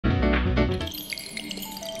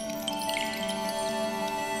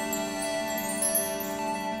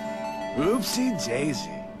Oopsie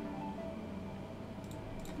daisy.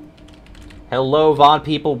 Hello, VOD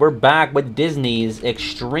people. We're back with Disney's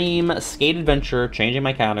Extreme Skate Adventure, changing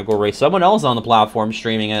my category. Someone else on the platform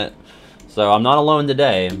streaming it, so I'm not alone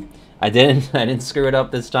today. I didn't screw it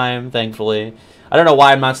up this time, thankfully. I don't know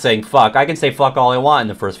why I'm not saying fuck. I can say fuck all I want in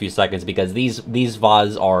the first few seconds because these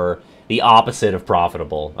VODs are the opposite of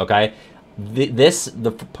profitable. Okay,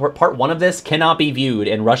 part one of this cannot be viewed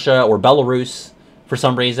in Russia or Belarus for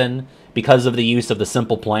some reason because of the use of the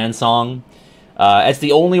Simple Plan song. It's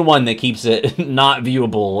the only one that keeps it not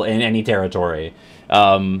viewable in any territory.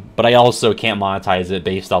 But I also can't monetize it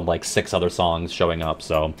based on like 6 other songs showing up.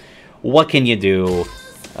 So what can you do?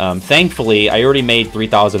 Thankfully, I already made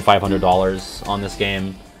 $3,500 on this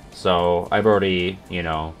game. So I've already, you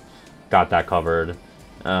know, got that covered.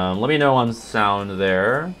 Let me know on sound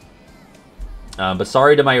there. But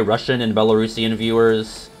sorry to my Russian and Belarusian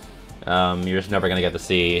viewers. You're just never going to get to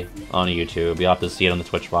see on YouTube. You'll have to see it on the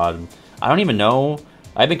Twitch VOD. I don't even know.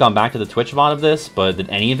 I haven't gone back to the Twitch VOD of this, but did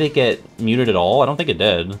any of it get muted at all? I don't think it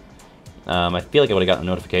did. I feel like I would have gotten a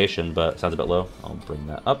notification, but it sounds a bit low. I'll bring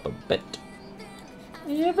that up a bit.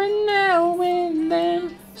 Every now and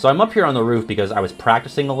then. So I'm up here on the roof because I was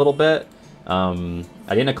practicing a little bit. I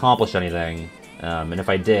didn't accomplish anything. And if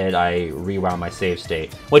I did, I rewound my save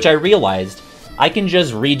state. Which I realized I can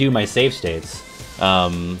just redo my save states.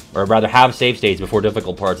 Or rather have save states before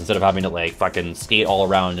difficult parts instead of having to like fucking skate all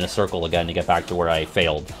around in a circle again to get back to where I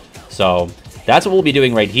failed. So that's what we'll be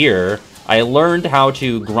doing right here. I learned how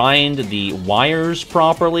to grind the wires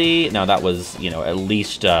properly. Now that was, you know, at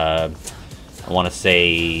least, I want to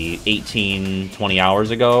say 18, 20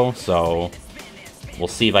 hours ago. So we'll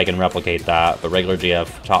see if I can replicate that. But regular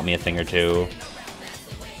GF taught me a thing or two.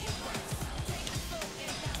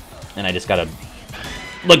 And I just gotta...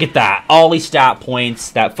 Look at that. All these stat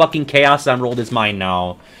points. That fucking Chaos Emerald is mine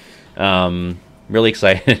now. Really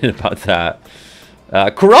excited about that.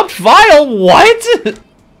 Corrupt File? What?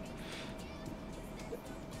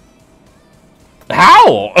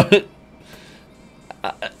 How?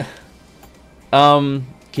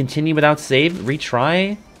 Continue without save?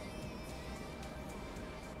 Retry?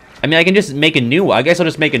 I mean, I can just make a new one. I guess I'll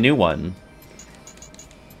just make a new one.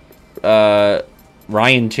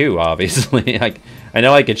 Ryan 2, obviously. I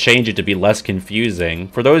know I could change it to be less confusing.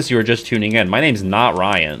 For those who are just tuning in, my name's not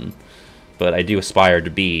Ryan, but I do aspire to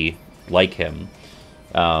be like him.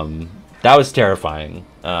 That was terrifying.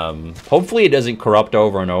 Hopefully it doesn't corrupt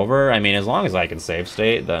over and over. I mean, as long as I can save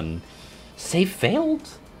state, then... Save failed?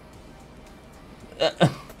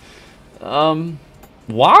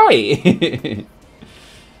 Why?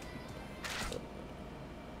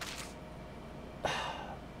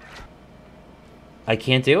 I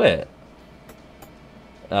can't do it.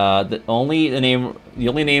 The only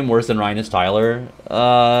name worse than Ryan is Tyler.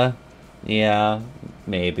 Yeah,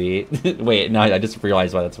 maybe. Wait, no, I just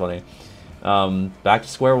realized why that's funny. Back to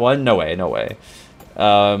square one? No way, no way.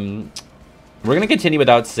 We're gonna continue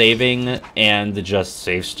without saving and just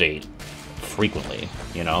save state frequently,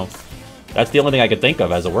 you know? That's the only thing I could think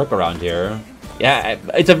of as a workaround here. Yeah,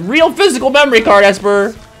 it's a real physical memory card,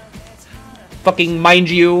 Esper! Fucking mind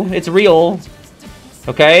you, it's real.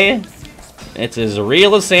 Okay? It's as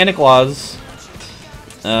real as Santa Claus.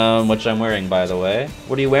 Which I'm wearing, by the way.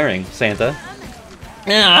 What are you wearing, Santa?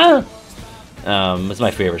 Ah! It's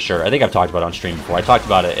my favorite shirt. I think I've talked about it on stream before. I talked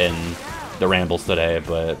about it in the Rambles today,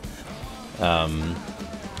 but...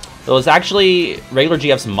 it was actually... Regular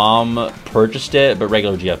GF's mom purchased it, but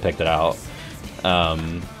Regular GF picked it out.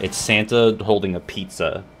 It's Santa holding a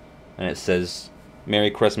pizza. And it says,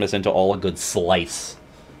 Merry Christmas into all a good slice.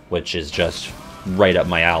 Which is just right up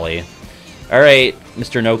my alley. Alright,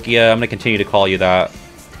 Mr. Nokia, I'm going to continue to call you that.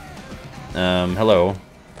 Hello.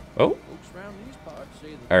 Oh.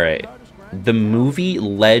 Alright. The movie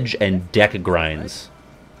Ledge and Deck Grinds.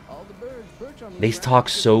 They talk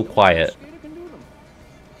so quiet.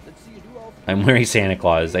 I'm wearing Santa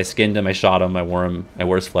Claus. I skinned him, I shot him, I wore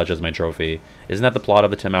his flesh as my trophy. Isn't that the plot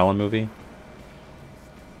of the Tim Allen movie?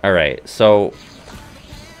 Alright, so...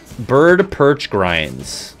 Bird Perch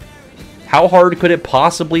Grinds. How hard could it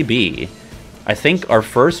possibly be? I think our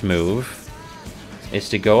first move is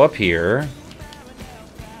to go up here.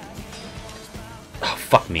 Oh,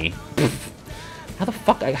 fuck me. How the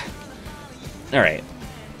fuck Alright.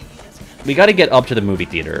 We gotta get up to the movie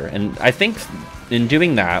theater. And I think in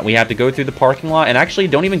doing that, we have to go through the parking lot. And actually,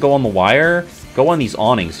 don't even go on the wire. Go on these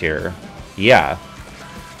awnings here. Yeah.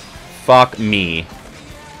 Fuck me.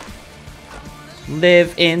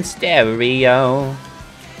 Live in stereo.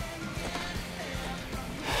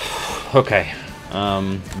 Okay.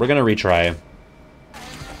 We're gonna retry.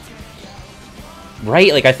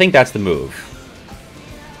 Right? Like, I think that's the move.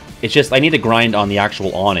 It's just, I need to grind on the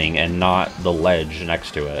actual awning and not the ledge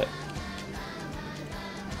next to it.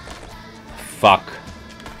 Fuck.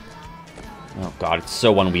 Oh god, it's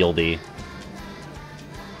so unwieldy.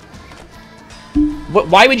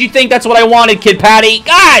 Why would you think that's what I wanted, Kid Patty?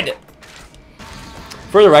 God!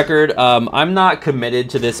 For the record, I'm not committed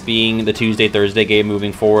to this being the Tuesday-Thursday game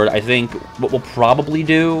moving forward. I think what we'll probably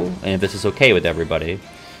do, and if this is okay with everybody,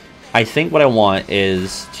 I think what I want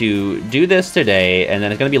is to do this today, and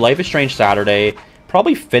then it's going to be Life is Strange Saturday.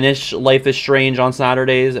 Probably finish Life is Strange on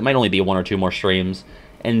Saturdays. It might only be 1 or 2 more streams.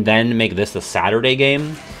 And then make this the Saturday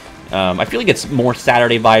game. I feel like it's more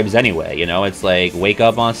Saturday vibes anyway, you know? It's like, wake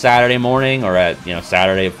up on Saturday morning, or at, you know,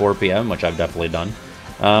 Saturday at 4 p.m., which I've definitely done.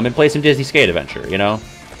 And play some Disney Skate Adventure, you know?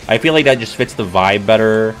 I feel like that just fits the vibe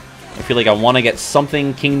better. I feel like I want to get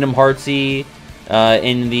something Kingdom Heartsy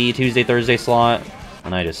in the Tuesday-Thursday slot.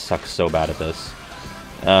 And I just suck so bad at this.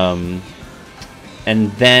 And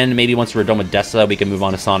then maybe once we're done with Dessa, we can move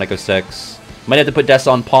on to Sonic 06. Might have to put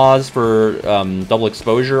Dessa on pause for double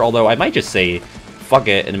exposure, although I might just say fuck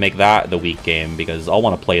it and make that the week game, because I'll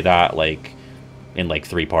want to play that like in like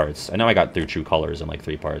 3 parts. I know I got through True Colors in like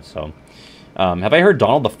 3 parts, so... have I heard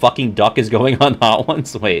Donald the fucking Duck is going on Hot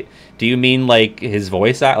Ones? Wait, do you mean like his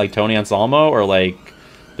voice act, like Tony Anselmo, or like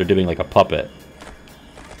they're doing like a puppet?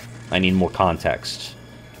 I need more context.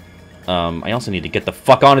 I also need to get the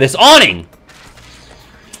fuck onto this awning!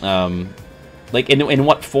 Like in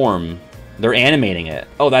what form? They're animating it.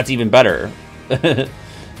 Oh, that's even better.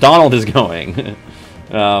 Donald is going.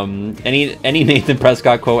 Any Nathan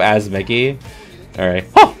Prescott quote as Mickey? All right.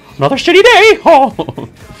 Oh, another shitty day. Oh.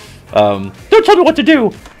 Don't tell me what to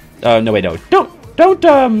do. No, wait, no. Don't.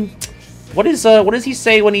 What does he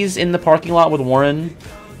say when he's in the parking lot with Warren?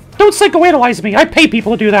 Don't psychoanalyze me. I pay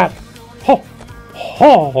people to do that. Oh.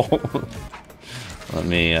 Oh. Let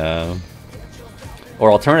me.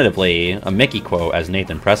 Or alternatively, a Mickey quote as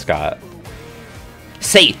Nathan Prescott.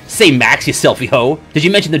 Say Max, you selfie hoe. Did you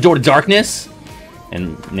mention the door to darkness?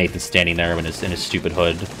 And Nathan's standing there in his stupid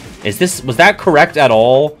hood. Was that correct at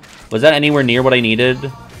all? Was that anywhere near what I needed?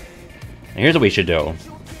 And here's what we should do.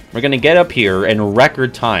 We're gonna get up here in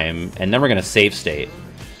record time, and then we're gonna save state.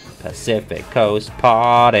 Pacific Coast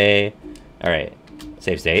Party. Alright.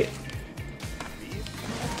 Save state.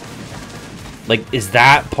 Like, is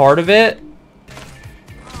that part of it?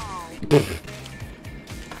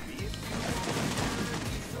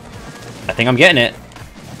 I think I'm getting it.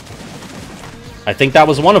 I think that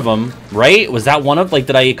was one of them, right? Was that one of, like,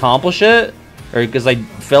 did I accomplish it? Or because I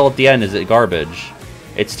fell at the end, is it garbage?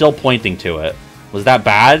 It's still pointing to it. Was that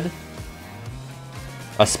bad?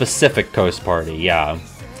 A specific coast party, yeah.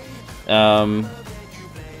 Yeah,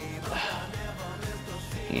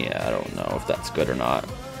 I don't know if that's good or not.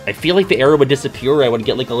 I feel like the arrow would disappear, or I would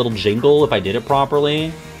get, like, a little jingle if I did it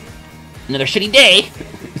properly. Another shitty day!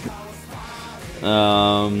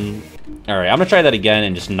 Alright, I'm gonna try that again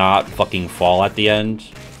and just not fucking fall at the end.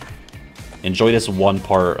 Enjoy this one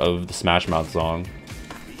part of the Smash Mouth song.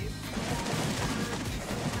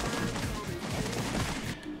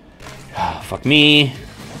 Fuck me.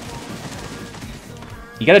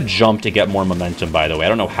 You gotta jump to get more momentum, by the way. I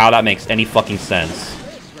don't know how that makes any fucking sense.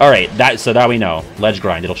 Alright, so that we know. Ledge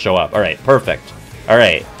grind, it'll show up. Alright, perfect.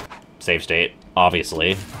 Alright. Save state,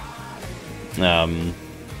 obviously.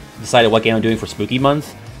 Decided what game I'm doing for Spooky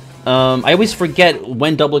Month. I always forget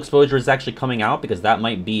when Double Exposure is actually coming out, because that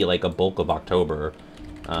might be like a bulk of October.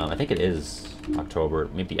 I think it is October,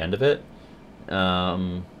 maybe the end of it.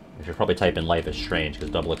 I should probably type in Life is Strange,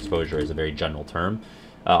 because Double Exposure is a very general term.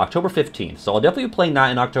 October 15th, so I'll definitely be playing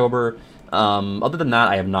that in October. Other than that,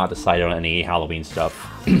 I have not decided on any Halloween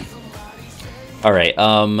stuff. Alright,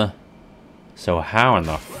 so how in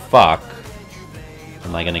the fuck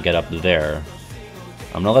am I gonna get up there?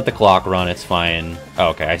 I'm gonna let the clock run, it's fine. Oh,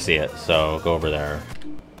 okay, I see it, so go over there.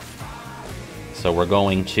 So we're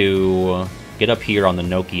going to get up here on the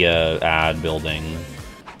Nokia ad building.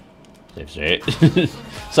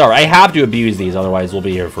 Sorry, I have to abuse these, otherwise we'll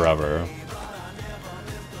be here forever.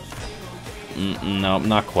 No,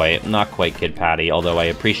 not quite. Not quite, Kid Patty, although I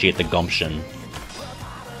appreciate the gumption.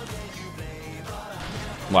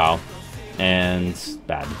 Wow. And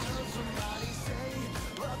bad.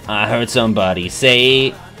 I heard somebody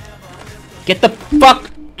say... Get the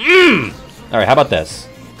fuck... Alright, how about this?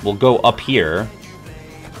 We'll go up here.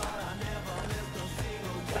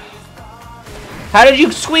 How did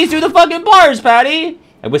you squeeze through the fucking bars, Patty?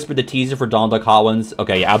 I whispered the teaser for Donald Duck Hot Ones.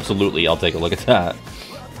 Okay, absolutely, I'll take a look at that.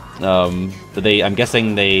 I'm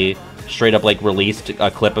guessing they straight up, like, released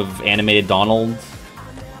a clip of animated Donald,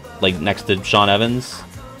 like, next to Sean Evans.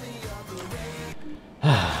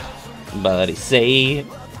 somebody say.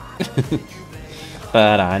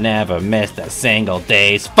 But I never missed a single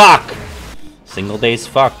day's fuck. Single day's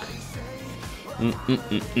fuck.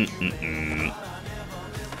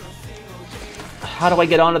 How do I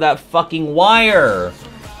get onto that fucking wire?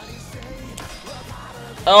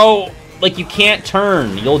 Oh, like you can't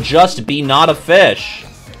turn. You'll just be not a fish.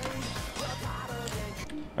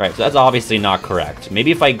 Alright, so that's obviously not correct.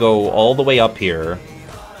 Maybe if I go all the way up here.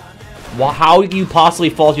 Well, how do you possibly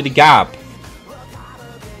fall through the gap?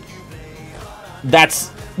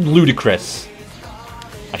 That's ludicrous.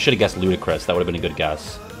 I should have guessed ludicrous. That would have been a good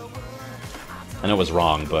guess. I know it was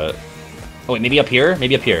wrong, but... Oh, wait, maybe up here?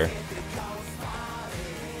 Maybe up here.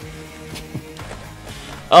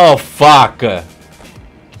 Oh, fuck.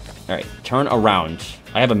 Alright, turn around.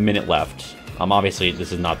 I have a minute left. Obviously,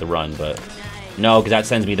 this is not the run, but... No, because that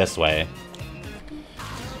sends me this way.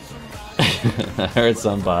 I heard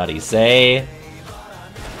somebody say...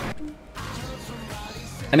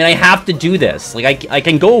 I mean, I have to do this. Like, I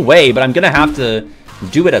can go away, but I'm gonna have to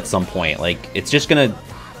do it at some point. Like, it's just gonna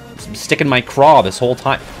stick in my craw this whole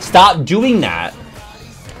time. Stop doing that!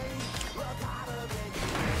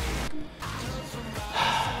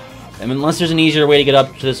 I mean, unless there's an easier way to get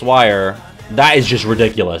up to this wire, that is just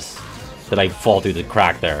ridiculous that I fall through the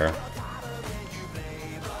crack there.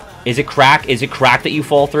 Is it crack? Is it crack that you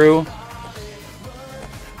fall through?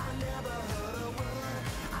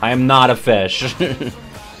 I am not a fish.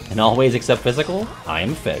 In all ways except physical, I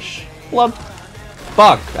am a fish. Love.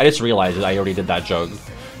 Fuck. I just realized that I already did that joke.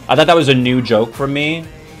 I thought that was a new joke from me.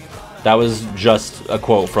 That was just a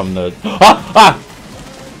quote from the... Ah! Ah!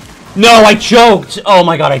 No, I choked! Oh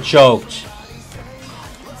my god, I choked.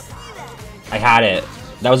 I had it.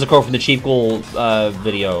 That was a quote from the Chief Ghoul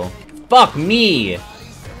video. Fuck me!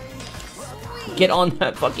 Get on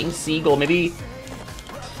that fucking seagull, maybe...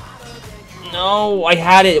 No, I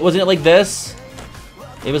had it. Wasn't it like this?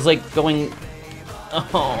 It was like going...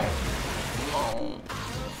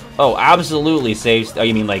 Oh, absolutely safe. Oh,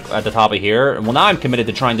 you mean like at the top of here? Well, now I'm committed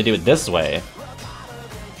to trying to do it this way.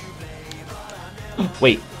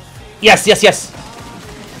 Wait. Yes, yes, yes!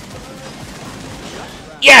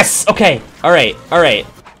 Yes! Okay. Alright, alright.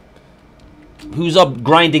 Who's up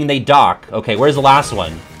grinding they dock? Okay, where's the last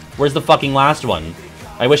one? Where's the fucking last one?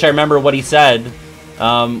 I wish I remember what he said.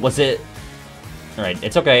 Was it... Alright,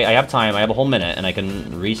 it's okay. I have time. I have a whole minute, and I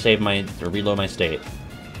can resave my... or reload my state.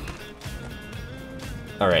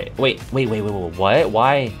 Alright. Wait. What?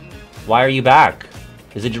 Why are you back?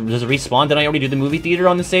 Does it respawn? Didn't I already do the movie theater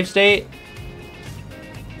on the save state?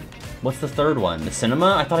 What's the third one? The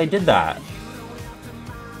cinema? I thought I did that.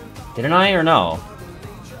 Didn't I, or no?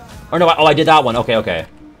 Or no, I did that one. Okay, okay.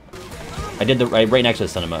 I did the... right next to the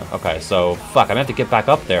cinema. Okay, so... Fuck, I'm gonna have to get back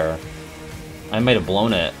up there. I might have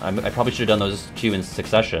blown it. I probably should have done those two in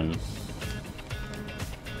succession.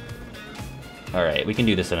 Alright, we can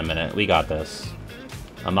do this in a minute. We got this.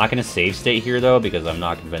 I'm not going to save state here, though, because I'm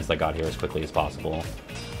not convinced I got here as quickly as possible.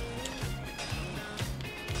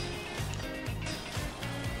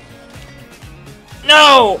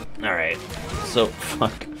 No! Alright. So,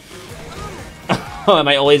 fuck. Am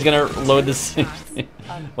I always going to load this?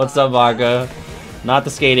 What's up, Vodka? Not the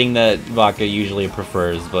skating that Vodka usually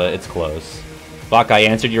prefers, but it's close. Vodka, I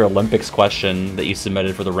answered your Olympics question that you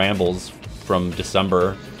submitted for the Rambles from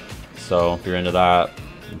December. So, if you're into that,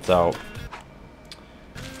 it's out.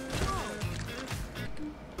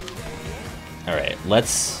 Alright,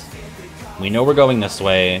 let's... We know we're going this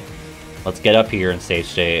way. Let's get up here and save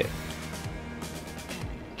state.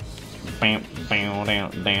 Bam, bam,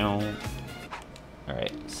 down, down.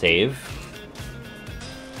 Alright, save.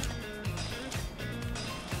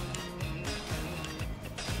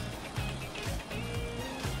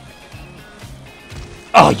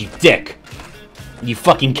 Oh, you dick! You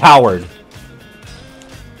fucking coward!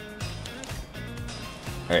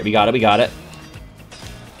 Alright, we got it, we got it.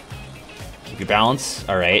 Keep your balance.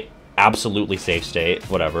 Alright. Absolutely safe state.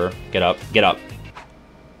 Whatever. Get up. Get up.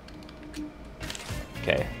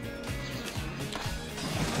 Okay.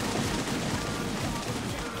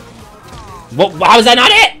 What? How is that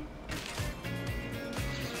not it?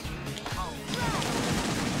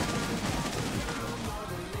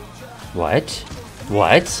 What?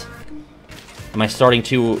 What? Am I starting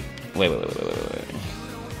to... Wait.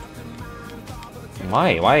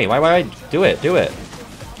 Why would I do it? Do it.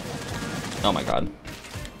 Oh my god.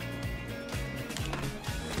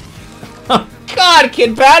 Oh god,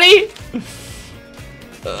 Kid Patty!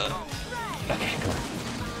 Okay, come on.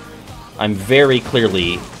 I'm very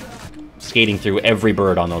clearly skating through every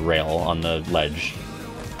bird on the rail, on the ledge.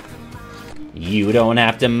 You don't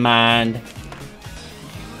have to mind.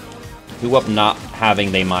 Who up not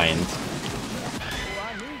having they mind?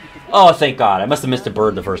 Oh, thank God. I must have missed a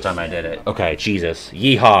bird the first time I did it. Okay, Jesus.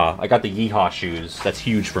 Yeehaw. I got the yeehaw shoes. That's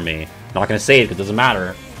huge for me. Not gonna say it because it doesn't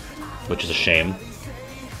matter. Which is a shame.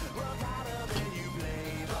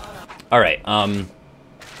 Alright, I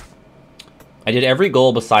did every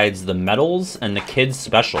goal besides the medals and the kids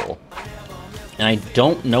special. And I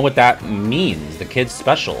don't know what that means, the kids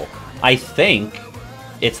special. I think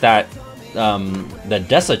it's that, the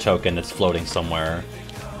Dessa token that's floating somewhere.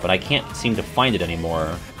 But I can't seem to find it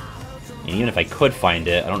anymore. And even if I could find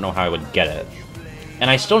it, I don't know how I would get it. And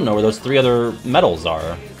I still don't know where those 3 other medals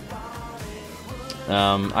are.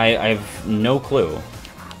 I have no clue.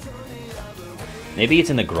 Maybe it's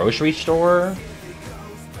in the grocery store?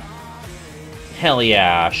 Hell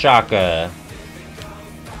yeah, Shaka.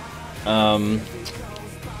 At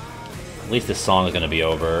least this song is gonna be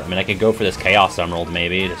over. I mean, I could go for this Chaos Emerald,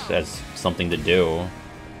 maybe, just as something to do.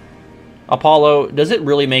 Apollo, does it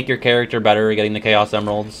really make your character better getting the Chaos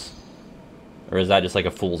Emeralds? Or is that just like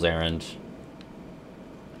a fool's errand?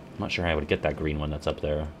 I'm not sure how I would get that green one that's up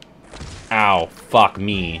there. Ow, fuck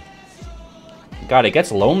me. God, it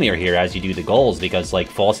gets lonelier here as you do the goals because, like,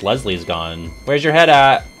 False Leslie's gone. Where's your head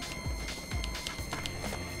at?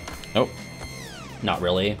 Nope. Not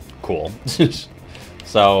really. Cool.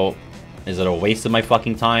 So, is it a waste of my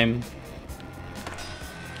fucking time?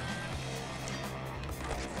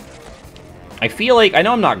 I feel like, I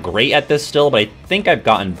know I'm not great at this still, but I think I've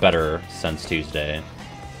gotten better since Tuesday.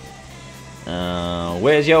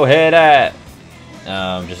 Where's your head at?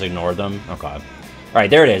 Just ignore them? Okay. Alright,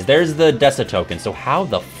 there it is. There's the Dessa token. So how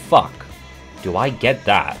the fuck do I get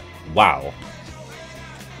that? Wow.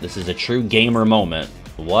 This is a true gamer moment.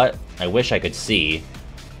 What? I wish I could see.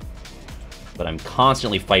 But I'm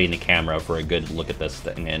constantly fighting the camera for a good look at this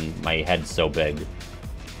thing, and my head's so big.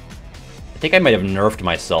 I think I might have nerfed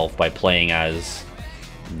myself by playing as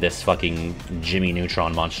this fucking Jimmy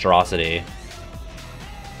Neutron monstrosity.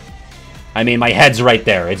 I mean, my head's right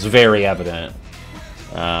there. It's very evident.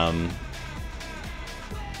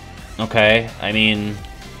 Okay, I mean...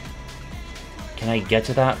 Can I get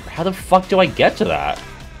to that? How the fuck do I get to that?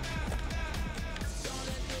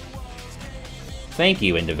 Thank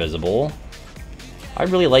you, Indivisible. I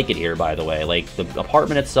really like it here, by the way. Like, the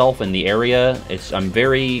apartment itself and the area, I'm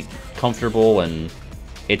very comfortable and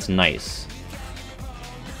it's nice.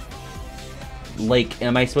 Like,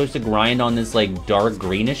 am I supposed to grind on this, like, dark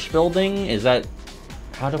greenish building? Is that...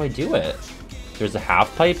 How do I do it? There's a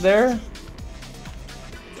half pipe there?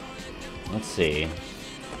 Let's see.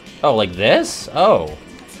 Oh, like this? Oh.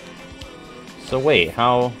 So wait,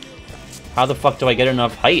 how the fuck do I get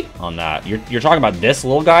enough height on that? You're talking about this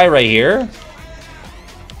little guy right here?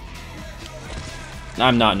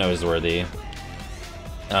 I'm not noseworthy.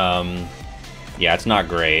 Yeah, it's not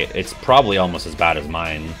great. It's probably almost as bad as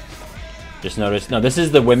mine. Just notice, no, this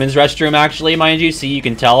is the women's restroom, actually, mind you. See, you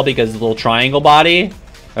can tell because of the little triangle body.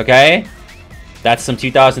 Okay? That's some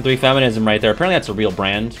 2003 feminism right there. Apparently that's a real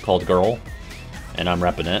brand called Girl. And I'm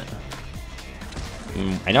repping it.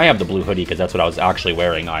 I know I have the blue hoodie because that's what I was actually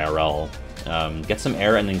wearing IRL. Get some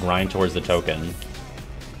air and then grind towards the token.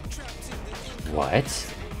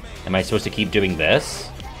 What? Am I supposed to keep doing this?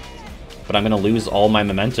 But I'm going to lose all my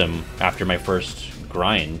momentum after my first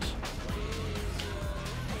grind.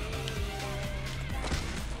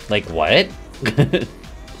 Like, what?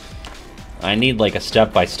 I need, like, a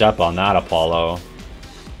step-by-step on that, Apollo.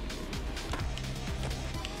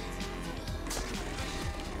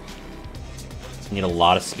 Need a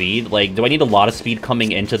lot of speed? Like, do I need a lot of speed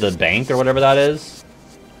coming into the bank or whatever that is?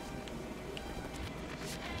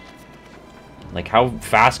 Like, how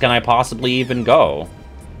fast can I possibly even go?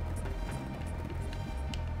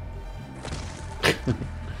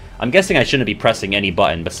 I'm guessing I shouldn't be pressing any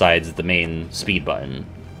button besides the main speed button.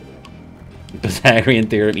 Pythagorean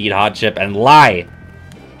theorem, eat hot chip, and lie!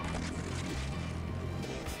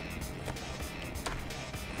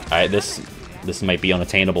 Alright, this might be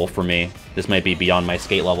unattainable for me. This might be beyond my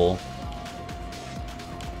skate level.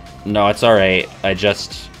 No, it's alright. I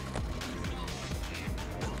just...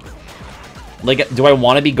 Like, do I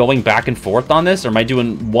want to be going back and forth on this? Or am I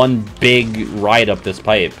doing one big ride up this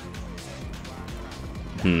pipe?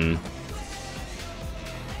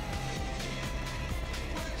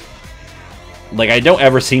 Like, I don't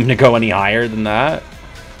ever seem to go any higher than that.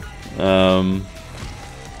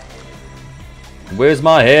 Where's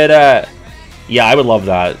my head at? Yeah, I would love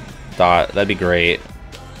that. That'd be great.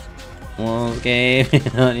 Well, game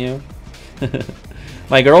on you.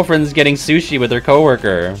 My girlfriend's getting sushi with her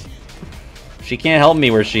coworker. She can't help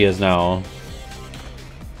me where she is now.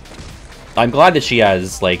 I'm glad that she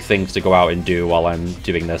has, like, things to go out and do while I'm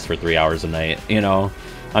doing this for 3 hours a night, you know?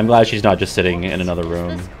 I'm glad she's not just sitting in another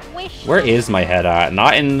room. Where is my head at?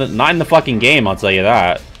 Not in the fucking game, I'll tell you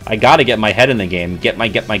that. I gotta get my head in the game. Get my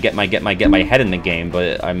head in the game,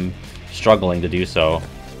 but I'm struggling to do so.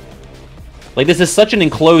 Like, this is such an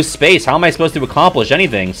enclosed space. How am I supposed to accomplish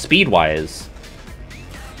anything, speed-wise?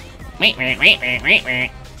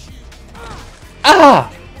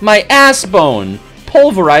 Ah! My ass bone!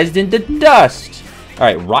 Pulverized into dust!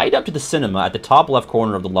 Alright, ride up to the cinema at the top left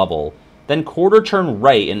corner of the level. Then quarter turn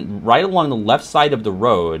right, and right along the left side of the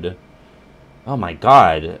road. Oh my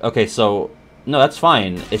god. Okay, so... No, that's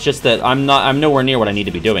fine. It's just that I'm nowhere near what I need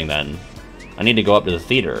to be doing then. I need to go up to the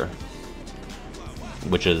theater.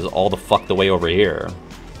 Which is all the fuck the way over here.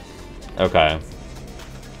 Okay.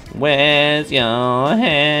 Where's your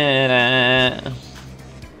head at?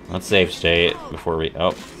 Let's save state before we...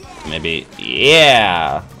 Oh, maybe...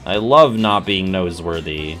 Yeah! I love not being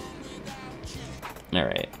noseworthy.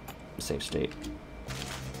 Alright. Save state.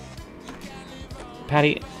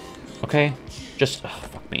 Patty. Okay. Just... Oh,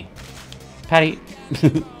 fuck me. Patty.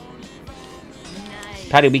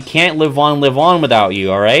 Patty, we can't live on without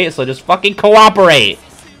you, alright? So just fucking cooperate!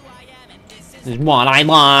 This is what I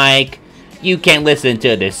like. You can't listen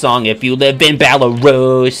to this song if you live in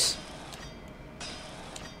Belarus.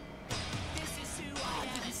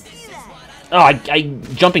 Oh, I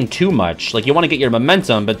jumping too much. Like, you want to get your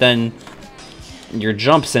momentum, but then your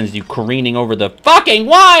jump sends you careening over the fucking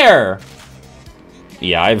wire!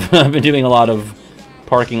 Yeah, I've been doing a lot of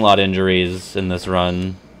parking lot injuries in this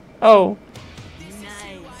run. Oh.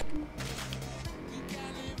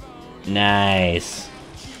 Nice.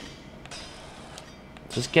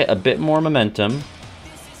 Just get a bit more momentum.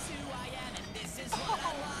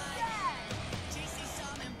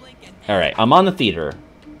 Alright, I'm on the theater.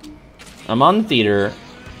 I'm on the theater.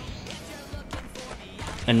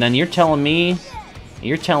 And then you're telling me...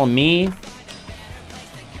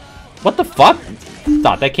 What the fuck?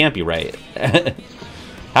 Stop, that can't be right.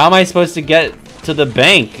 How am I supposed to get to the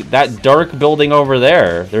bank? That dark building over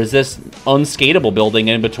there. There's this unskateable building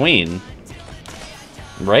in between.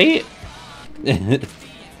 Right?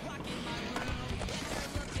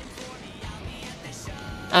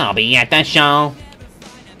 I'll be at the show.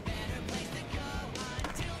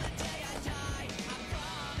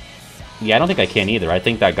 Yeah, I don't think I can either. I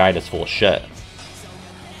think that guide is full of shit.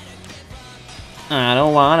 I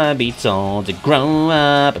don't wanna be told to grow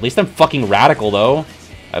up. At least I'm fucking radical, though.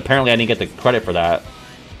 Apparently I didn't get the credit for that.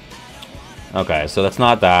 Okay, so that's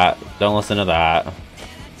not that. Don't listen to that.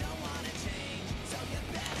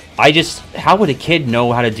 How would a kid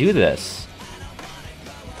know how to do this?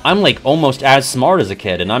 I'm like almost as smart as a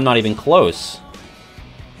kid, and I'm not even close.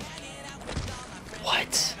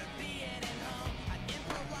 What?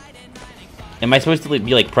 Am I supposed to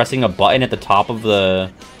be like pressing a button at the top of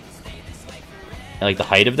the... like the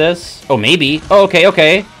height of this? Oh, maybe. Oh, okay,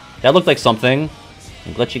 okay. That looked like something.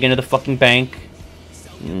 I'll let you get into the fucking bank.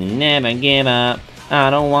 Never give up. I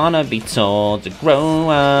don't wanna be told to grow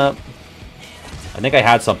up. I think I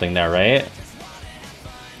had something there, right?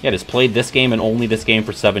 Yeah, just played this game and only this game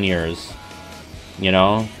for 7 years. You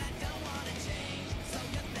know?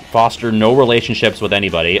 Foster no relationships with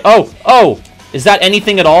anybody. Oh! Oh! Is that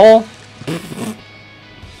anything at all?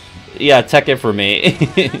 Yeah, tech it for me.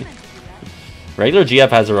 Regular GF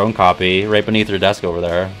has her own copy, right beneath her desk over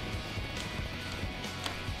there.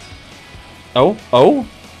 Oh? Oh?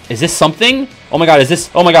 Is this something? Oh my god, is this...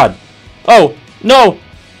 Oh my god. Oh! No!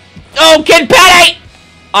 Oh, Kid Patty!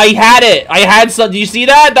 I had it! I had some... Do you see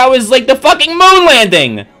that? That was like the fucking moon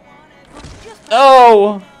landing!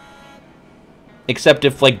 Oh! Except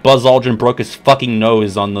if, like, Buzz Aldrin broke his fucking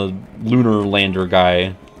nose on the lunar lander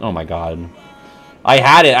guy. Oh my god. I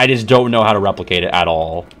had it, I just don't know how to replicate it at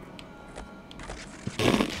all.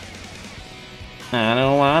 I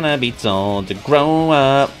don't wanna be told to grow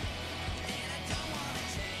up.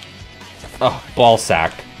 Oh, ball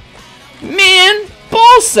sack. Man,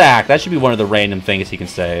 ball sack! That should be one of the random things he can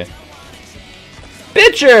say.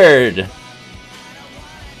 Bitchard!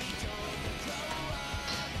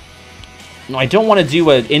 No, I don't want to do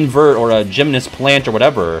an invert or a gymnast plant or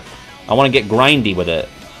whatever. I want to get grindy with it.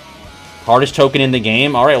 Hardest token in the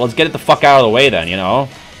game? Alright, let's get it the fuck out of the way then, you know?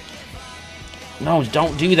 No,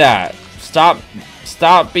 don't do that.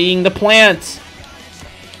 Stop being the plant!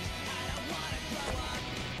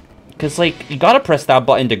 Because, like, you gotta press that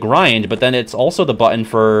button to grind, but then it's also the button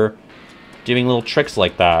for doing little tricks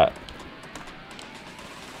like that.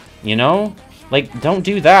 You know? Like, don't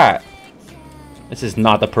do that. This is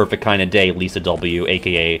not the perfect kind of day, Lisa W.,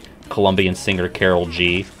 a.k.a. Colombian singer Carol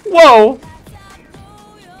G. Whoa!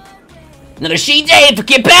 Another she day for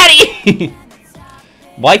Kid Patty!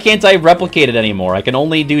 Why can't I replicate it anymore? I can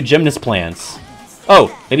only do gymnast plants.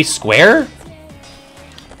 Oh, maybe square?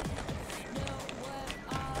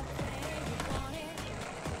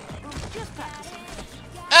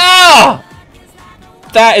 Ah!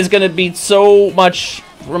 That is gonna be so much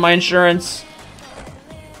for my insurance.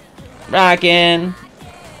 Back in.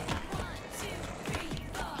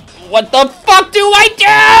 What the fuck do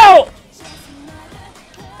I do?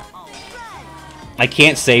 I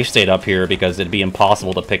can't save state up here because it'd be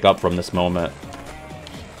impossible to pick up from this moment.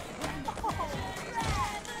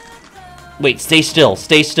 Wait, stay still,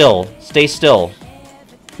 stay still, stay still.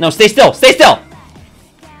 No, stay still, stay still!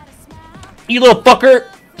 You little fucker!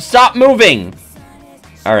 Stop moving!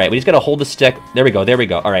 Alright, we just gotta hold the stick. There we go, there we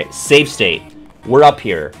go. Alright, save state. We're up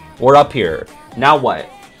here. We're up here. Now what?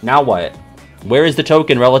 Now what? Where is the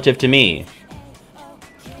token relative to me?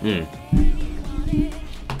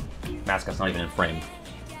 Mascot's not even in frame.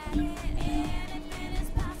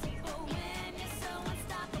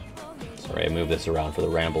 Sorry, I moved this around for the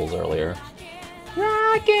rambles earlier.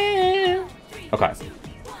 Rockin'. Okay.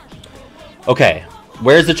 Okay.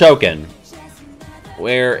 Where's the token?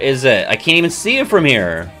 Where is it? I can't even see it from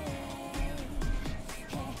here.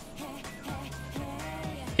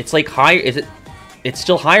 It's like high. Is it? It's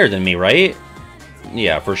still higher than me, right?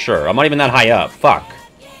 Yeah, for sure. I'm not even that high up. Fuck.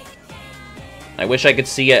 I wish I could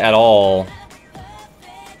see it at all.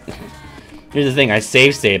 Here's the thing, I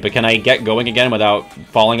save state, but can I get going again without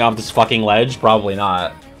falling off this fucking ledge? Probably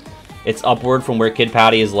not. It's upward from where Kid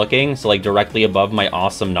Patty is looking, so like directly above my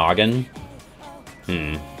awesome noggin.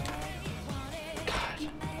 God.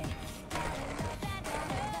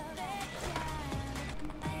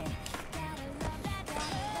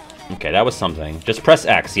 Okay, that was something. Just press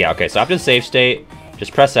X. Yeah, okay, so after the save state,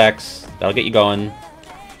 just press X. That'll get you going.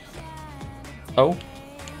 Oh.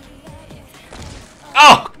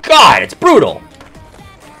 Oh, God, it's brutal!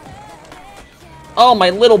 Oh, my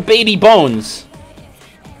little baby bones!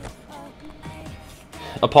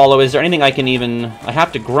 Apollo, is there anything I can even... I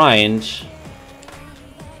have to grind.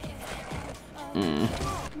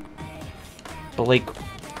 But, like...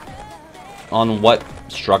 On what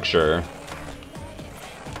structure?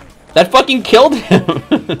 That fucking killed him!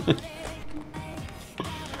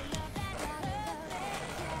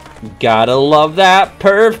 Gotta love that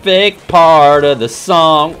perfect part of the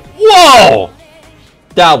song. Whoa!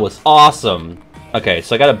 That was awesome. Okay,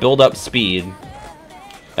 so I gotta build up speed.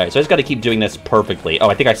 Alright, so I just gotta keep doing this perfectly. Oh,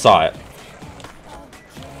 I think I saw it.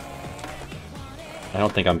 I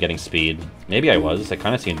don't think I'm getting speed. Maybe I was. I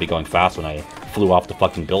kind of seemed to be going fast when I flew off the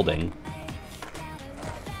fucking building.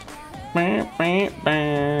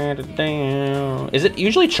 Is it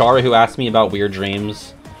usually Chara who asks me about weird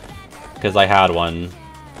dreams? Because I had one.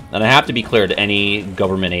 And I have to be clear to any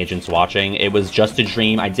government agents watching, it was just a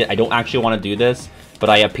dream. I don't actually want to do this, but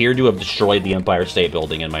I appear to have destroyed the Empire State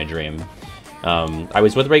Building in my dream. I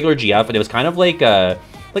was with regular GF, and it was kind of like a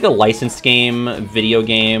licensed game, video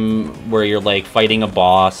game, where you're like fighting a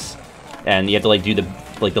boss, and you have to like do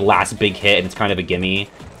the last big hit, and it's kind of a gimme.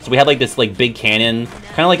 So we had like this like big cannon,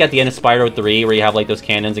 kind of like at the end of Spyro 3, where you have like those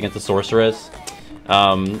cannons against the sorceress.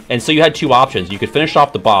 And so you had two options. You could finish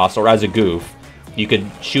off the boss, or as a goof, you could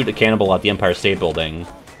shoot a cannonball at the Empire State Building.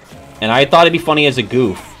 And I thought it'd be funny as a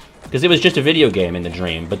goof, because it was just a video game in the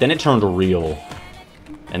dream, but then it turned real.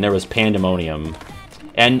 And there was pandemonium.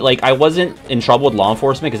 And, like, I wasn't in trouble with law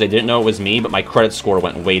enforcement because they didn't know it was me, but my credit score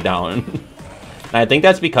went way down. And I think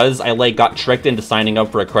that's because I, like, got tricked into signing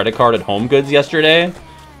up for a credit card at Home Goods yesterday.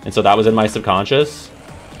 And so that was in my subconscious.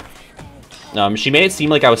 She made it seem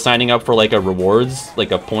like I was signing up for, like, a rewards,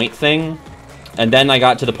 like, a point thing. And then I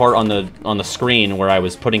got to the part on the screen where I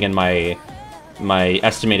was putting in my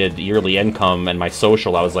estimated yearly income and my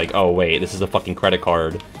social. I was like, oh, wait, this is a fucking credit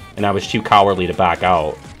card. And I was too cowardly to back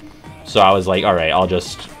out. So I was like, alright, I'll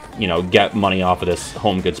just, you know, get money off of this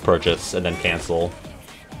Home Goods purchase and then cancel.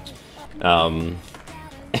 And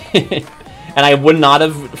I would not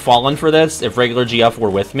have fallen for this if regular GF were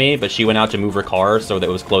with me, but she went out to move her car so that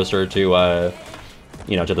it was closer to,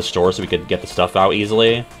 you know, to the store so we could get the stuff out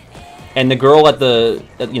easily. And the girl at the,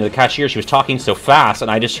 you know, the cashier, she was talking so fast,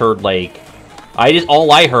 and I just heard, like,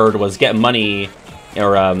 all I heard was get money,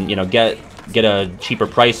 or, you know, get a cheaper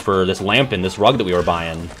price for this lamp and this rug that we were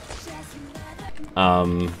buying.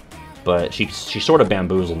 But she sort of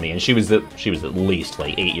bamboozled me, and she was at least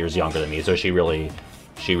like 8 years younger than me, so she really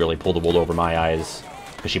pulled the wool over my eyes,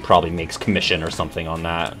 because she probably makes commission or something on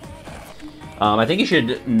that. I think you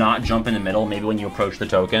should not jump in the middle, maybe when you approach the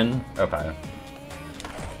token. Okay.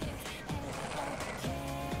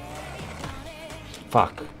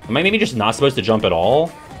 Fuck. Am I maybe just not supposed to jump at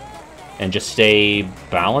all? And just stay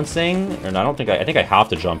balancing? And I think I have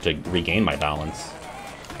to jump to regain my balance.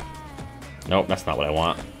 Nope, that's not what I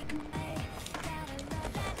want.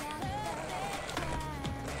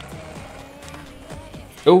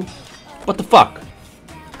 Oh, what the fuck?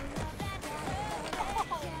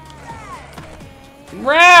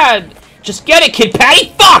 Rad! Just get it, Kid Patty!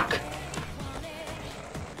 Fuck!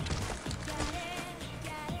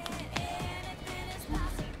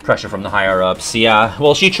 Pressure from the higher-ups. Yeah,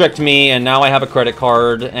 well, she tricked me, and now I have a credit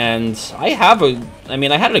card, and I have a... I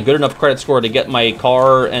mean, I had a good enough credit score to get my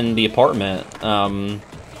car and the apartment.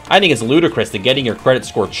 I think it's ludicrous that getting your credit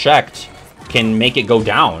score checked can make it go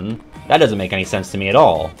down. That doesn't make any sense to me at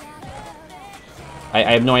all.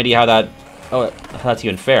 I have no idea how that... Oh, that's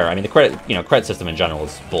even fair. I mean, the credit system in general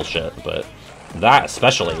is bullshit, but that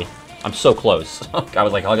especially. I'm so close. I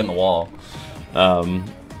was, like, hugging the wall.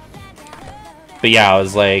 But yeah, I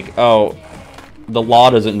was like, oh, the law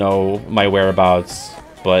doesn't know my whereabouts,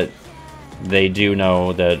 but they do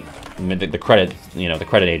know that the credit, the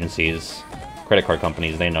credit agencies, credit card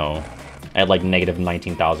companies, they know. I had like negative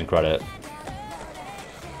 19,000 credit.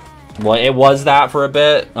 Well, it was that for a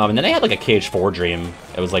bit, and then I had like a KH4 dream.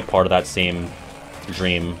 It was like part of that same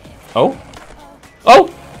dream. Oh?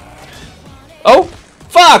 Oh! Oh!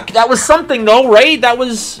 Fuck! That was something though, right? That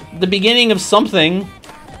was the beginning of something.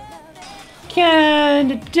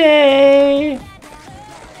 Candidate.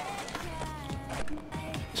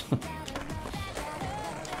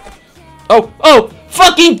 Oh, oh,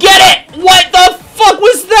 fucking get it! What the fuck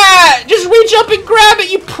was that? Just reach up and grab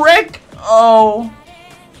it, you prick! Oh.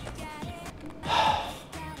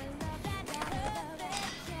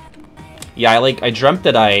 Yeah, I dreamt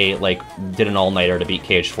that I, did an all-nighter to beat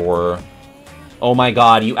KH4. Oh my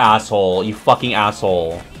god, you asshole. You fucking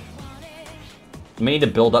asshole. Made to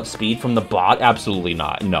build up speed from the bot? Absolutely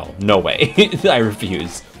not. No, no way. I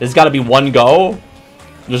refuse. There's gotta be one go.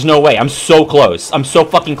 There's no way. I'm so close. I'm so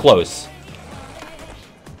fucking close.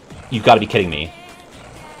 You've gotta be kidding me.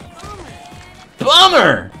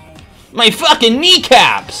 Bummer! My fucking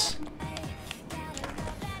kneecaps!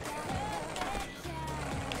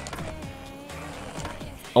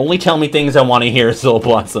 Only tell me things I want to hear, Soul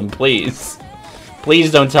Blossom, please.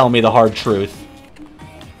 Please don't tell me the hard truth.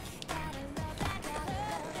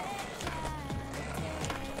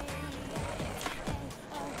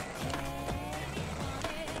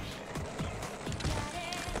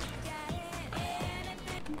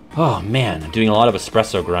 Oh man, I'm doing a lot of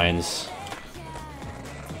espresso grinds.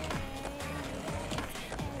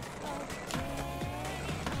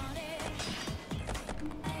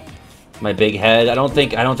 My big head. I don't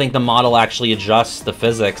think the model actually adjusts the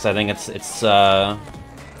physics. I think it's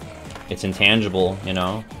intangible, you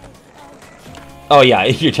know. Oh yeah,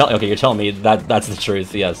 you're telling me that's the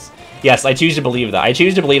truth. Yes. Yes, I choose to believe that. I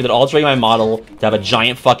choose to believe that altering my model to have a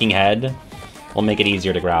giant fucking head will make it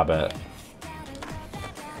easier to grab it.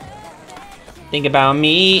 Think about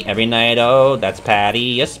me every night, oh, that's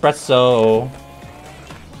Patty Espresso.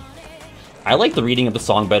 I like the reading of the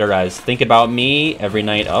song better as think about me every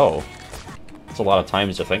night, oh. That's a lot of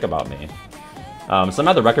times to think about me.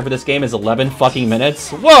 Somehow the record for this game is 11 fucking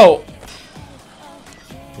minutes. Whoa!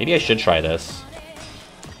 Maybe I should try this.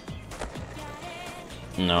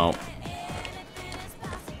 No.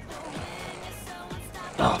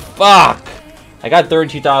 Oh, fuck! I got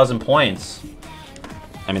 32,000 points.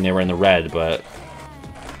 I mean, they were in the red, but...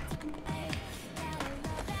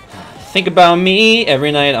 Think about me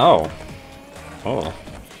every night. Oh. Oh.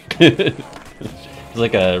 It's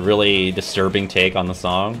like a really disturbing take on the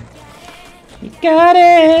song. You got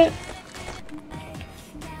it!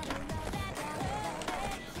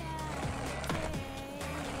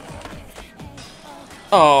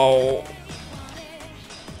 Oh.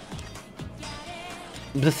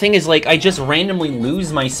 The thing is, like, I just randomly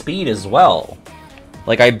lose my speed as well.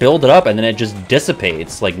 Like, I build it up and then it just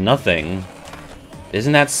dissipates like nothing.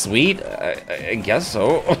 Isn't that sweet? I guess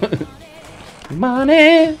so.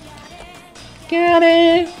 Money! Got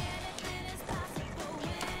it!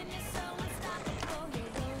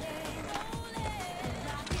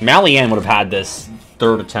 Malian would have had this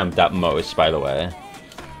third attempt at most, by the way.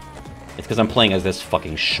 It's because I'm playing as this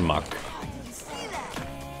fucking schmuck.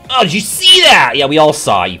 Oh, did you see that? Yeah, we all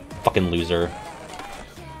saw, you fucking loser.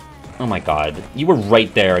 Oh my god. You were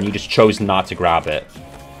right there and you just chose not to grab it.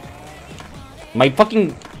 My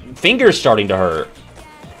fucking finger's starting to hurt.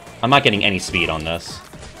 I'm not getting any speed on this.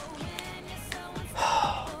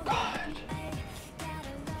 Oh, God.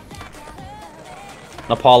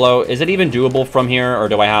 Apollo, is it even doable from here, or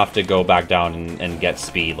do I have to go back down and get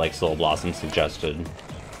speed like Soul Blossom suggested?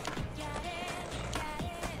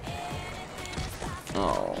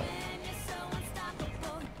 Oh.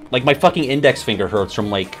 Like, my fucking index finger hurts from,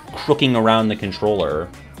 like, crooking around the controller.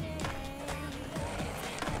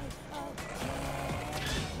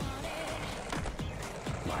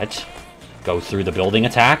 What? Go through the building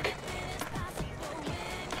attack?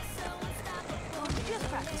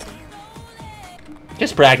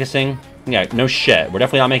 Just practicing. Yeah, no shit. We're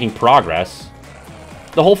definitely not making progress.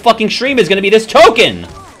 The whole fucking stream is gonna be this token!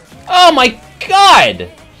 Oh my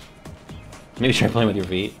god! Maybe try playing with your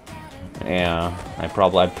feet. Yeah, I'd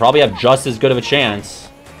probably have just as good of a chance.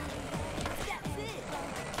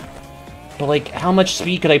 But like, how much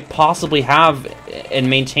speed could I possibly have and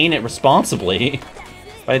maintain it responsibly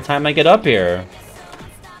by the time I get up here?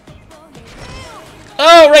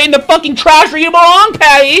 Oh, right in the fucking trash where you belong,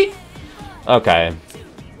 Patty! Okay.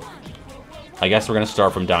 I guess we're gonna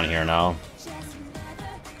start from down here now.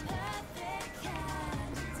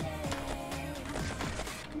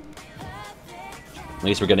 At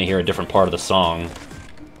least we're gonna hear a different part of the song.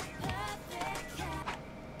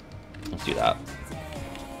 Let's do that.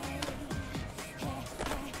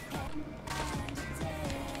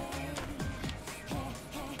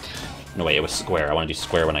 No, wait, it was square. I want to do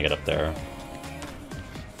square when I get up there.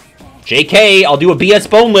 JK, I'll do a BS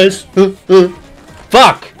boneless.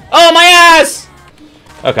 Fuck! Oh, my ass!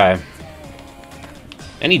 Okay.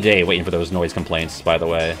 Any day waiting for those noise complaints, by the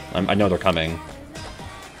way. I know they're coming.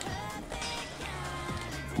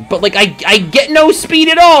 But, like, I get no speed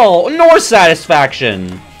at all! Nor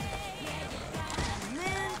satisfaction!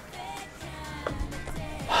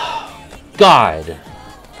 God.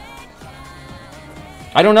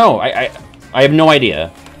 I don't know. I have no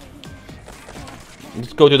idea.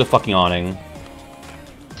 Let's go through the fucking awning.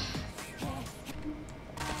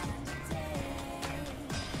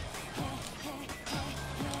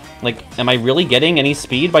 Like, am I really getting any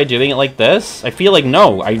speed by doing it like this? I feel like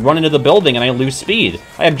no. I run into the building and I lose speed.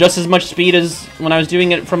 I have just as much speed as when I was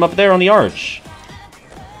doing it from up there on the arch.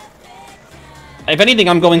 If anything,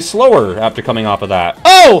 I'm going slower after coming off of that.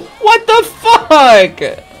 Oh! What the fuck?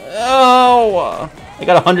 Oh! I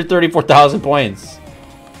got 134,000 points.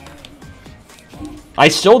 I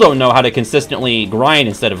still don't know how to consistently grind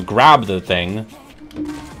instead of grab the thing.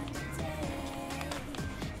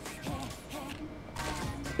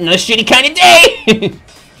 Another shitty kind of day!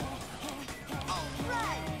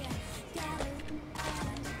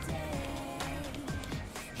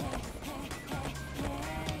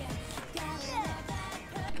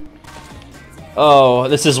 Oh,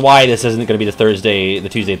 this is why this isn't going to be the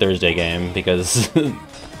Tuesday-Thursday game, because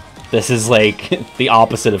this is, like, the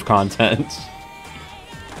opposite of content.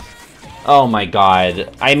 Oh my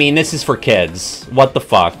god. I mean, this is for kids. What the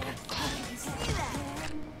fuck?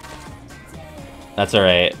 That's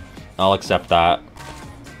alright. I'll accept that.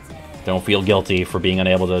 Don't feel guilty for being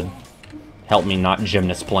unable to help me not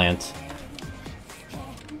gymnast plant.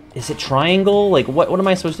 Is it triangle? Like, what am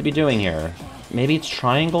I supposed to be doing here? Maybe it's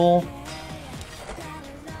triangle?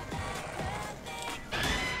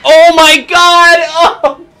 Oh my god!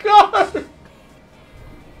 Oh god!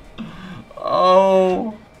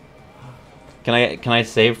 Oh. Can I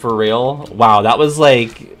save for real? Wow, that was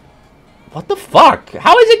like... What the fuck?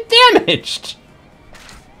 How is it damaged?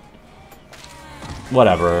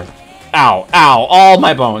 Whatever. Ow, ow, all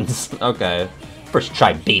my bones. Okay. First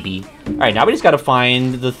try, baby. Alright, now we just gotta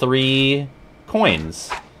find the 3 coins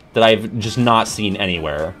that I've just not seen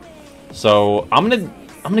anywhere. So, I'm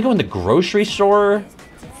gonna go in the grocery store.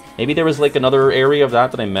 Maybe there was like another area of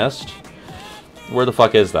that I missed. Where the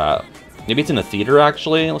fuck is that? Maybe it's in the theater,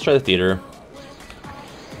 actually. Let's try the theater.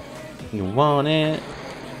 You want it?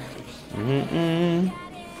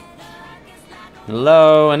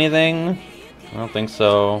 Hello, anything? I don't think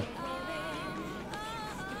so.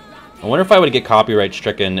 I wonder if I would get copyright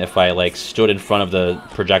stricken if I, like, stood in front of the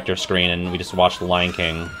projector screen and we just watched The Lion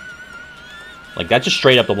King. Like, that's just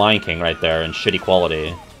straight up The Lion King right there in shitty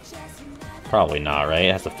quality. Probably not, right?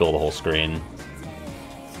 It has to fill the whole screen.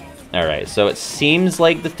 Alright, so it seems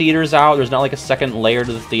like the theater's out. There's not, like, a second layer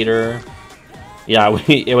to the theater. Yeah,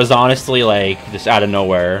 it was honestly, like, just out of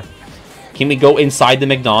nowhere. Can we go inside the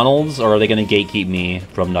McDonald's, or are they gonna gatekeep me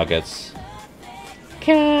from nuggets?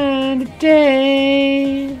 Kind of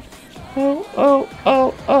day. Oh, oh,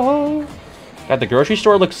 oh, oh. God, the grocery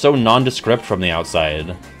store looks so nondescript from the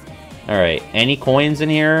outside. Alright, any coins in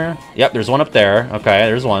here? Yep, there's one up there. Okay,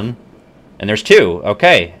 there's one. And there's 2.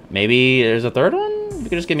 Okay, maybe there's a third one? You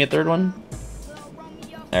could just give me a third one?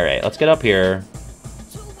 Alright, let's get up here.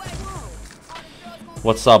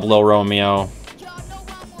 What's up, Lil Romeo?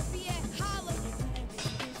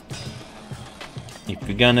 If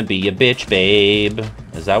you're gonna be a bitch, babe.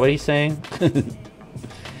 Is that what he's saying?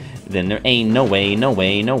 Then there ain't no way, no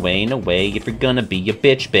way, no way, no way. If you're gonna be a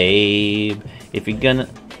bitch, babe. If you're gonna...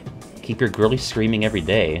 Keep your girlie screaming every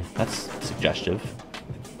day. That's suggestive.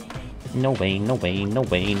 No way, no way, no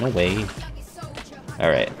way, no way.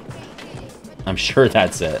 Alright. I'm sure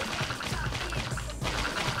that's it.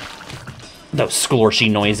 Those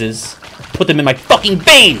squishy noises. Put them in my fucking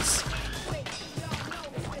veins!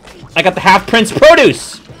 I got the half Prince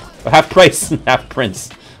produce! Or half price, half Prince.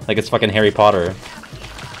 Like it's fucking Harry Potter.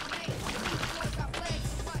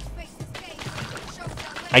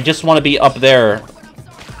 I just want to be up there.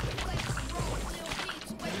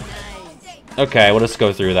 Okay, we'll just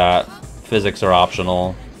go through that. Physics are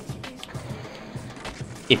optional.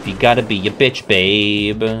 If you gotta be a bitch,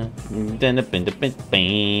 babe,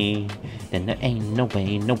 then there ain't no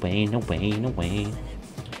way, no way, no way, no way.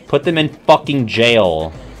 Put them in fucking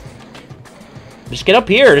jail. Just get up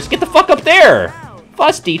here. Just get the fuck up there.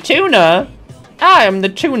 Fusty Tuna. I am the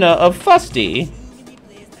tuna of Fusty.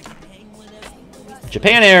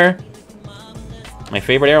 Japan Air. My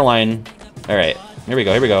favorite airline. Alright. Here we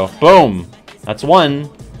go. Here we go. Boom. That's one.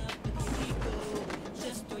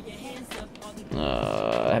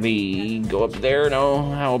 Abby, go up there. No.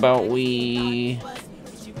 How about we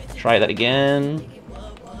try that again?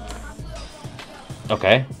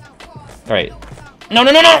 Okay. Alright. No,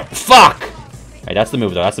 no, no, no! Fuck! Alright, that's the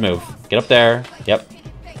move, though. That's the move. Get up there. Yep.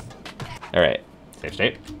 Alright. Safe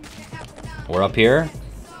state. We're up here.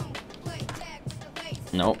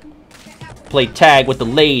 Nope. Play tag with the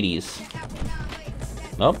ladies.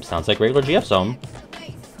 Nope. Sounds like regular GF zone.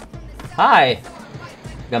 Hi!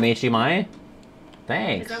 Got me HDMI?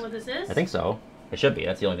 Thanks. Is that what this is? I think so. It should be.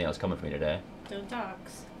 That's the only thing that was coming for me today. Don't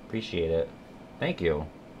talks. Appreciate it. Thank you.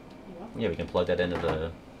 Yeah, we can plug that into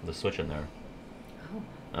the switch in there.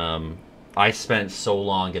 Oh. I spent so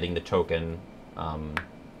long getting the token. I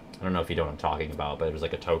don't know if you know what I'm talking about, but it was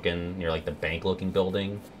like a token near like the bank-looking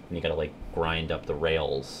building, and you gotta like grind up the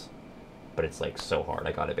rails. But it's like so hard.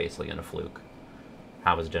 I got it basically in a fluke.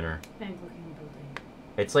 How was dinner? Bank-looking building.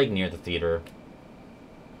 It's like near the theater.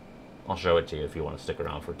 I'll show it to you if you want to stick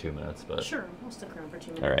around for 2 minutes. But Sure, I'll stick around for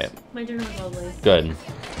 2 minutes. all right. My dinner was lovely. Good.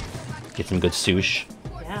 Get some good sushi.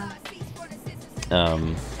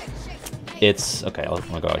 Yeah. It's okay. I'll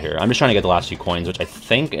go out here. I'm just trying to get the last few coins, which I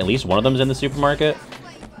think at least one of them's in the supermarket.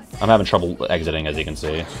 I'm having trouble exiting, as you can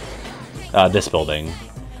see. This building.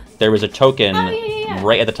 There was a token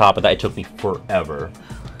right at the top of that. It took me forever.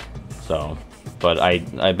 So, but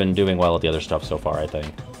I've been doing well at the other stuff so far, I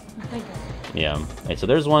think. Thank you. Yeah. Okay, so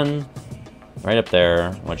there's one right up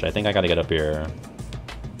there, which I think I got to get up here.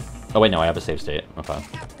 Oh wait, no, I have a save state. Okay.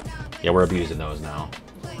 Yeah, we're abusing those now.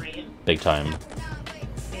 Great. Big time.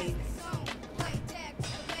 Big.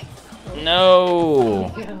 No.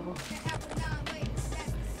 There you go.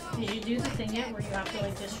 Did you do the thing yet where you have to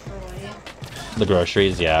like destroy? The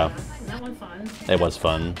groceries, yeah. Isn't that one fun? It was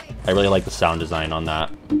fun. I really like the sound design on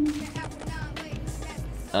that.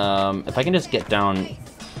 If I can just get down...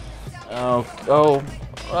 Oh.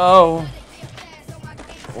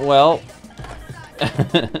 Well.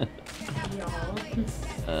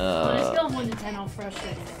 On a scale of 1 to 10, how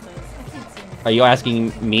frustrating is this? I can't see that. Are you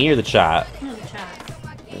asking me or the chat? No, the chat.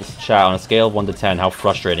 This chat, on a scale of 1 to 10, how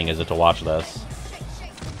frustrating is it to watch this?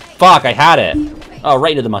 Fuck, I had it! Oh,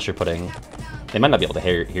 right into the mustard pudding. They might not be able to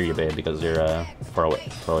hear you, babe, because you're far away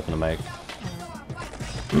from the mic.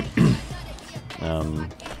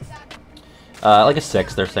 Like a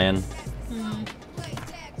 6, they're saying.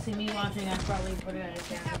 See me watching, I'd probably put it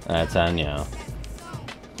at a 10. 10, yeah.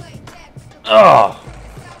 Oh!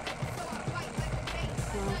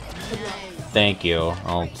 Thank you.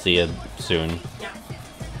 I'll see you soon. Yeah.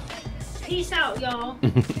 Peace out, y'all.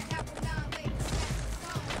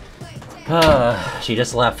 She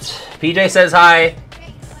just left. PJ says hi.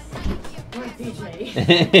 Where's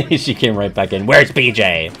PJ? She came right back in. Where's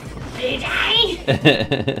PJ?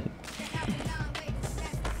 PJ!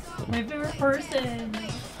 My favorite person.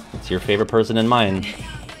 It's your favorite person and mine.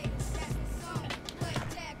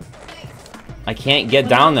 I can't get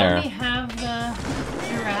down there. Let me have the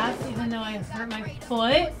giraffe, even though I hurt my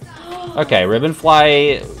foot. Okay,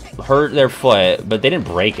 Ribbonfly hurt their foot, but they didn't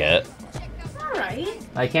break it. Alright.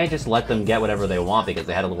 I can't just let them get whatever they want because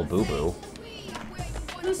they had a little boo-boo.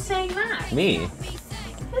 Who's saying that? Me.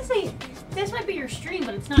 This might be your stream,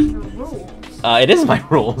 but it's not your rules. It is my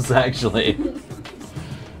rules, actually.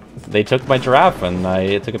 They took my giraffe and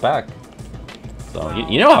I took it back. So, Wow.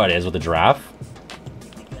 you know how it is with the giraffe.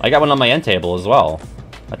 I got one on my end table as well.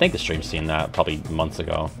 I think the stream's seen that probably months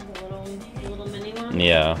ago. The little mini one?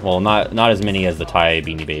 Yeah, well, not as many as the Thai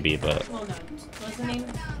Beanie Baby, but... Well, no. What's the name?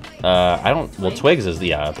 I don't... Well, Twigs is...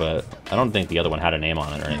 Yeah, but I don't think the other one had a name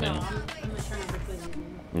on it or anything. No, I'm not trying to Twigs'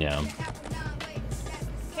 name. Yeah.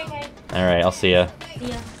 Okay. Alright, I'll see ya. See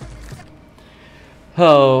ya.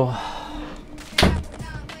 Oh.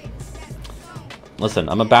 Listen,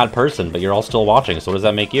 I'm a bad person, but you're all still watching, so what does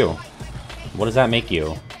that make you? What does that make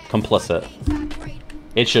you? Complicit.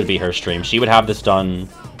 It should be her stream. She would have this done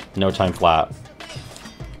no time flat.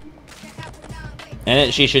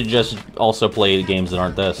 And she should just also play games that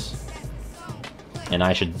aren't this. And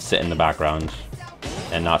I should sit in the background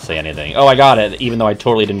and not say anything. Oh, I got it, even though I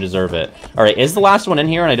totally didn't deserve it. Alright, is the last one in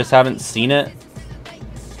here and I just haven't seen it?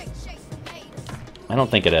 I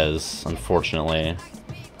don't think it is, unfortunately.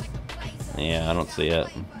 Yeah, I don't see it.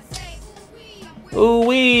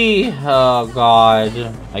 Ooh-wee! Oh,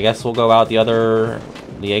 God. I guess we'll go out the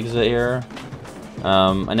exit here.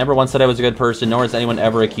 I never once said I was a good person, nor has anyone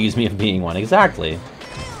ever accused me of being one. Exactly.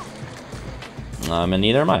 And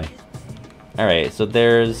neither am I. Alright, so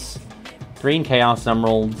there's green Chaos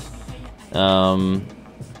Emerald.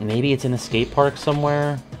 Maybe it's in a skate park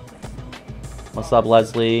somewhere? What's up,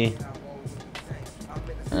 Leslie?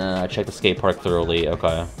 I checked the skate park thoroughly.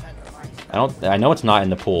 Okay. I know it's not in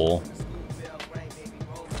the pool.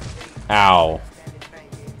 Ow.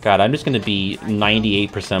 God, I'm just gonna be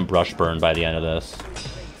 98% brush burn by the end of this.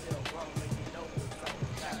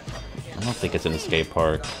 I don't think it's in the skate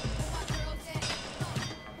park.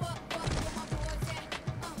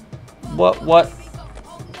 What?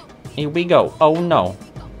 Here we go. Oh no.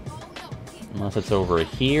 Unless it's over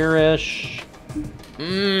here-ish.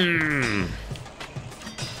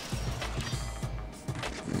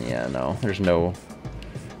 Yeah, no. There's no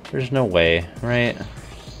way, right?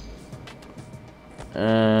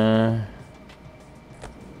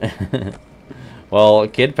 Well,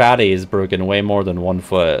 Kid Patty has broken way more than 1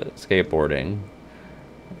 foot skateboarding.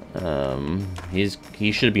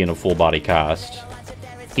 He should be in a full body cast.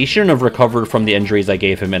 He shouldn't have recovered from the injuries I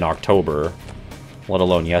gave him in October, let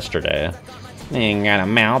alone yesterday. You got a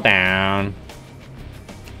meltdown.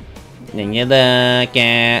 Then you look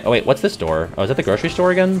at... Oh wait, what's this door? Oh, is that the grocery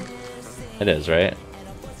store again? It is, right?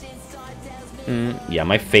 Yeah,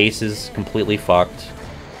 my face is completely fucked.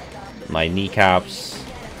 My kneecaps,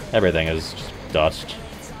 everything is just dust.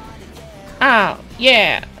 Oh,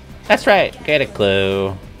 yeah, that's right. Get a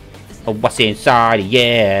clue. Oh, what's inside of you?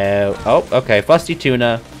 Oh, okay, Fusty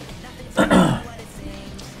Tuna.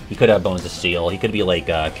 He could have Bones of Steel. He could be like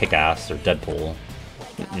Kick-Ass or Deadpool.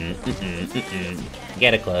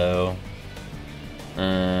 Get a clue.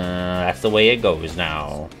 That's the way it goes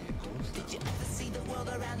now.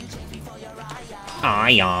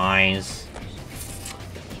 Eyes.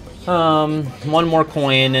 One more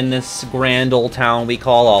coin in this grand old town we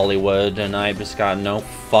call Hollywood, and I've just got no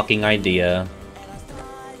fucking idea.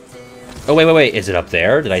 Oh, wait, is it up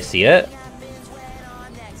there? Did I see it?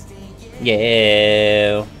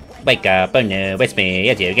 Yeah. Wake up, oh no, it's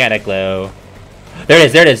me, I do got a glow. There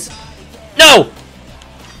it is. No!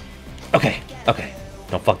 Okay.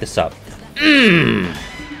 Don't fuck this up.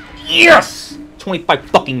 Yes! 25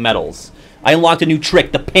 fucking medals. I unlocked a new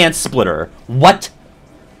trick, the Pants Splitter. What?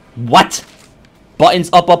 Buttons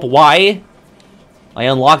up, Y? I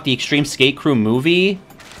unlocked the Extreme Skate Crew movie?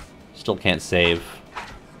 Still can't save.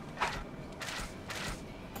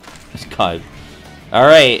 God.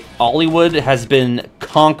 Alright, Hollywood has been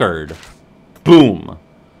conquered. Boom.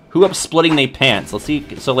 Who up splitting they pants? Let's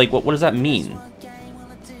see. So, like, what does that mean?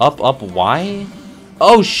 Up, Y?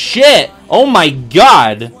 Oh, shit! Oh, my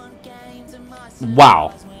God!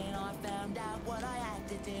 Wow.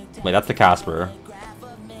 Wait, that's the Casper.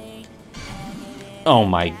 Oh,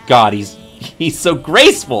 my God, he's so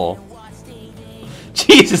graceful!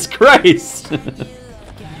 Jesus Christ!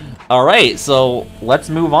 Alright, so let's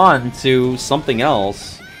move on to something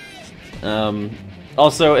else.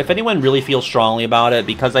 Also, if anyone really feels strongly about it,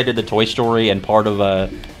 because I did the Toy Story and part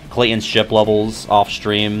of Clayton's ship levels off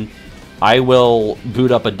stream, I will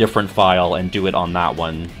boot up a different file and do it on that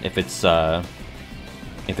one if it's that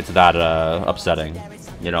upsetting.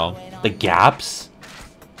 You know, the gaps.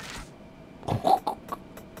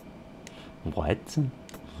 What?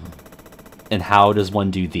 And how does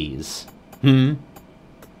one do these?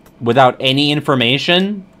 Without any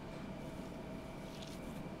information?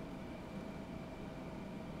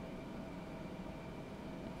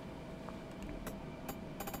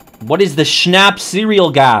 What is the Schnapp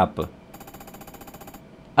cereal gap?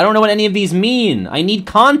 I don't know what any of these mean. I need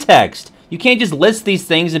context. You can't just list these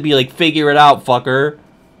things and be like, figure it out, fucker.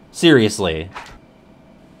 Seriously.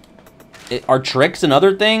 Are tricks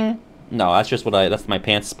another thing? No, that's just that's my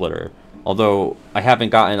Pants Splitter. Although, I haven't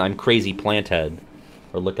gotten I'm Crazy Planthead.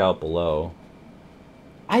 Or look out below.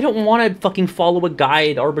 I don't want to fucking follow a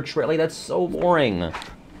guide arbitrarily. That's so boring.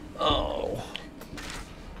 Oh.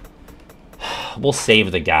 We'll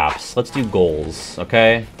save the gaps. Let's do goals,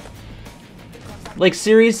 okay? Like,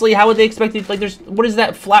 seriously, how would they expect it? Like, what is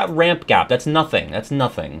that flat ramp gap? That's nothing. That's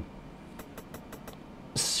nothing.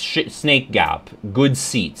 Snake gap. Good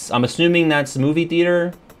seats. I'm assuming that's movie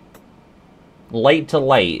theater. Light to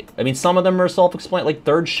light. I mean, some of them are self-explained. Like,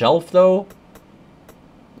 third shelf, though.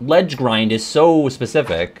 Ledge grind is so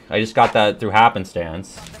specific. I just got that through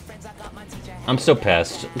happenstance. I'm so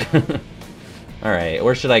pissed. Alright,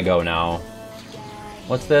 where should I go now?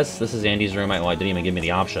 What's this? This is Andy's room. Well, it didn't even give me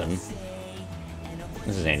the option.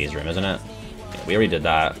 This is Andy's room, isn't it? Yeah, we already did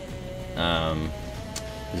that.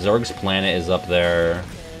 Zorg's planet is up there.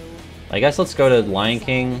 I guess let's go to Lion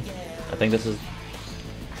King. I think this is...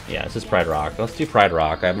 Yeah, this is Pride Rock. Let's do Pride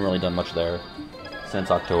Rock. I haven't really done much there since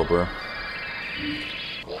October.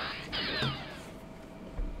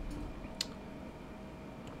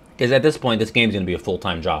 Because at this point, this game's going to be a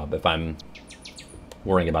full-time job if I'm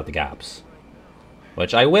worrying about the gaps.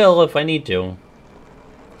 Which I will if I need to.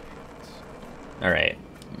 Alright.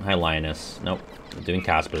 Hi, Lioness. Nope. I'm doing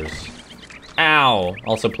Casper's. Ow!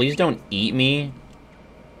 Also, please don't eat me.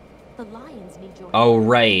 Oh,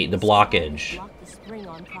 right. The blockage.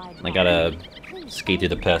 I gotta skate through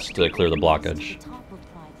the pest to clear the blockage.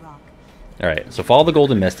 Alright, so follow the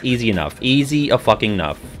golden mist. Easy enough. Easy a fucking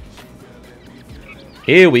enough.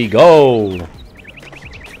 Here we go!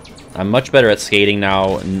 I'm much better at skating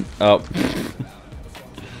now. Oh.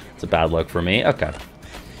 It's a bad look for me. Okay.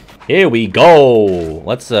 Here we go!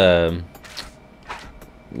 Let's do...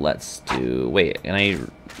 Wait, can I...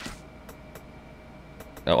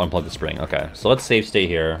 Oh, unplug the spring. Okay, so let's save state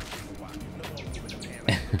here.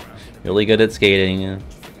 Really good at skating.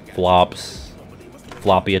 Flops.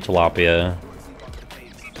 Floppia tilapia.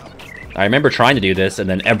 I remember trying to do this, and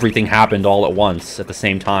then everything happened all at once, at the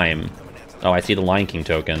same time. Oh, I see the Lion King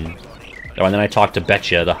token. Oh, and then I talked to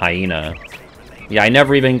Betcha, the hyena. Yeah, I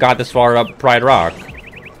never even got this far up Pride Rock.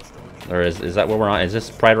 Or is that what we're on? Is this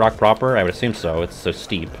Pride Rock proper? I would assume so. It's so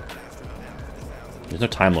steep. There's no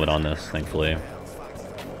time limit on this, thankfully.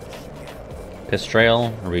 Piss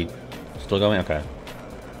Trail? Are we still going? Okay.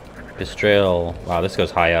 Piss Trail. Wow, this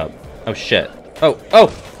goes high up. Oh, shit. Oh,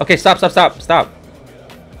 oh! Okay, stop, stop, stop, stop!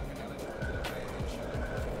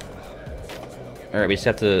 Alright, we just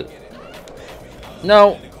have to...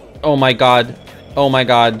 No! Oh my god. Oh my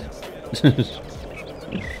god.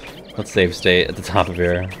 Let's save state at the top of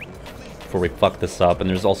here before we fuck this up. And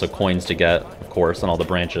there's also coins to get, of course, on all the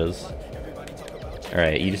branches.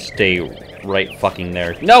 Alright, you just stay right fucking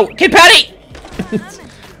there. No! Kid Patty!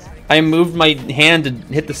 I moved my hand to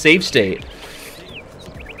hit the save state.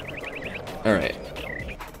 Alright.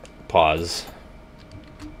 Pause.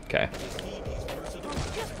 Okay.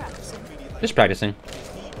 Just practicing.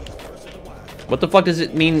 What the fuck does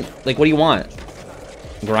it mean? Like, what do you want?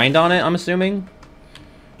 Grind on it, I'm assuming?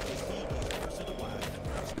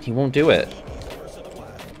 He won't do it.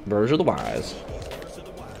 Birds are the wise.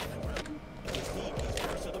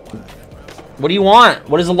 What do you want?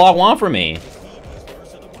 What does the law want from me?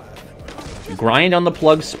 Grind on the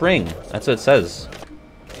plug spring. That's what it says.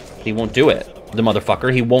 He won't do it. The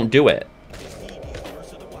motherfucker, he won't do it.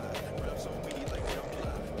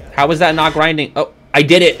 How is that not grinding? Oh, I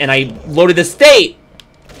did it, and I loaded the state!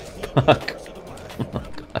 Fuck. Oh,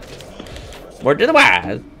 God. Word to the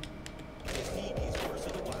wise.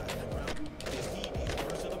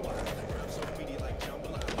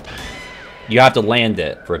 You have to land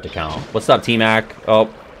it for it to count. What's up, T-Mac?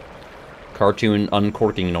 Oh. Cartoon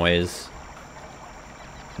uncorking noise.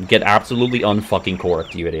 Get absolutely unfucking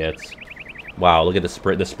corked, you idiots. Wow, look at the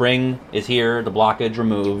spring. The spring is here. The blockage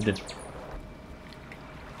removed.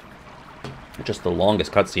 Just the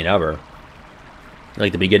longest cutscene ever.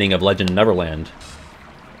 Like the beginning of Legend of Neverland.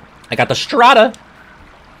 I got the Strata!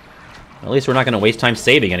 At least we're not going to waste time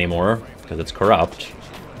saving anymore, because it's corrupt.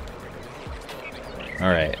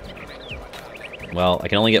 Alright. Well, I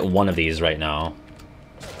can only get one of these right now.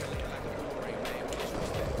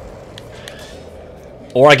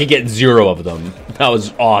 Or I could get 0 of them. That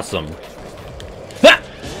was awesome. Ha!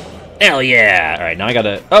 Hell yeah! Alright, now I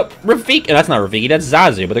gotta... Oh, Rafiki! That's not Rafiki, that's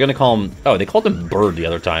Zazu, but they're gonna call him... Oh, they called him Bird the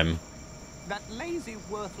other time. That lazy,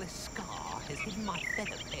 worthless Scar has hidden my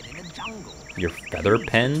feather pen in the jungle. Your feather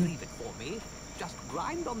pen? Leave it for me. Just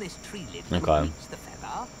grind on this tree lid okay. the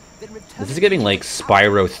feather, then return this is getting like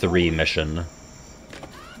Spyro 3 mission.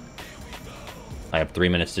 I have 3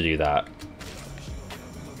 minutes to do that.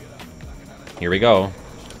 Here we go.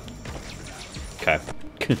 Okay.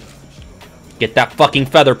 Get that fucking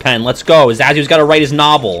feather pen. Let's go. Zazu's got to write his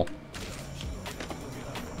novel.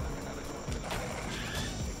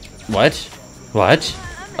 What? What?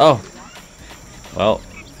 Oh. Well,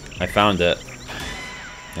 I found it.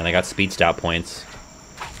 And I got speed stat points.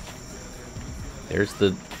 There's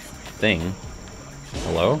the thing.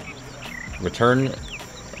 Hello? Return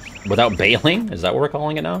without bailing? Is that what we're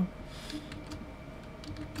calling it now?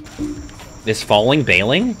 Is falling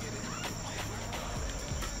bailing?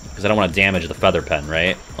 Because I don't want to damage the feather pen,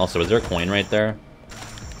 right? Also, is there a coin right there?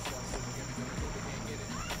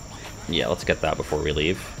 Yeah, let's get that before we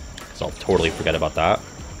leave. So I'll totally forget about that.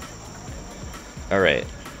 Alright.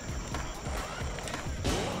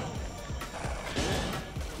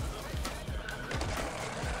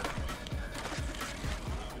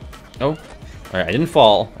 Oh. Alright, I didn't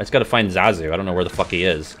fall. I just gotta find Zazu. I don't know where the fuck he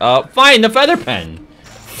is. Find the feather pen!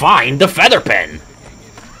 Find the feather pen!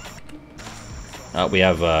 We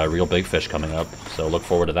have real big fish coming up, so look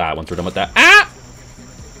forward to that once we're done with that. Ah!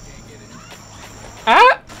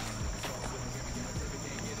 Ah!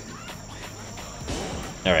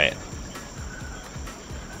 Alright.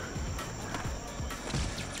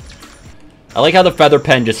 I like how the feather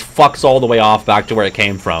pen just fucks all the way off back to where it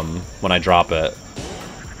came from when I drop it.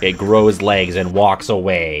 It grows legs and walks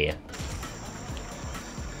away.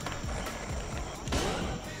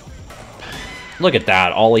 Look at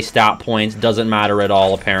that. Ollie stat points. Doesn't matter at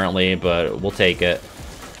all, apparently, but we'll take it.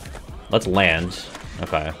 Let's land.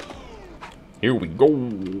 Okay. Here we go.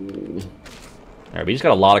 Alright, we just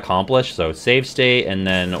got a lot accomplished. So, save state, and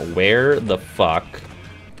then where the fuck?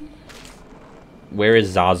 Where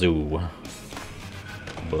is Zazu?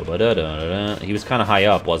 He was kind of high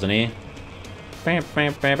up, wasn't he? Should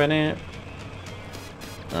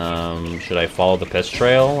I follow the piss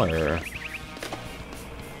trail, or...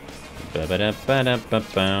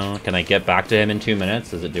 Can I get back to him in 2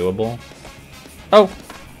 minutes? Is it doable? Oh!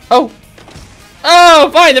 Oh! Oh!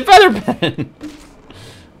 Fine, the feather pen!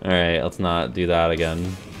 Alright, let's not do that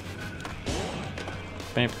again.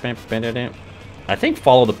 I think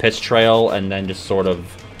follow the piss trail and then just sort of...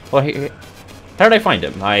 Well, how did I find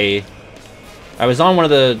him? I was on one of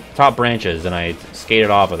the top branches and I skated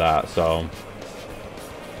off of that, so... I'm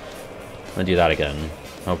gonna do that again.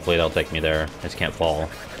 Hopefully that'll take me there. I just can't fall.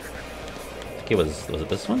 Okay, was it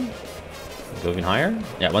this one? Moving higher?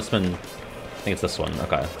 Yeah, it must have been... I think it's this one.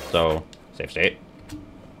 Okay, so... Save state.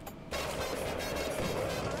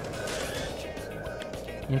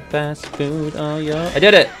 Fast food, oh yeah. I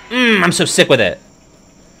did it! I'm so sick with it!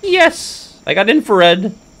 Yes! I got infrared!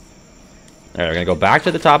 Alright, we're gonna go back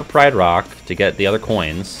to the top of Pride Rock to get the other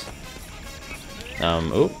coins.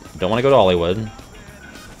 Oop, don't want to go to Hollywood.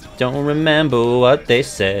 Don't remember what they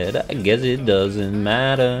said, I guess it doesn't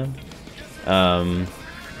matter. And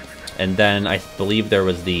then I believe there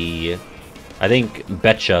was the... I think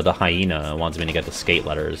Betcha, the hyena, wants me to get the skate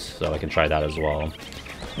letters, so I can try that as well.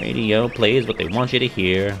 Radio plays what they want you to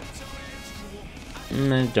hear.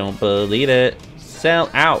 I don't believe it. Sell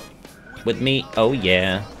out with me, oh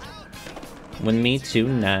yeah. With me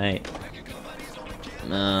tonight.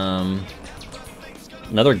 Another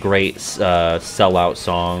great sellout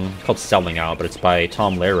song called Selling Out, but it's by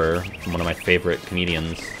Tom Lehrer, one of my favorite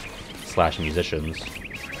comedians / musicians.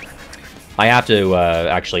 I have to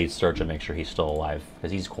actually search and make sure he's still alive,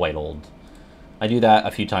 because he's quite old. I do that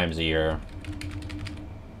a few times a year.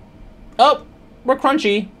 Oh! We're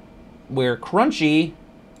crunchy! We're crunchy!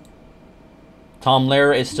 Tom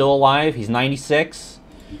Lehrer is still alive. He's 96.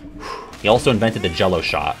 He also invented the Jello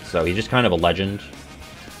shot, so he's just kind of a legend.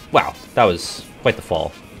 Wow, that was quite the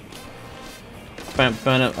fall.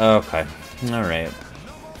 Okay, alright.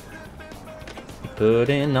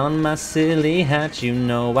 Putting on my silly hat, you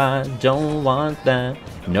know I don't want that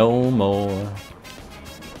no more.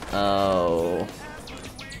 Oh.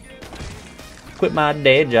 Quit my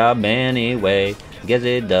day job anyway. Guess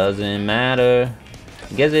it doesn't matter.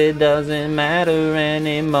 Guess it doesn't matter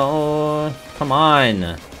anymore. Come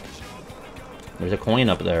on. There's a coin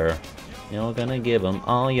up there. You're gonna give them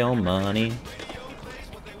all your money.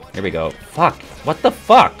 Here we go. Fuck. What the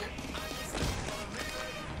fuck?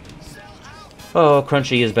 Oh,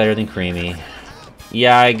 Crunchy is better than Creamy.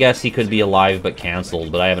 Yeah, I guess he could be alive but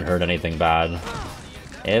cancelled, but I haven't heard anything bad.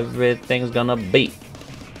 Everything's gonna be.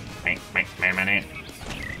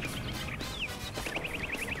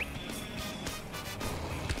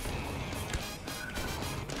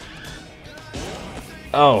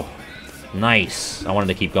 Oh, nice. I wanted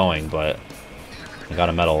to keep going, but I got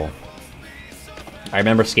a medal. I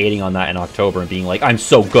remember skating on that in October and being like, I'm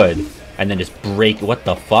so good. And then just break. What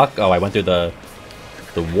the fuck? Oh, I went through the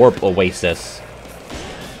warp oasis.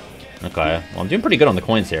 Okay. Well, I'm doing pretty good on the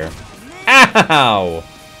coins here. Ow!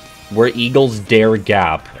 Where Eagles Dare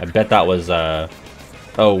Gap. I bet that was,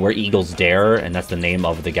 oh, Where Eagles Dare, and that's the name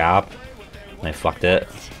of the gap. And I fucked it.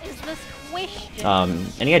 Is this question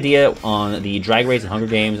Any idea on the Drag Race and Hunger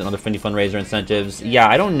Games and other Findy Fundraiser incentives? Yeah,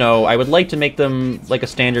 I don't know. I would like to make them like a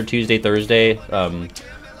standard Tuesday, Thursday.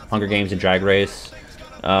 Hunger Games and Drag Race.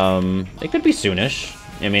 It could be soonish.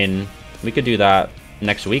 I mean, we could do that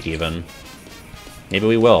next week even. Maybe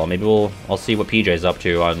we will. Maybe I'll see what PJ's up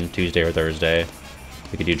to on Tuesday or Thursday.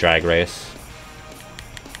 We could do Drag Race.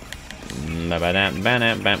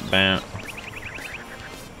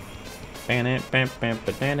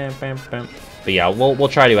 But yeah, we'll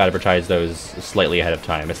try to advertise those slightly ahead of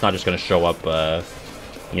time. It's not just going to show up,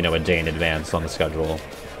 you know, a day in advance on the schedule.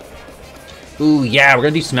 Ooh, yeah, we're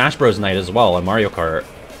going to do Smash Bros. Night as well on Mario Kart.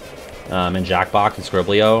 And Jackbox and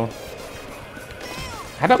Scriblio.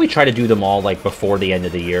 How about we try to do them all, like, before the end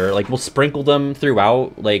of the year? Like, we'll sprinkle them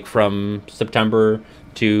throughout, like, from September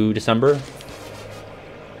to December.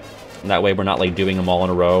 And that way we're not, like, doing them all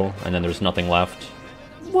in a row, and then there's nothing left.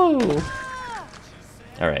 Whoa!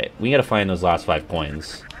 Alright, we gotta find those last 5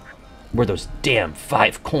 coins. Where are those damn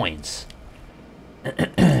 5 coins?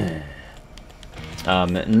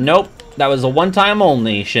 Nope. That was a one-time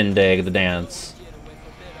only shindig, the dance.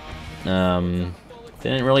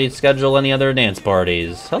 Didn't really schedule any other dance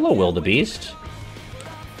parties. Hello, Wildebeest.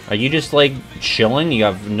 Are you just, like, chilling? You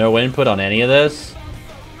have no input on any of this?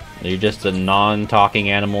 Are you just a non-talking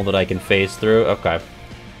animal that I can phase through? Okay.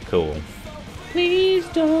 Cool. Please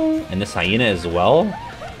don't. And this hyena as well?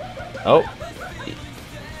 Oh.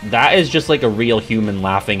 That is just like a real human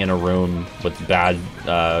laughing in a room with bad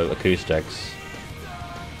acoustics.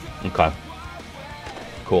 Okay.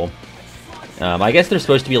 Cool. I guess they're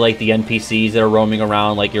supposed to be like the NPCs that are roaming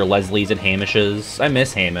around, like your Leslies and Hamishes. I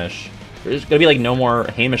miss Hamish. There's gonna be like no more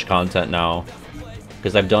Hamish content now,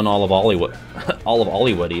 because I've done all of Hollywood, all of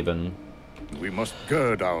Hollywood even. We must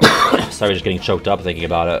gird our. Sorry, just getting choked up thinking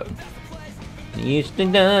about it. You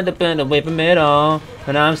think that depend away from it all,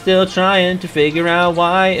 and I'm still trying to figure out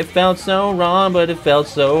why it felt so wrong, but it felt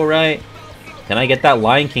so right. Can I get that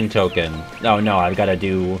Lion King token? Oh no, I've got to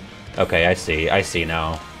do. Okay, I see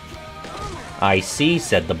now. I see,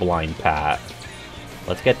 said the blind Pat.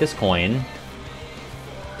 Let's get this coin.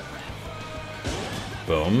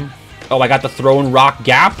 Boom. Oh, I got the Throne Rock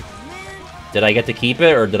Gap? Did I get to keep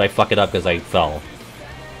it, or did I fuck it up because I fell?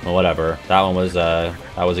 Well, whatever. That was a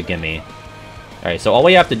gimme. Alright, so all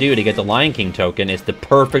we have to do to get the Lion King token is to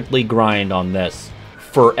perfectly grind on this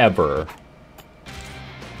forever.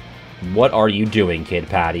 What are you doing, Kid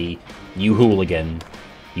Patty? You hooligan.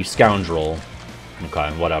 You scoundrel.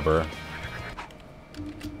 Okay, whatever.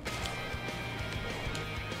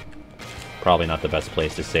 Probably not the best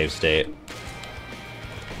place to save state.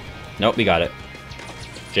 Nope, we got it.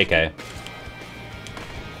 JK.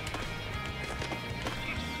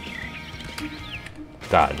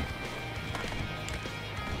 God.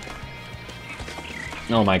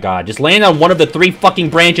 Oh my god, just land on one of the 3 fucking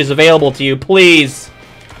branches available to you, please!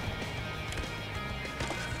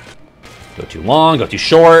 Go too long, go too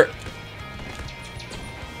short.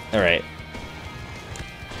 Alright.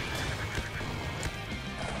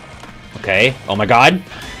 Okay, oh my god.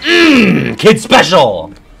 Kid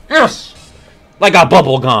special! Yes! I got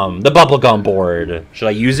bubblegum, the bubblegum board. Should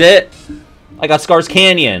I use it? I got Scars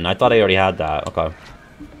Canyon. I thought I already had that. Okay.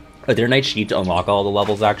 Oh, there a night sheet to unlock all the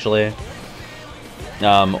levels, actually?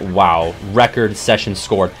 Wow. Record session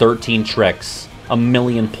score. 13 tricks.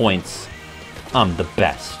 1,000,000 points. I'm the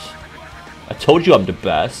best. I told you I'm the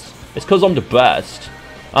best. It's because I'm the best.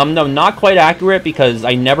 No, not quite accurate because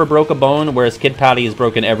I never broke a bone, whereas Kid Patty has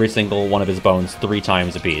broken every single one of his bones 3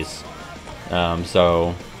 times apiece.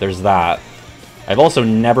 So, there's that. I've also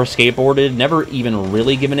never skateboarded, never even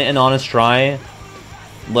really given it an honest try.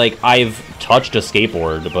 Like, I've touched a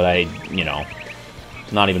skateboard, but I, you know,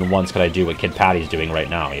 not even once could I do what Kid Patty's doing right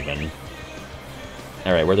now, even.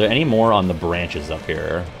 Alright, were there any more on the branches up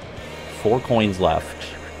here? 4 coins left.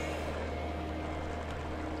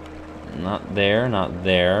 Not there, not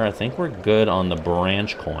there. I think we're good on the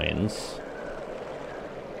branch coins.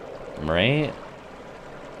 Right?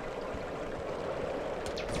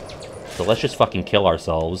 So let's just fucking kill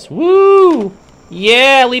ourselves. Woo!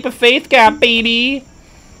 Yeah, leap of faith gap, baby!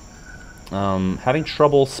 Having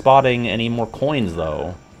trouble spotting any more coins,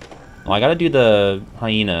 though. Oh, I gotta do the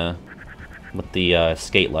hyena with the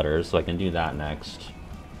skate letters, so I can do that next.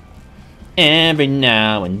 Every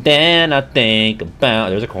now and then I think about...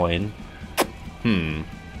 There's a coin.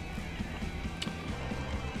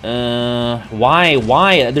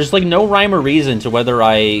 Why? There's like no rhyme or reason to whether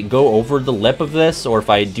I go over the lip of this or if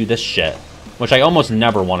I do this shit. Which I almost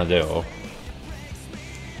never want to do.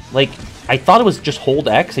 Like, I thought it was just hold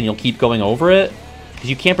X and you'll keep going over it. Because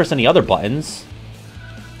you can't press any other buttons.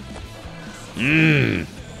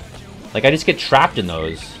 Like, I just get trapped in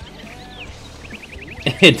those.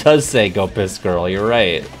 It does say Go Piss Girl, you're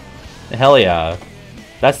right. Hell yeah.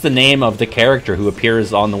 That's the name of the character who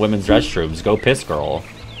appears on the women's restrooms, Go Piss Girl.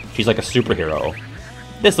 She's like a superhero.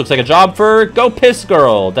 This looks like a job for Go Piss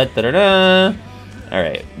Girl! Da da da da!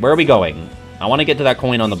 Alright, where are we going? I want to get to that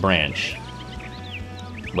coin on the branch.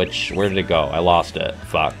 Where did it go? I lost it.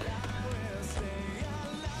 Fuck.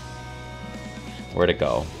 Where'd it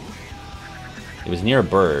go? It was near a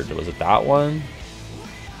bird. Was it that one?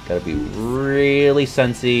 Gotta be really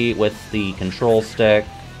sensy with the control stick.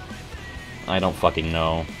 I don't fucking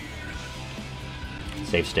know.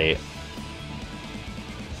 Save state.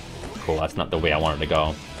 Cool, that's not the way I wanted to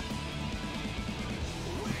go.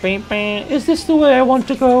 Is this the way I want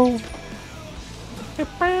to go?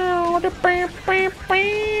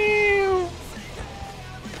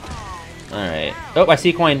 Alright. Oh, I see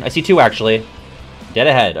a coin. I see two, actually. Dead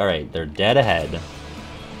ahead. Alright, they're dead ahead.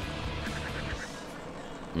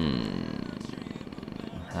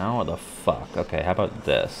 How the fuck? Okay, how about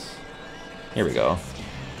this? Here we go.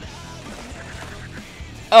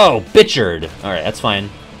 Oh, bitchard! Alright, that's fine.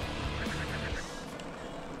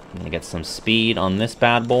 I'm gonna get some speed on this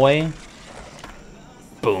bad boy.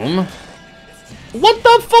 Boom. What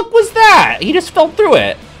the fuck was that? He just fell through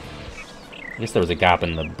it. I guess there was a gap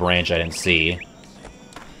in the branch I didn't see.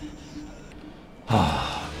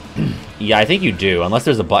 Yeah, I think you do, unless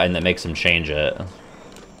there's a button that makes him change it.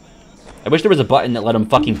 I wish there was a button that let him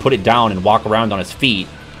fucking put it down and walk around on his feet.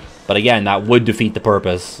 But again, that would defeat the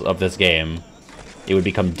purpose of this game. It would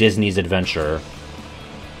become Disney's Adventure.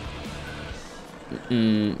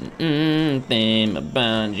 Think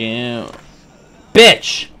about you.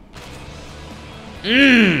 Bitch!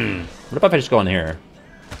 What if I just go in here?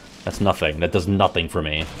 That's nothing. That does nothing for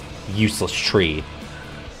me. Useless tree.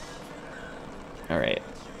 Alright.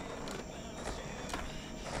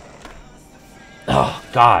 Oh,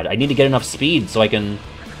 God. I need to get enough speed so I can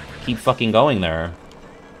keep fucking going there.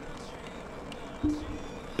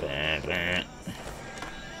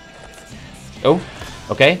 Oh,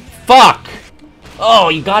 okay. Fuck! Oh,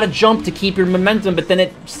 you gotta jump to keep your momentum, but then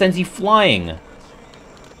it sends you flying.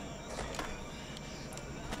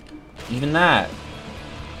 Even that.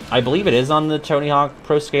 I believe it is on the Tony Hawk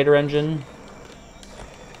Pro Skater engine.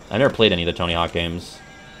 I never played any of the Tony Hawk games.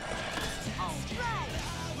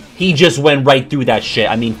 He just went right through that shit.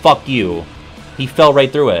 I mean, fuck you. He fell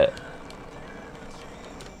right through it.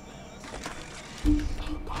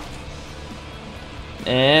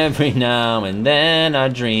 Every now and then I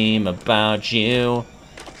dream about you.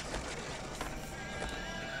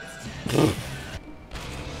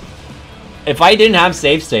 If I didn't have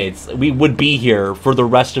save states, we would be here for the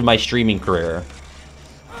rest of my streaming career.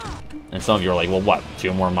 And some of you are like, well, what,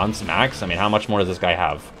 2 more months max? I mean, how much more does this guy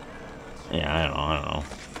have? Yeah, I don't know.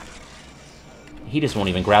 He just won't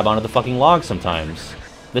even grab onto the fucking log sometimes.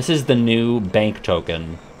 This is the new bank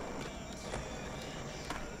token.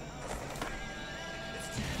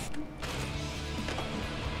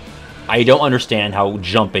 I don't understand how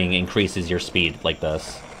jumping increases your speed like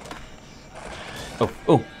this. Oh,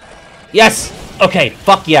 oh. Yes! Okay,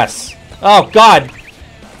 fuck yes. Oh, God.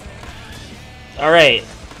 Alright.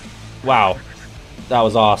 Wow. That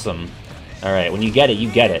was awesome. Alright, when you get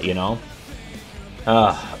it, you know?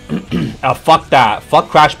 Oh, fuck that. Fuck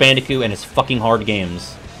Crash Bandicoot and his fucking hard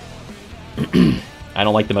games. I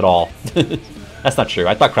don't like them at all. That's not true.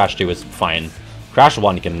 I thought Crash 2 was fine. Crash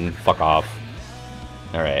 1 can fuck off.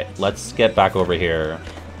 Alright, let's get back over here.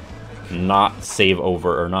 Not save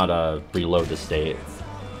over, or not reload the state.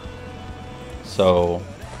 So,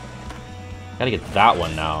 gotta get that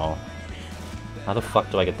one now. How the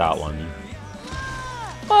fuck do I get that one?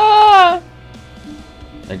 Ah!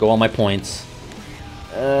 There go all my points.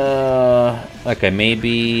 Okay,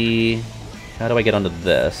 maybe... How do I get onto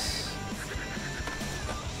this?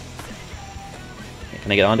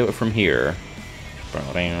 Can I get onto it from here? I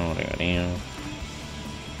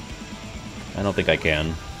don't think I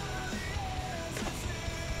can.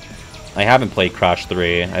 I haven't played Crash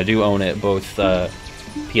 3. I do own it, both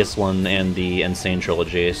PS1 and the Insane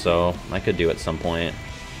Trilogy, so I could do it at some point.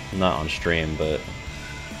 Not on stream, but...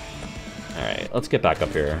 Alright, let's get back up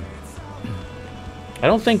here. I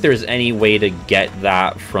don't think there's any way to get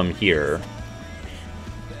that from here.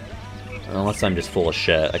 Unless I'm just full of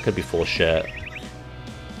shit. I could be full of shit.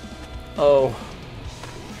 Oh.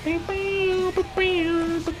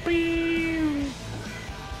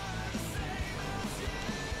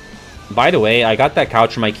 By the way, I got that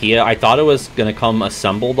couch from IKEA. I thought it was gonna come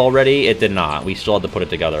assembled already. It did not. We still had to put it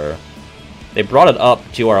together. They brought it up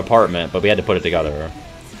to our apartment, but we had to put it together.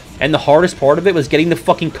 And the hardest part of it was getting the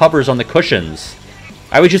fucking covers on the cushions.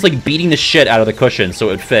 I was just like beating the shit out of the cushion so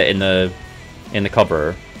it would fit in the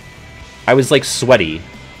cover. I was like sweaty.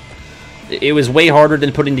 It was way harder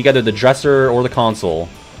than putting together the dresser or the console.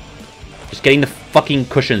 Just getting the fucking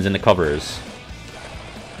cushions in the covers.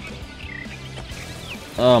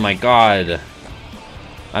 Oh my god.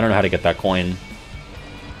 I don't know how to get that coin.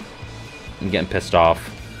 I'm getting pissed off.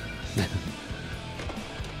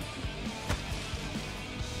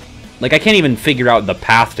 Like, I can't even figure out the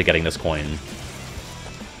path to getting this coin.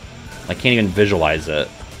 I can't even visualize it.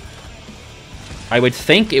 I would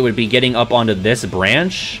think it would be getting up onto this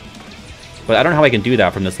branch, but I don't know how I can do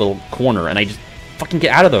that from this little corner, and I just fucking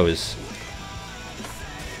get out of those.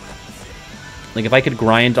 Like, if I could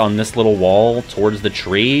grind on this little wall towards the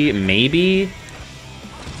tree, maybe?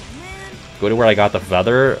 Go to where I got the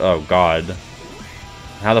feather? Oh, God.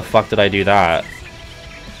 How the fuck did I do that?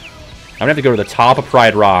 I'm gonna have to go to the top of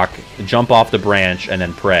Pride Rock, jump off the branch, and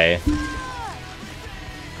then pray.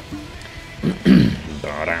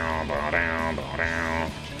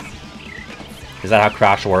 Is that how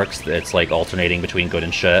Crash works? It's like alternating between good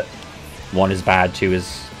and shit. 1 is bad, 2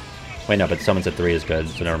 is... Wait, no, but someone said 3 is good,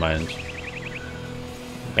 so never mind.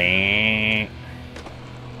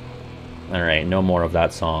 Alright, no more of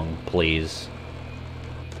that song, please.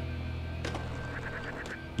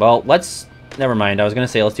 Well, let's... Never mind, I was gonna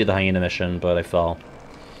say let's do the hyena mission, but I fell.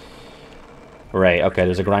 Right, okay,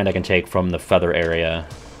 there's a grind I can take from the feather area.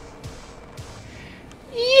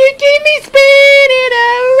 You keep me spinning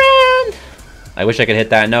around! I wish I could hit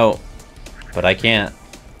that note, but I can't.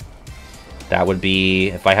 That would be...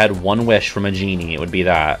 If I had one wish from a genie, it would be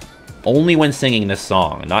that. Only when singing this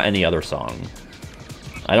song, not any other song.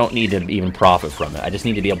 I don't need to even profit from it. I just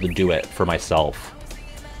need to be able to do it for myself.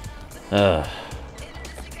 Ugh.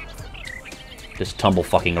 Just tumble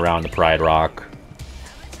fucking around the Pride Rock.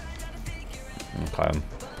 Okay.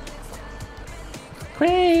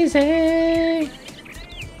 Crazy!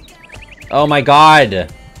 Oh my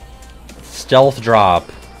god! Stealth drop.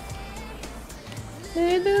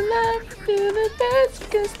 Do the best,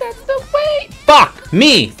 'cause that's the way. Fuck!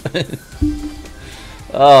 Me!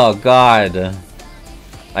 Oh god.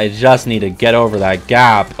 I just need to get over that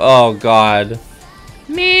gap. Oh god.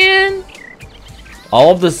 Man!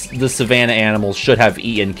 All of the savannah animals should have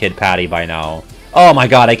eaten Kid Patty by now. Oh my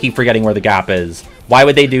god, I keep forgetting where the gap is. Why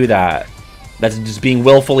would they do that? That's just being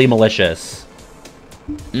willfully malicious.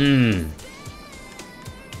 Get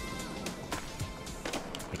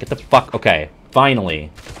the fuck... Okay, finally.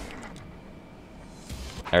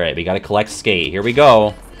 Alright, we gotta collect skate. Here we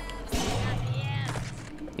go.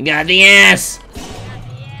 You got the ass!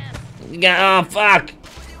 You got... Oh, fuck!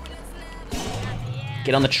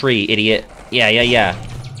 Get on the tree, idiot. Yeah.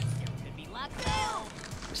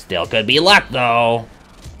 Still could be luck, though.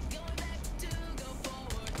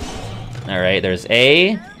 Alright, there's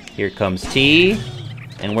A. Here comes T.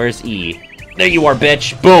 And where's E? There you are,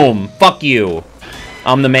 bitch! Boom! Fuck you!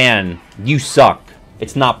 I'm the man. You suck.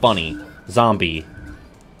 It's not funny. Zombie.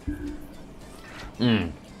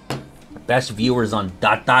 Best viewers on ...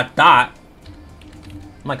 Oh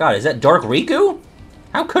my god, is that Dark Riku?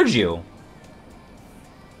 How could you?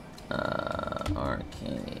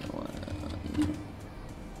 Arcade one.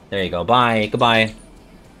 There you go. Bye. Goodbye.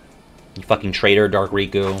 You fucking traitor, Dark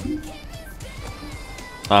Riku.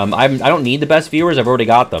 I don't need the best viewers. I've already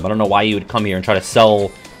got them. I don't know why you would come here and try to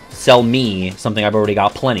sell me something I've already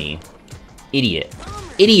got plenty. Idiot.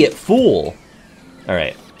 Idiot fool. All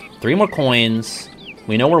right. 3 more coins.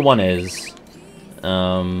 We know where 1 is.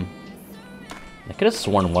 I could have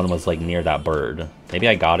sworn 1 was like near that bird. Maybe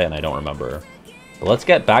I got it and I don't remember. But let's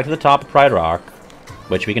get back to the top of Pride Rock,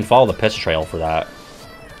 which we can follow the piss trail for that.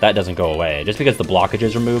 That doesn't go away. Just because the blockage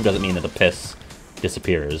is removed doesn't mean that the piss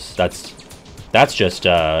disappears. That's just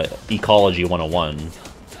Ecology 101.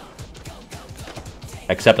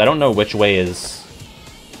 Except I don't know which way is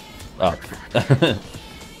up.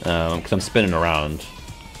 Because I'm spinning around.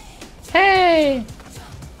 Hey!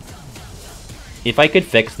 If I could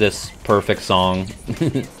fix this perfect song,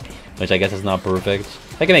 which I guess is not perfect,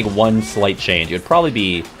 if I could make one slight change, it would probably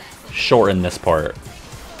be shorten this part.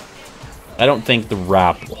 I don't think the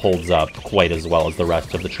rap holds up quite as well as the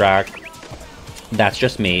rest of the track. That's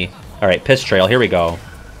just me. Alright, piss trail, here we go.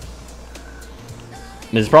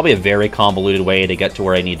 This is probably a very convoluted way to get to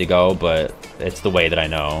where I need to go, but it's the way that I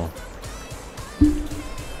know.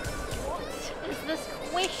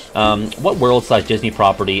 What world/Disney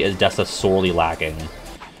property is Dessa sorely lacking?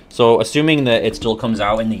 So, assuming that it still comes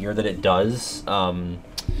out in the year that it does,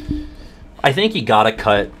 I think you gotta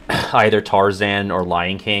cut either Tarzan or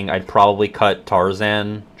Lion King. I'd probably cut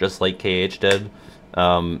Tarzan, just like KH did.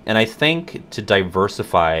 And I think to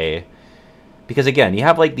diversify, Because again, you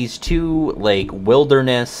have like these two like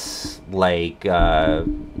wilderness, like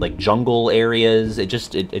jungle areas. It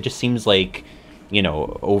just seems like, you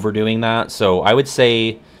know, overdoing that. So I would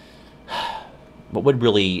say, what would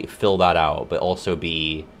really fill that out, but also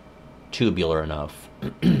be tubular enough?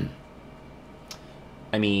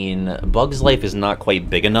 I mean, Bug's Life is not quite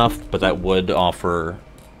big enough, but that would offer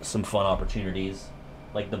some fun opportunities.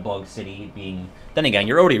 Like the Bug City being... Then again,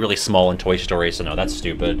 you're already really small in Toy Story, so no, that's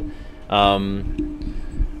stupid.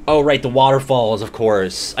 Oh, right, the waterfalls, of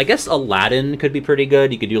course. I guess Aladdin could be pretty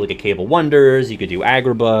good. You could do, like, a Cable Wonders. You could do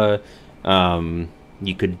Agrabah.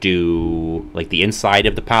 You could do, like, the inside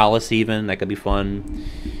of the palace, even. That could be fun.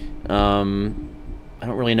 I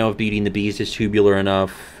don't really know if Beauty and the Beast is tubular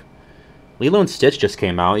enough. Lilo and Stitch just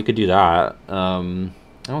came out. You could do that. I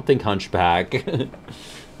don't think Hunchback...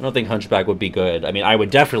 I don't think Hunchback would be good. I mean, I would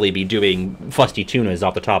definitely be doing Fusty Tunas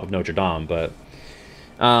off the top of Notre Dame, but...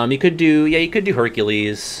 you could do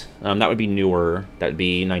Hercules. That would be newer. That would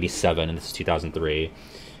be 97, and this is 2003.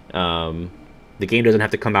 The game doesn't have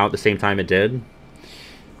to come out at the same time it did.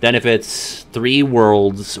 Then if it's 3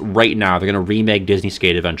 worlds right now, they're going to remake Disney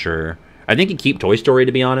Skate Adventure. I think you keep Toy Story,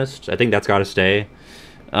 to be honest. I think that's got to stay.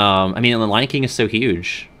 I mean, The Lion King is so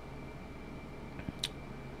huge.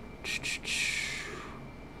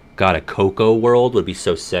 God, a Coco world would be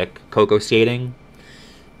so sick. Coco skating.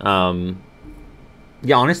 Yeah,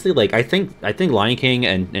 honestly, like I think Lion King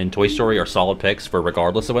and Toy Story are solid picks for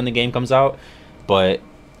regardless of when the game comes out. But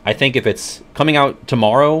I think if it's coming out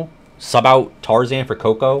tomorrow, sub out Tarzan for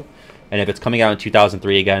Coco, and if it's coming out in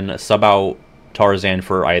 2003 again, sub out Tarzan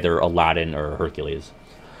for either Aladdin or Hercules.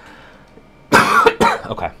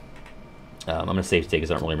 Okay. I'm gonna save state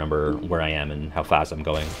because I don't really remember where I am and how fast I'm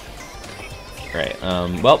going. Right.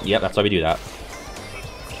 Well, yeah, that's why we do that.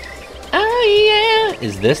 Oh, yeah!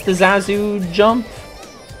 Is this the Zazu jump?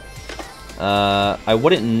 I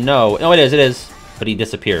wouldn't know. No, it is. But he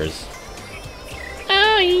disappears.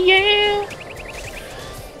 Oh, yeah!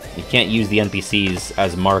 You can't use the NPCs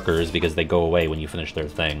as markers because they go away when you finish their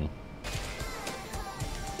thing.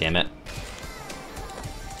 Damn it.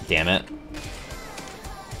 Damn it.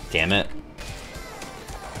 Damn it.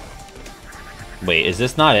 Wait, is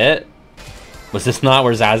this not it? Was this not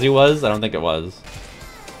where Zazu was? I don't think it was.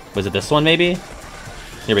 Was it this one, maybe?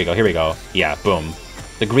 Here we go. Yeah, boom.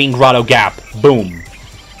 The Green Grotto Gap. Boom.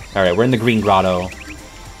 Alright, we're in the Green Grotto.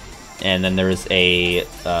 And then there's a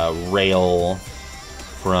rail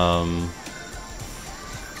from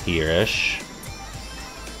here-ish.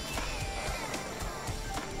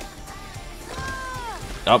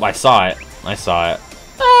 Oh, I saw it.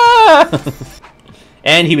 Ah!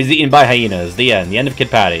 And he was eaten by hyenas. The end. The end of Kid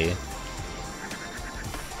Patty.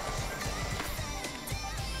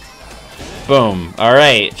 Boom.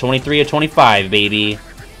 Alright, 23 of 25, baby.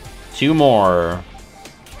 2 more.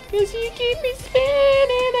 'Cause you keep me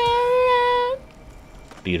spinning around.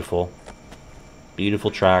 Beautiful.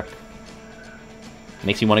 Beautiful track.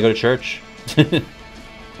 Makes me want to go to church.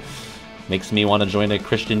 Makes me want to join a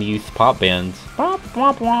Christian youth pop band.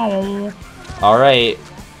 Alright.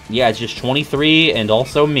 Yeah, it's just 23 and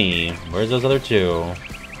also me. Where's those other 2?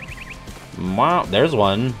 Wow, there's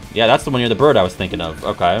one. Yeah, that's the one near the bird I was thinking of.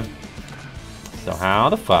 Okay. So how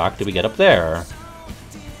the fuck do we get up there?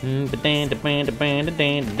 Did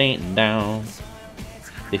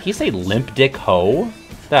he say Limp Dick Ho?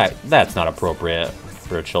 That's not appropriate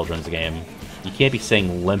for a children's game. You can't be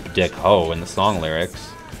saying Limp Dick Ho in the song lyrics.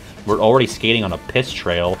 We're already skating on a piss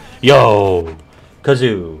trail. Yo!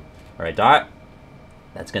 Kazoo! Alright, Dot.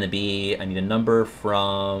 That's gonna be... I need a number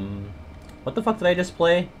from... What the fuck did I just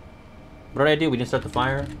play? What did I do? We didn't start the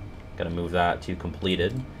fire? Gotta move that to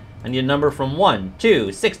completed. I need a number from 1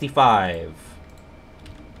 to 65.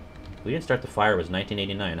 We didn't start the fire, it was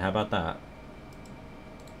 1989. How about that?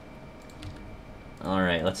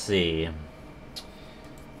 Alright, let's see.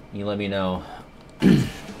 You let me know. 2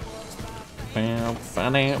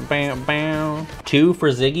 for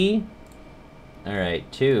Ziggy?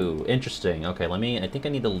 Alright, 2. Interesting. Okay, I think I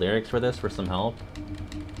need the lyrics for this for some help.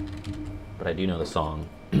 But I do know the song.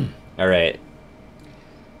 Alright.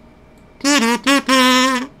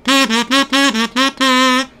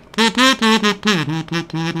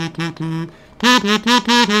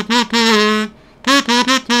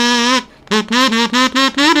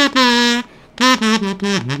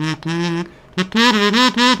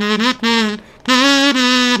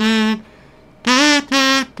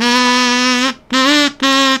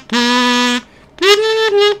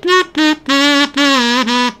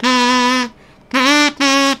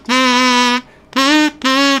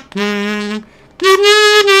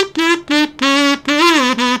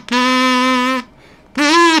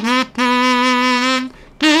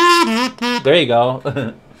 there you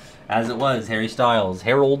go. As it was, Harry Styles.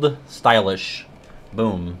 Harold Stylish.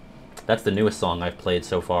 Boom. That's the newest song I've played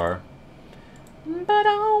so far. But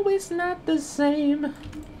always not the same.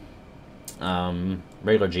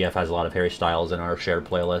 Regular GF has a lot of Harry Styles in our shared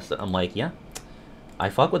playlist. I'm like, yeah, I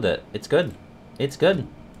fuck with it. It's good. It's good.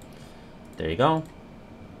 There you go.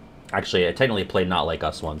 Actually, I technically played Not Like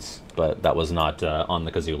Us once, but that was not on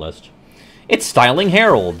the kazoo list. It's Styling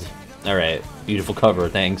Harold. All right, beautiful cover.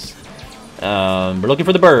 Thanks. We're looking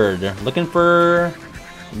for the bird. Looking for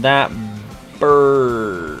that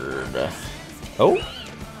bird. Oh.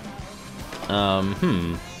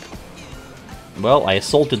 Well, I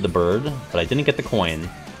assaulted the bird, but I didn't get the coin.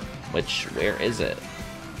 Which, where is it?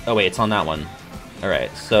 Oh wait, it's on that one. All right,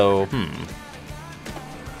 so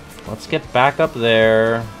let's get back up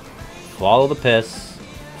there. Follow the piss.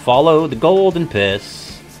 Follow the golden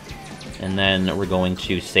piss. And then we're going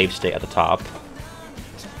to save state at the top.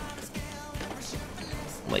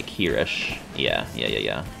 Like here-ish. Yeah.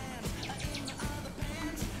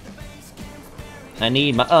 I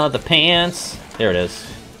need my other pants. There it is.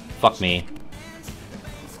 Fuck me.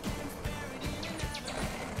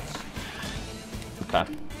 Okay.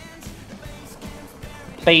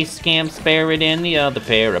 Base camp, spare it in the other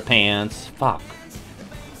pair of pants. Fuck.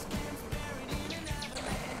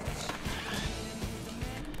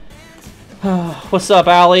 What's up,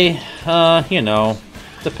 Allie? You know,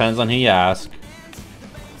 depends on who you ask.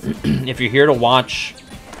 If you're here to watch,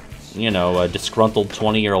 you know, a disgruntled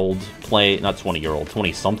 20-year-old play, not 20-year-old,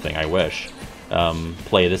 20-something, I wish,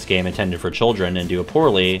 play this game intended for children and do it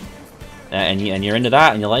poorly, and you're into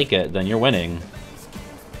that and you like it, then you're winning.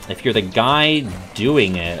 If you're the guy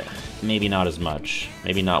doing it, maybe not as much.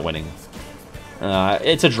 Maybe not winning.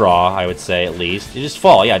 It's a draw, I would say, at least. You just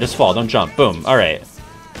fall. Yeah, just fall. Don't jump. Boom. All right.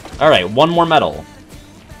 All right, one more medal.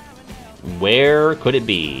 Where could it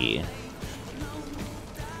be?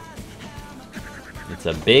 It's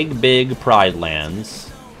a big, big Pride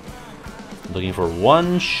Lands. Looking for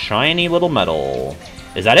one shiny little medal.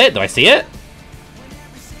 Is that it? Do I see it?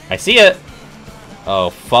 I see it.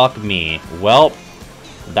 Oh, fuck me. Well,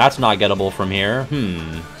 that's not gettable from here.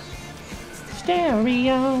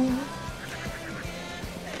 Stereo.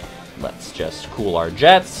 Let's just cool our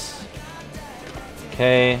jets.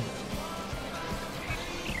 Okay.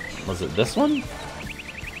 Was it this one?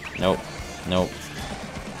 Nope. Nope.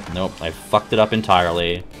 Nope. I fucked it up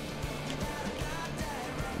entirely.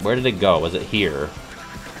 Where did it go? Was it here?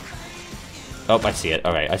 Oh, I see it.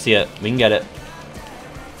 Alright, I see it. We can get it.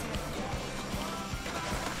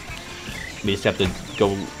 We just have to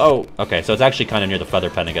go... Oh, okay. So it's actually kind of near the feather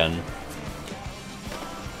pen again.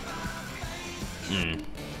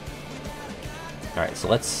 Alright, so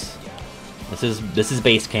let's... This is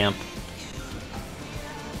base camp.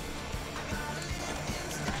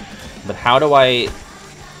 But how do I...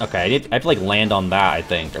 Okay, I have to, like, land on that, I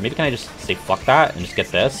think. Or maybe can I just say fuck that and just get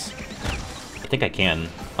this? I think I can.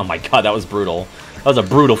 Oh my god, that was brutal. That was a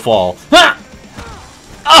brutal fall. Ha!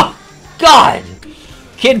 Oh! God!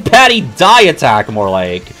 Kid Patty die attack, more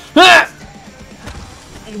like. Ha!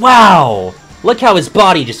 Wow! Look how his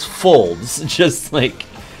body just folds. Just, like,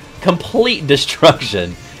 complete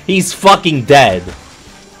destruction. He's fucking dead.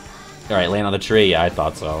 Alright, land on the tree. Yeah, I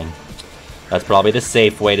thought so. That's probably the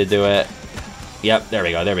safe way to do it. Yep, there we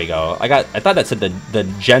go, there we go. I thought that said the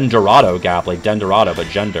Gendorado gap, like Dendorado, but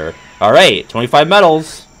gender. Alright, 25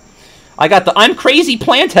 medals. I got the I'm Crazy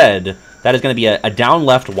Planthead. That is going to be a down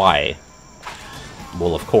left Y.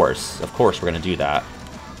 Well, of course we're going to do that.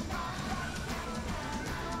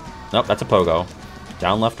 Nope, that's a pogo.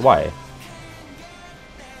 Down left Y.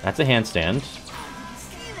 That's a handstand.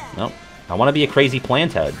 Nope. I want to be a Crazy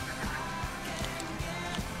Planthead.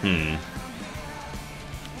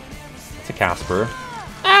 It's a Casper.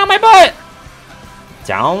 Ow, my butt!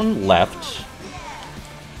 Down left.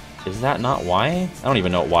 Is that not Y? I don't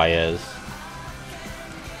even know what Y is.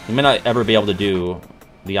 You may not ever be able to do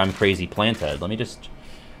the I'm Crazy Planthead. Let me just...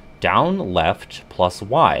 Down left plus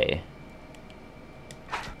Y.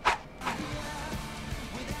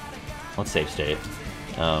 Let's save state.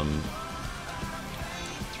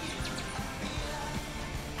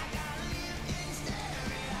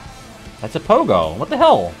 That's a pogo. What the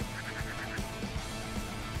hell?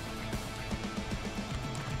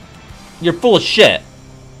 You're full of shit.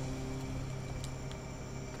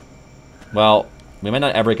 Well, we might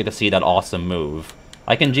not ever get to see that awesome move.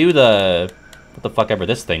 I can do the... What the fuck ever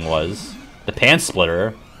this thing was. The Pants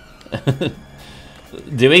Splitter.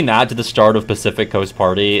 Doing that to the start of Pacific Coast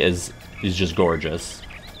Party is just gorgeous.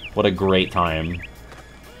 What a great time.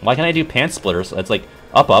 Why can't I do Pants Splitters? It's like,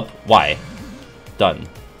 up, up, Y. Done.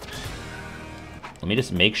 Let me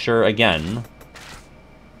just make sure again.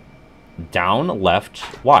 Down,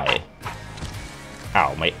 left, Y.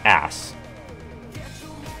 Ow, my ass.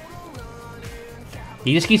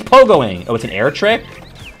 He just keeps pogoing. Oh, it's an air trick?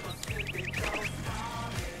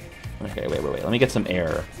 Okay, wait. Let me get some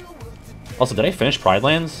air. Also, did I finish Pride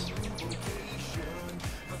Lands?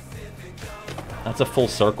 That's a full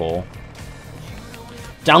circle.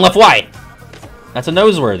 Down, left, Y! That's a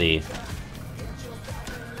noseworthy.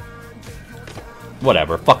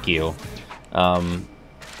 Whatever, fuck you.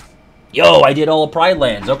 Yo, I did all of Pride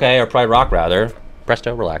Lands. Okay, or Pride Rock, rather.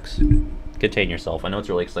 Presto, relax. Contain yourself. I know it's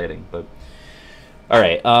really exciting, but...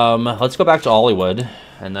 Alright, let's go back to Hollywood,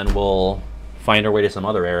 and then we'll find our way to some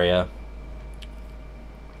other area.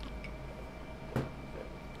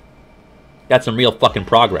 Got some real fucking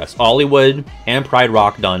progress. Hollywood and Pride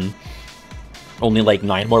Rock done. Only like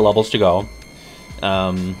 9 more levels to go.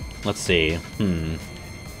 Let's see.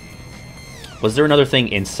 Was there another thing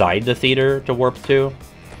inside the theater to warp to?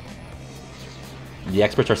 The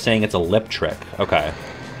experts are saying it's a lip trick. Okay.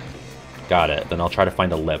 Got it. Then I'll try to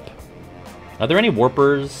find a lip. Are there any warp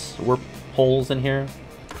holes in here?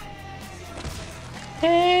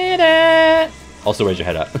 Head at! Also, where's your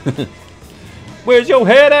head at? Where's your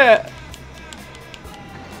head at?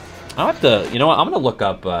 I'll have to... You know what? I'm going to look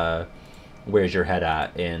up Where's Your Head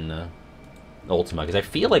At in Ultima, because I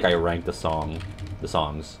feel like I ranked the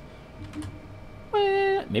songs.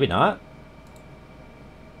 Maybe not.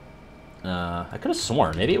 I could have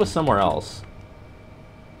sworn. Maybe it was somewhere else.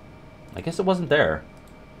 I guess it wasn't there.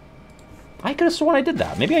 I could have sworn I did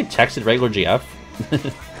that. Maybe I texted regular GF.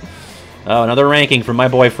 Oh, another ranking from my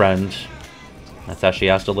boyfriend. That's how she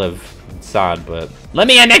has to live. It's sad, but... Let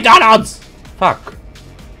me in McDonald's! Fuck.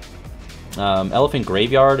 Elephant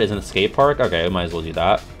Graveyard is an escape park? Okay, I might as well do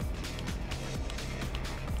that.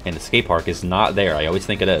 And the skate park is not there. I always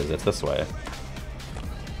think it is. It's this way.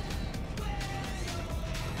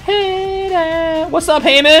 Hey, what's up,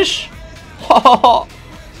 Hamish?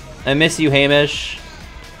 I miss you, Hamish.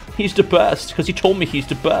 He's the best, because he told me he's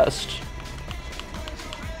the best.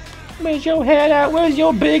 Where's your head at? Where's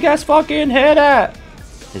your big-ass fucking head at?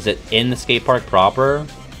 Is it in the skate park proper?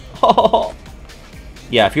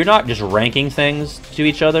 Yeah, if you're not just ranking things to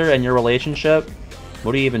each other in your relationship,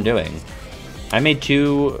 what are you even doing? I made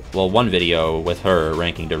one video with her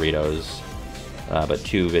ranking Doritos, but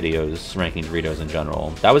 2 videos ranking Doritos in general.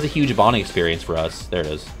 That was a huge bonding experience for us. There it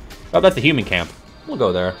is. Oh, that's the human camp. We'll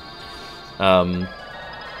go there.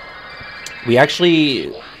 We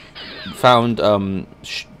actually found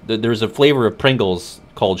there's a flavor of Pringles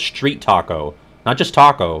called street taco. Not just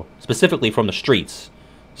taco, specifically from the streets.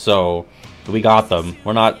 So we got them.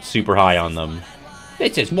 We're not super high on them.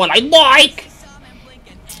 This is what I like!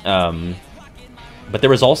 But there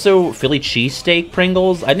was also Philly cheesesteak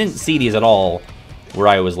Pringles. I didn't see these at all where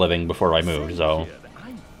I was living before I moved, so...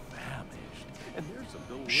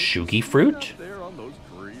 Shugi fruit?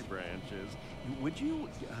 Would you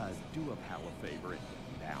do a pal a favor and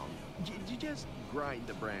down? You just grind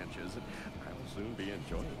the branches, and I will soon be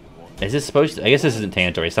enjoying one. Is this supposed to... I guess this isn't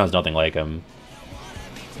Tantor. He sounds nothing like him.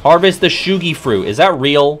 Harvest the Shugi fruit. Is that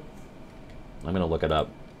real? I'm gonna look it up.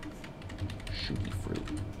 Shugi fruit.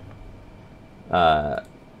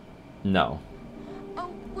 No.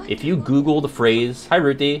 If you Google the phrase... Hi,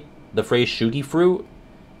 Ruthie. The phrase Shugi fruit,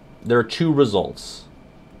 there are 2 results.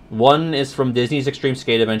 One is from Disney's Extreme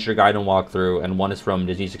Skate Adventure Guide and Walkthrough, and one is from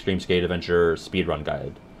Disney's Extreme Skate Adventure Speedrun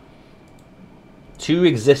Guide. 2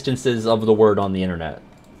 existences of the word on the internet.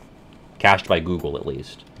 Cached by Google, at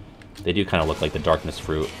least. They do kind of look like the darkness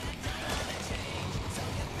fruit.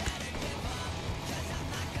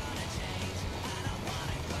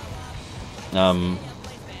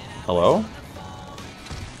 Hello?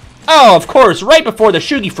 Oh, of course, right before the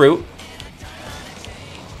Shugi fruit!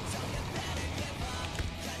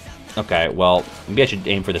 Okay, well, maybe I should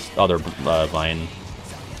aim for this other vine.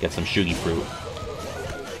 Get some Shugi fruit.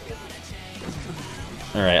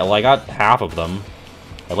 Alright, well, I got half of them.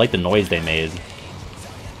 I like the noise they made.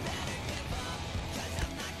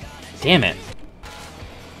 Damn it.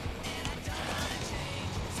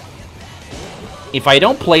 If I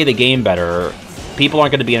don't play the game better, people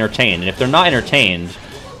aren't going to be entertained. And if they're not entertained,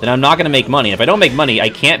 then I'm not going to make money. If I don't make money, I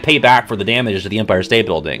can't pay back for the damages to the Empire State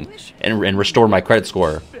Building and restore my credit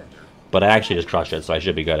score. But I actually just crushed it, so I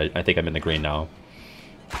should be good. I think I'm in the green now.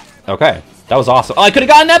 Okay. That was awesome. Oh, I could have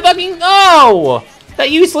gotten that fucking... Oh! That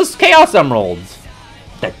useless Chaos Emerald.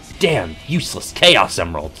 That damn useless Chaos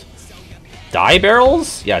Emerald. Die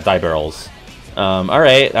barrels? Yeah, die barrels.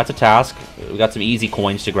 Alright, that's a task. We got some easy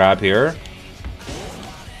coins to grab here.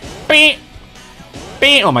 Beep!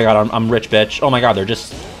 Beep! Oh my god, I'm rich, bitch. Oh my god, they're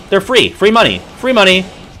just They're free. Free money. Free money.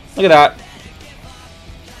 Look at that.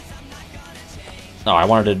 Oh, I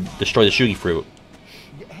wanted to destroy the Shugi fruit.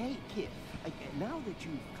 Hey, kid, now that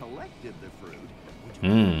you've collected the fruit,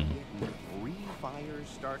 would you get three fires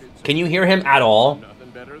started? Can you hear him at all? Nothing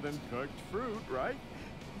better than cooked fruit, right?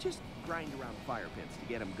 Just grind around fire pits to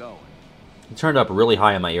get them going. It turned up really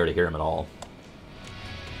high in my ear to hear him at all.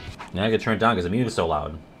 Now I gotta turn it down because the music's so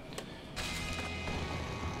loud.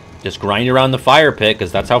 Just grind around the fire pit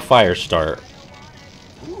because that's how fires start.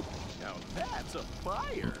 Ooh, now that's a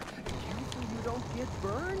fire. Careful you don't get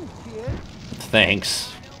burned, kid.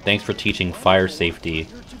 Thanks. Thanks for teaching fire safety.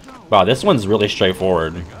 Wow, this one's really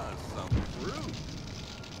straightforward.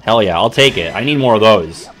 Hell yeah, I'll take it. I need more of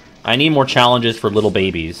those. I need more challenges for little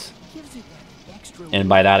babies. And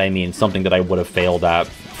by that I mean something that I would have failed at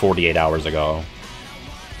 48 hours ago.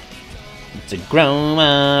 It's a grown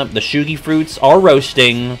up. The Shugi fruits are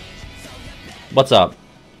roasting. What's up?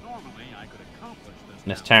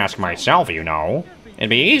 This task myself, you know. It'd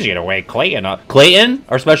be easy to wake Clayton up. Clayton?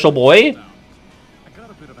 Our special boy?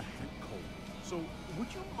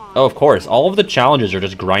 Oh, of course. All of the challenges are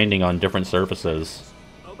just grinding on different surfaces.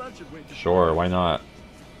 Sure, why not?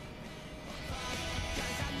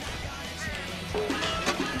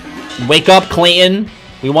 Wake up, Clayton!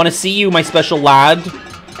 We want to see you, my special lad.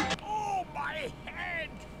 Oh, my head!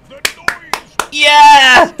 The noise!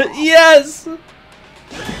 Yeah! Yes!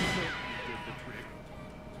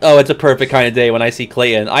 Oh, it's a perfect kind of day when I see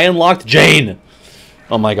Clayton. I unlocked Jane!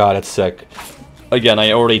 Oh my god, it's sick. Again,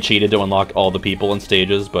 I already cheated to unlock all the people and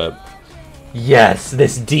stages, but... Yes,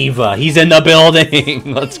 this diva! He's in the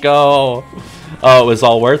building! Let's go! Oh, it was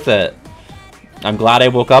all worth it. I'm glad I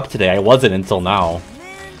woke up today. I wasn't until now.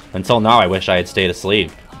 Until now, I wish I had stayed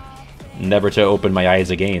asleep. Never to open my eyes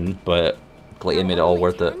again, but Clayton made it all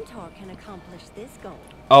worth it.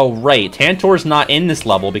 Oh, right. Tantor's not in this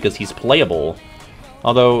level because he's playable.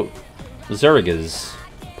 Although, Zurg is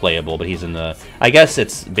playable, but he's in the... I guess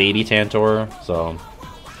it's baby Tantor, so...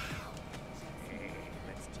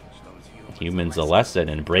 Humans a lesson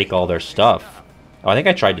and break all their stuff. Oh, I think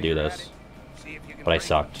I tried to do this, but I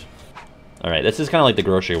sucked. Alright, this is kind of like the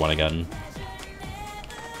grocery one again.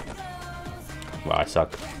 Wow, I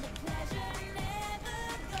suck.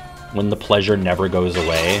 When the pleasure never goes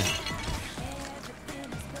away.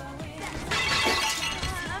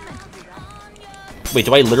 Wait,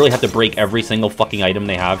 do I literally have to break every single fucking item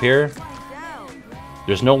they have here?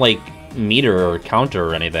 There's no, like, meter or counter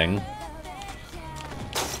or anything.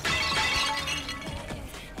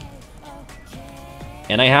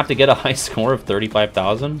 And I have to get a high score of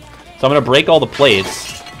 35,000? So I'm gonna break all the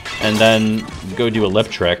plates. And then go do a lip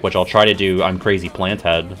trick, which I'll try to do I'm Crazy Plant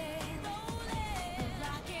Head.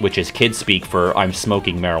 Which is kid speak for I'm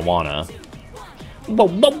smoking marijuana. Well,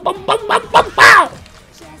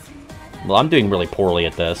 I'm doing really poorly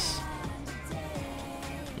at this.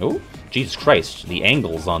 Oh, Jesus Christ. The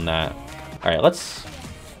angles on that. Alright, let's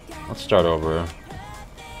start over.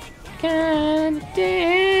 God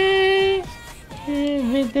damn,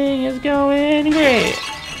 everything is going great.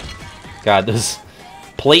 God, this...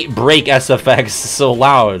 Plate break SFX is so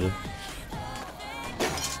loud.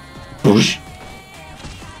 Boosh.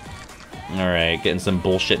 Alright, getting some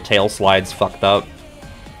bullshit tail slides fucked up.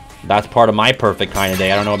 That's part of my perfect kind of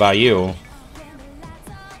day. I don't know about you.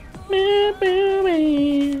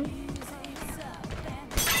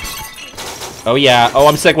 Oh yeah. Oh,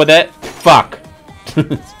 I'm sick with it. Fuck.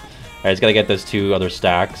 Alright, just gotta get those two other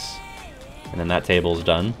stacks. And then that table's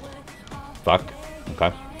done. Fuck.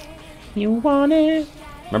 Okay. You want it?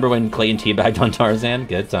 Remember when Clayton teabagged on Tarzan?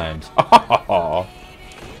 Good times.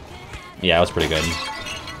 Yeah, it was pretty good.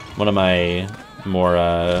 One of my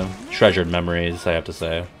more treasured memories, I have to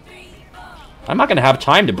say. I'm not gonna have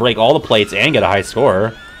time to break all the plates and get a high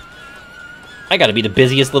score. I gotta be the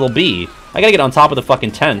busiest little bee. I gotta get on top of the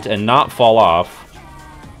fucking tent and not fall off.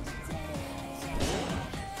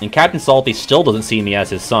 And Captain Salty still doesn't see me as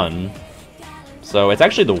his son. So it's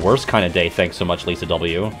actually the worst kind of day, thanks so much, Lisa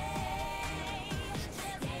W.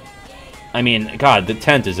 I mean, God, the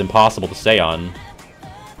tent is impossible to stay on.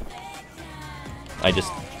 I just...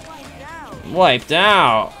 wiped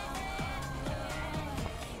out!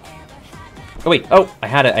 Oh, wait. Oh, I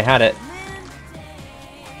had it. I had it.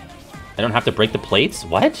 I don't have to break the plates?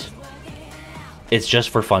 What? It's just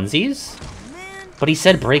for funsies? But he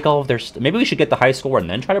said break all of their... Maybe we should get the high score and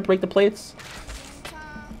then try to break the plates?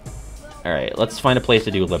 Alright, let's find a place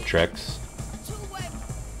to do lip tricks.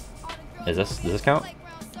 Does this count?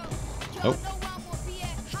 Nope.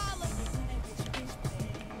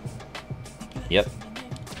 Yep.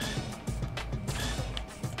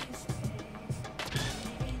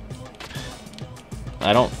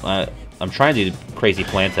 I'm trying to do crazy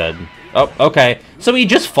planted. Oh, okay. So he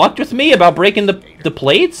just fucked with me about breaking the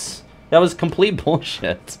plates? That was complete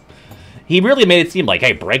bullshit. He really made it seem like,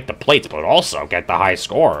 hey, break the plates, but also get the high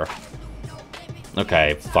score.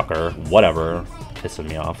 Okay, fucker. Whatever. Pissing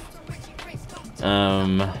me off.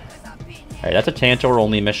 Alright, that's a Tantor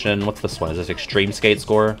only mission. What's this one? Is this extreme skate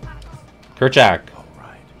score? Kerchak.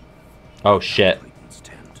 Oh, shit.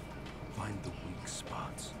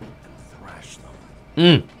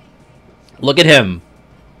 Look at him.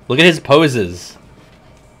 Look at his poses.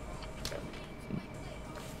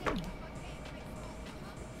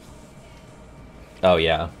 Oh,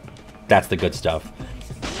 yeah. That's the good stuff.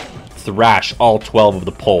 Thrash all 12 of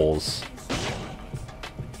the poles.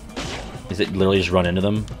 Is it literally just run into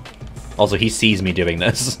them? Also, he sees me doing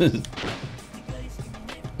this.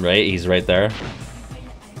 Right? He's right there.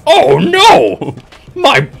 Oh, no!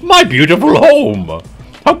 My beautiful home!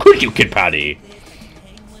 How could you, Kid Patty?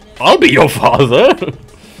 I'll be your father!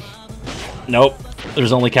 Nope.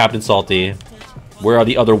 There's only Captain Salty. Where are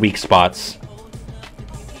the other weak spots?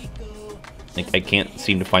 I can't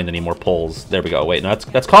seem to find any more poles. There we go. Wait, no,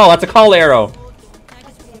 that's call. That's a call arrow.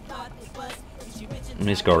 Let me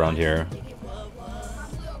just go around here.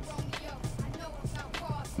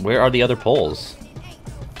 Where are the other poles?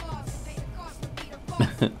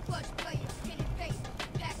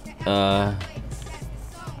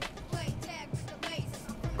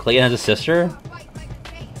 Clayton has a sister?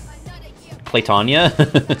 Claytanya?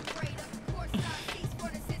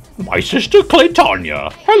 My sister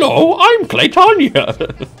Claytanya. Hello, I'm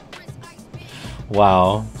Claytanya.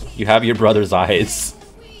 Wow, you have your brother's eyes.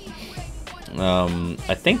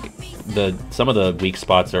 I think some of the weak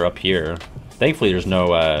spots are up here. Thankfully, there's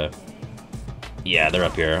no. Yeah, they're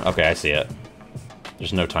up here. Okay, I see it.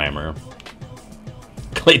 There's no timer.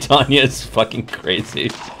 Claytanya is fucking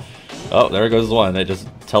crazy. Oh, there goes one. It just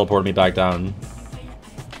teleported me back down.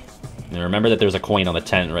 And remember that there's a coin on the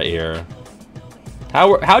tent right here.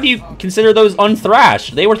 How do you consider those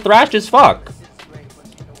unthrashed? They were thrashed as fuck.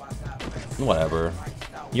 Whatever.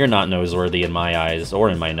 You're not noseworthy in my eyes, or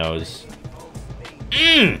in my nose.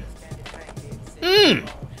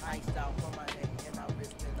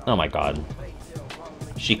 Oh my god.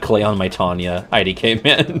 She clay on my Tanya. IDK,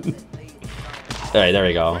 man. Alright, there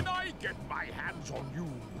we go.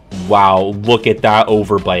 Wow, look at that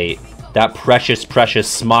overbite. That precious, precious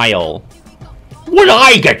smile. When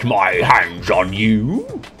I get my hands on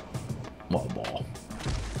you! Oh,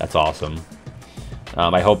 that's awesome.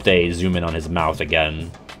 I hope they zoom in on his mouth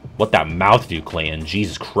again. What that mouth do, Clayton?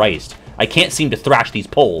 Jesus Christ. I can't seem to thrash these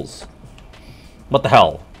poles. What the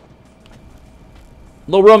hell?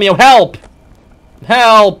 Little Romeo, help!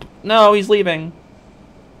 Help! No, he's leaving.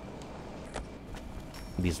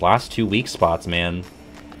 These last two weak spots, man.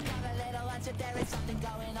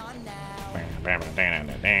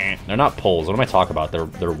 They're not poles. What am I talking about?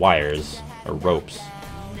 They're wires. Or ropes.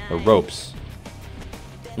 Or ropes.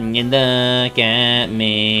 You look at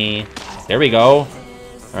me. There we go.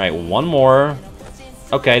 Alright, one more.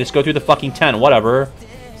 Okay, just go through the fucking tent. Whatever.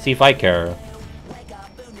 See if I care.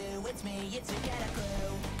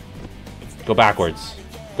 Go backwards.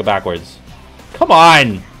 Go backwards. Come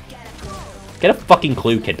on! Get a fucking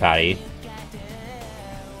clue, Kid Patty.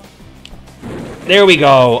 There we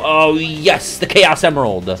go. Oh, yes, the Chaos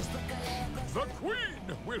Emerald. The Queen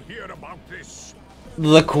will hear about this.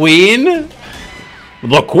 The Queen?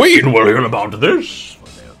 The Queen will hear about this.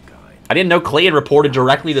 I didn't know Clay had reported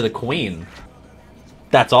directly to the Queen.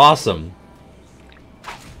 That's awesome.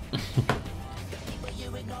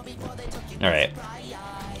 Alright.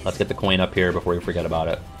 Let's get the coin up here before we forget about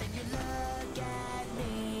it.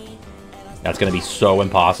 That's gonna be so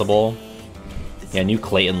impossible. Yeah, new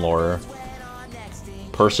Clayton lore.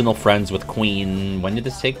 Personal friends with Queen. When did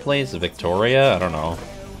this take place? Victoria? I don't know.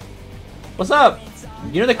 What's up?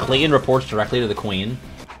 You know that Clayton reports directly to the Queen?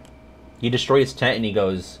 He destroyed his tent and he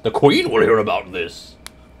goes, the Queen will hear about this.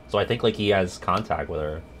 So I think like he has contact with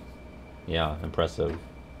her. Yeah, impressive.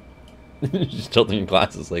 Just tilting your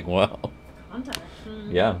glasses like, wow. Contact.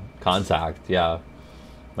 Yeah, contact, yeah.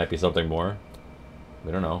 Might be something more.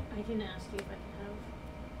 We don't know. I can ask you if I can have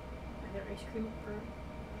either ice cream or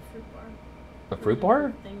a fruit bar. A fruit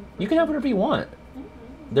bar? You can have whatever you want.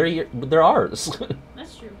 Mm-hmm. They're ours.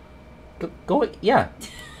 That's true. Go, yeah.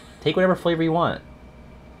 Take whatever flavor you want.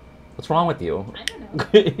 What's wrong with you? I don't know.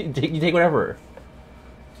 You take whatever.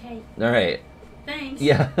 Okay. Alright. Thanks.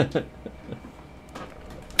 Yeah.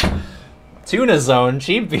 Tuna Zone,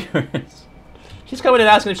 cheap beers. She's coming and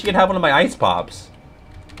asking if she can have one of my ice pops.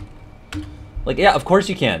 Like, yeah, of course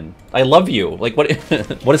you can. I love you. Like, what?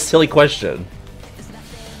 What a silly question.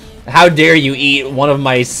 How dare you eat one of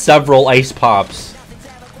my several ice pops?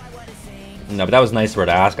 No, but that was nice of her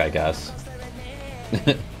to ask, I guess.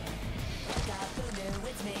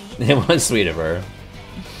 It was sweet of her.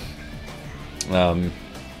 You know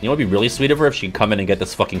what would be really sweet of her if she'd come in and get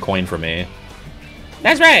this fucking coin for me.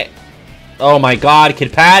 That's right! Oh my god,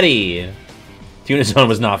 Kid Patty! Tuna Zone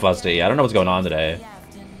was not fusty. I don't know what's going on today.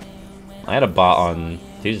 I had a bot on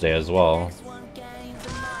Tuesday as well.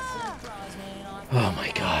 Oh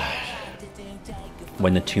my god.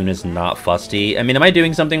 When the tuna's not fusty. I mean, am I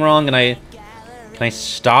doing something wrong? Can I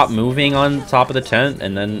stop moving on top of the tent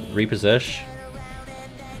and then reposition?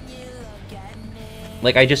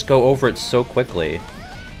 Like, I just go over it so quickly.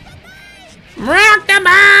 Rock the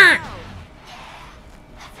bar!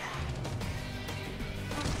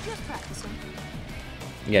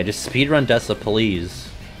 Yeah, just speedrun Dessa, please.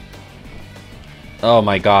 Oh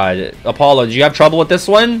my god. Apollo, did you have trouble with this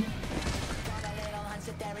one?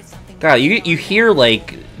 God, you hear,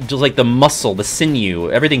 like, just like the muscle, the sinew,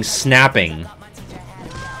 everything snapping.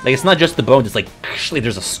 Like, it's not just the bones, it's like, actually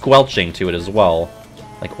there's a squelching to it as well.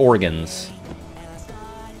 Like organs.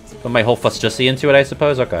 Put my whole fustussy into it, I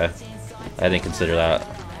suppose? Okay. I didn't consider that.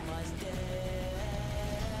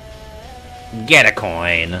 Get a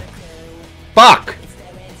coin. Fuck!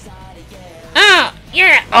 Oh,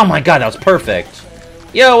 yeah! Oh my god, that was perfect.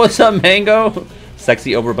 Yo, what's up, Mango?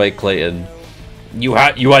 Sexy overbite Clayton. You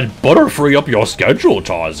had butter free up your schedule,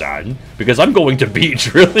 Tarzan, because I'm going to be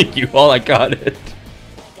drilling you all. I got it.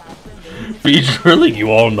 Be drilling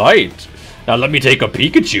you all night. Now let me take a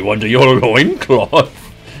Pikachu under your loincloth.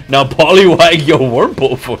 Now pollywag your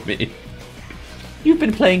Wurmple for me. You've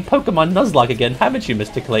been playing Pokemon Nuzlocke again, haven't you,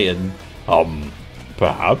 Mr. Clayton?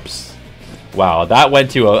 Perhaps. Wow, that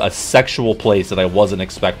went to a sexual place that I wasn't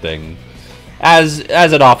expecting. As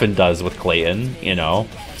it often does with Clayton, you know.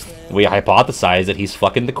 We hypothesize that he's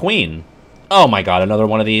fucking the queen. Oh my god, another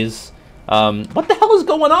one of these. What the hell is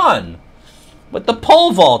going on with the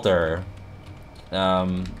pole vaulter?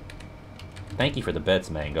 Thank you for the bits,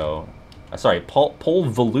 Mango. Sorry, pole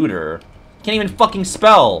valuter. Can't even fucking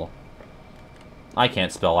spell. I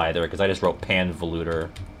can't spell either because I just wrote pan valuter.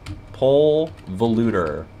 Pole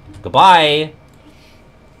valuter. Goodbye.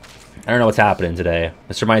 I don't know what's happening today.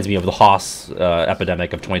 This reminds me of the Haas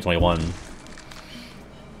epidemic of 2021.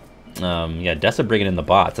 Yeah, Dessa bringing in the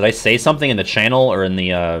bots. Did I say something in the channel or in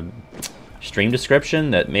the stream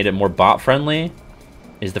description that made it more bot-friendly?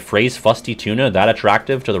 Is the phrase Fusty Tuna that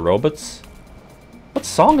attractive to the robots? What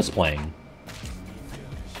song is playing?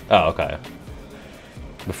 Oh, okay.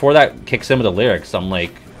 Before that kicks in with the lyrics, I'm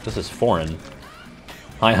like, this is foreign.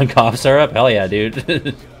 High on cough syrup? Hell yeah,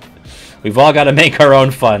 dude. We've all got to make our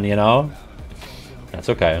own fun, you know? That's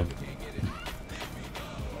okay.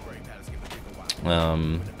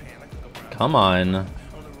 Come on.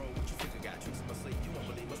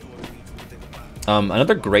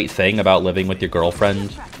 Another great thing about living with your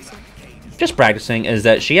girlfriend, just practicing, is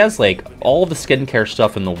that she has, like, all the skincare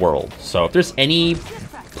stuff in the world. So if there's any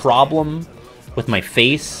problem with my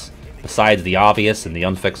face, besides the obvious and the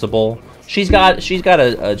unfixable, she's got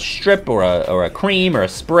a strip or a cream or a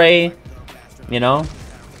spray, you know?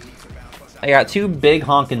 I got 2 big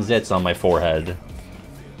honkin' zits on my forehead.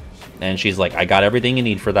 And she's like, I got everything you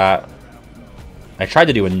need for that. I tried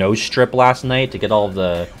to do a nose strip last night to get all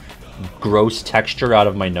the gross texture out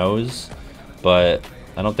of my nose, but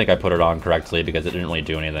I don't think I put it on correctly because it didn't really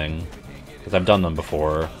do anything. Because I've done them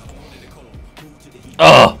before.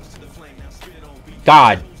 Ugh!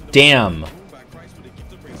 God damn!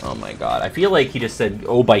 Oh my god. I feel like he just said,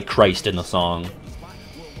 oh by Christ in the song.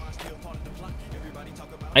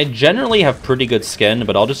 I generally have pretty good skin,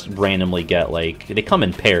 but I'll just randomly get, like, they come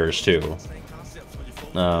in pairs too.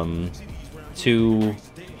 2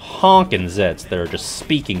 honkin' zits that are just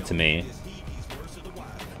speaking to me.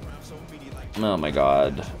 Oh my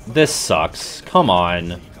god. This sucks. Come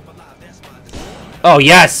on. Oh,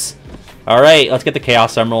 yes! Alright, let's get the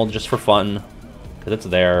Chaos Emerald just for fun. Because it's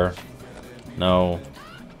there. No.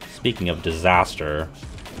 Speaking of disaster.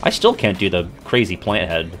 I still can't do the crazy plant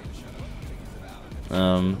head.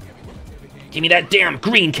 Give me that damn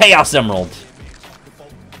green Chaos Emerald!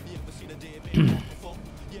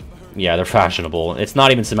 Yeah, they're fashionable. It's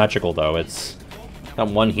not even symmetrical, though. It's got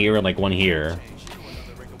one here and, like, one here.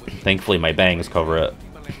 Thankfully, my bangs cover it.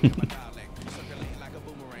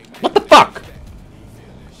 What the fuck?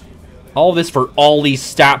 All this for all these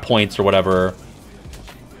stat points or whatever.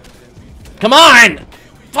 Come on!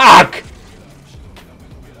 Fuck!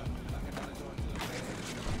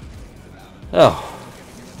 Oh.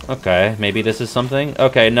 Okay, maybe this is something?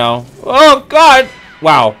 Okay, no. Oh, God!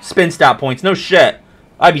 Wow, spin stat points. No shit.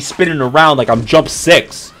 I'd be spinning around like I'm jump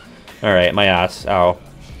 6. Alright, my ass. Ow.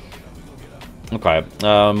 Okay.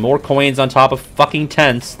 More coins on top of fucking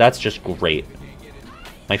tents. That's just great.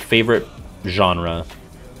 My favorite genre.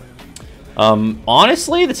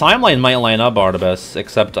 Honestly, the timeline might line up Barnabas,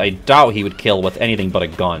 except I doubt he would kill with anything but a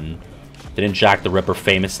gun. Didn't Jack the Ripper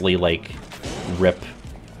famously, like, rip?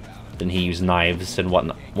 Didn't he use knives and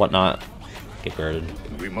whatnot? Get girded.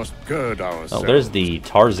 We must gird ourselves. Oh, there's the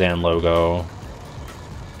Tarzan logo.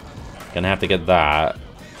 Gonna have to get that.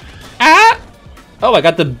 Ah! Oh, I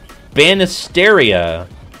got the Banisteria.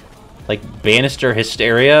 Like, Banister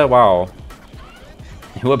Hysteria? Wow.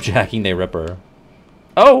 Who up Jacking the Ripper?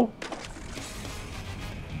 Oh!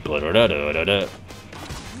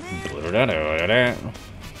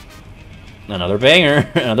 Another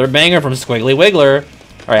banger. Another banger from Squiggly Wiggler.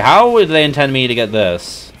 Alright, how would they intend me to get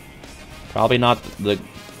this? Probably not the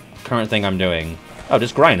current thing I'm doing. Oh,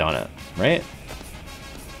 just grind on it, right?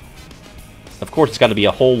 Of course, it's got to be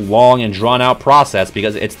a whole long and drawn-out process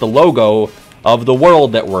because it's the logo of the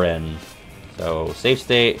world that we're in. So, save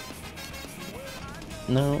state.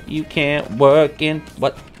 No, you can't work in...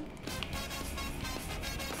 What?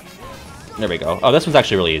 There we go. Oh, this one's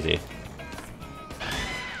actually really easy.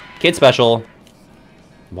 Kid Special.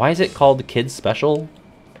 Why is it called Kid Special?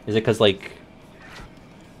 Is it because, like...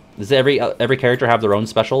 Does every character have their own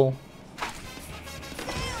special?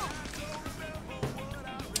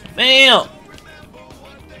 Bam!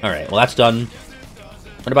 Alright, well that's done.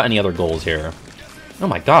 What about any other goals here? Oh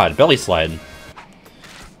my god, belly slide.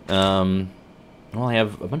 Well, I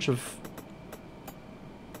have a bunch of...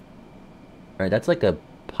 Alright, that's like a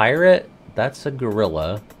pirate. That's a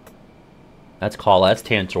gorilla. That's Kala, that's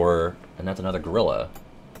Tantor, and that's another gorilla.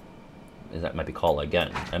 That might be Kala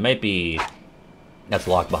again. It might be... That's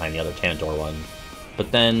locked behind the other Tantor one.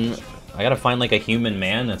 But then, I gotta find like a human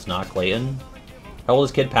man that's not Clayton. How old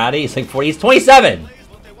is Kid Patty? He's like 40, he's 27!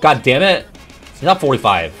 God damn it! He's not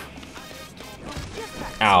 45.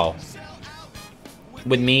 Ow.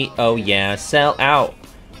 With me, oh yeah, sell out.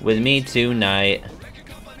 With me tonight.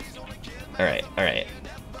 Alright, alright,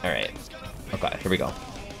 alright. Okay, here we go.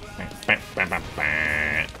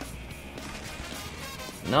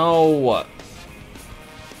 No!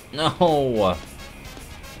 No!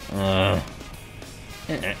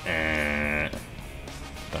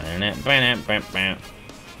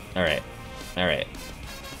 Alright, alright.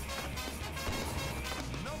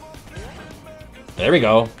 There we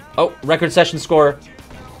go. Oh, record session score.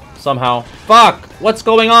 Somehow. Fuck! What's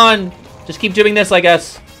going on? Just keep doing this, I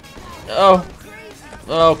guess. Oh.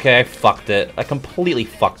 Okay, I fucked it. I completely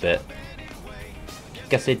fucked it.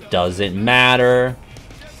 Guess it doesn't matter.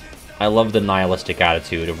 I love the nihilistic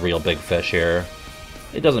attitude of Real Big Fish here.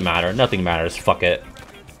 It doesn't matter. Nothing matters. Fuck it.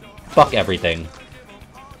 Fuck everything.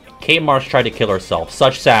 Kate Marsh tried to kill herself.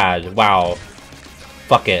 Such sad. Wow.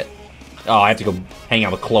 Fuck it. Oh, I have to go hang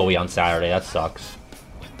out with Chloe on Saturday. That sucks.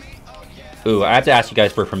 Ooh, I have to ask you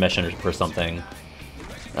guys for permission for something.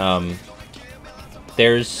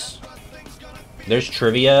 There's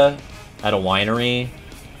trivia at a winery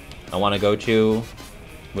I want to go to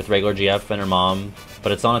with regular GF and her mom,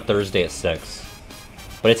 but it's on a Thursday at 6.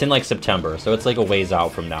 But it's in like September, so it's like a ways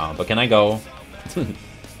out from now. But can I go? Can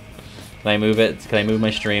I move it? Can I move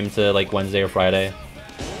my stream to like Wednesday or Friday?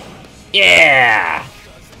 Yeah!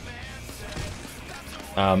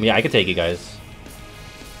 Yeah, I could take you guys.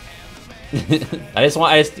 I don't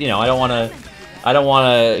want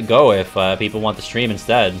to go if people want the stream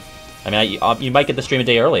instead. I mean, you might get the stream a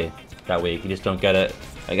day early that week. You just don't get it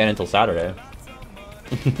again until Saturday.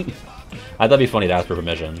 I thought it'd be funny to ask for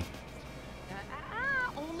permission.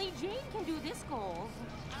 Only Jane can do this goal.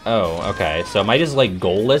 Oh, okay. So am I just like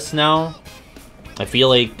goalless now? I feel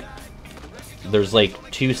like there's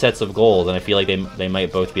like 2 sets of goals, and I feel like they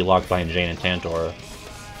might both be locked behind Jane and Tantor.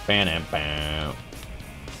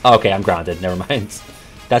 Okay, I'm grounded. Never mind.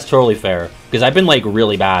 That's totally fair. Because I've been like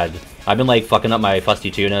really bad. I've been like fucking up my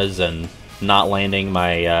Fusty Tunas and not landing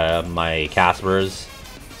my my Caspers.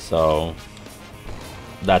 So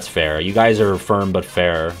that's fair. You guys are firm but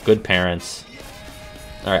fair. Good parents.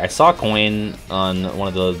 Alright, I saw a coin on one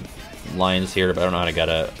of the lines here, but I don't know how to get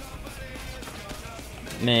it.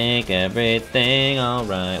 Make everything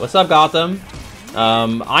alright. What's up, Gotham?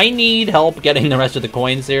 I need help getting the rest of the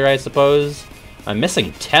coins here, I suppose. I'm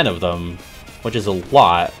missing 10 of them, which is a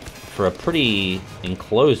lot for a pretty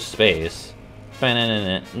enclosed space.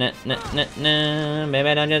 There's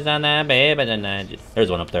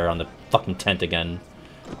one up there on the fucking tent again.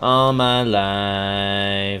 All my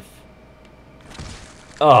life.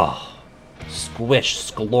 Oh, squish,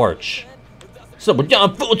 splorch. Somewhere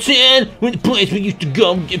down 410, when the place we used to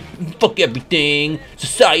go, fuck everything.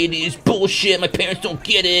 Society is bullshit, my parents don't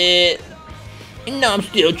get it. And now I'm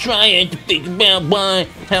still trying to figure out why,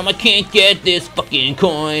 how I can't get this fucking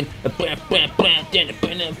coin.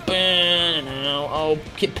 Oh,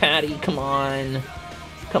 Kid Patty, come on.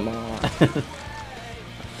 Come on.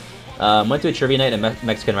 Went to a trivia night at a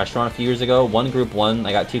Mexican restaurant a few years ago. One group won.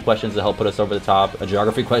 I got 2 questions to help put us over the top. A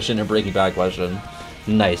geography question and a Breaking Bad question.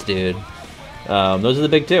 Nice, dude. Those are the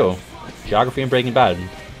big 2. Geography and Breaking Bad.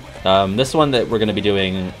 This one that we're going to be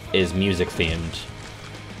doing is music themed.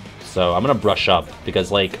 So I'm going to brush up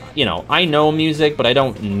because, like, you know, I know music, but I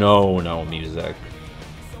don't know music.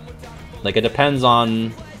 Like, it depends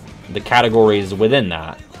on the categories within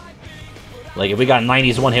that. Like, if we got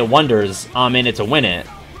 90s one-hit wonders, I'm in it to win it.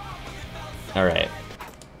 Alright.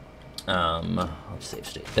 Let's save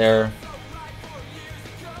state there.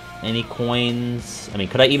 Any coins? I mean,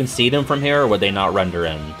 could I even see them from here, or would they not render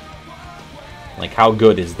in? Like, how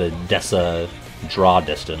good is the Dessa draw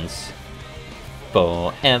distance?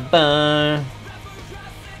 Forever.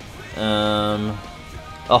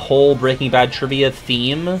 A whole Breaking Bad trivia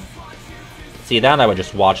theme? See, that I would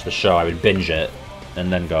just watch the show. I would binge it,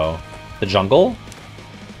 and then go. The jungle?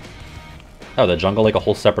 Oh, the jungle, like a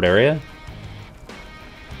whole separate area?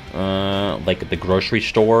 Like the grocery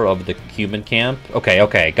store of the Cuban camp?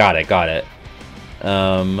 Okay, got it.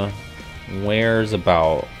 Where's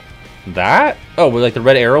about that? Oh, where like the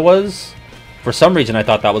red arrow was? For some reason, I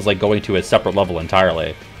thought that was like going to a separate level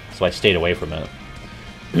entirely, so I stayed away from it.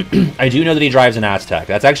 I do know that he drives an Aztec.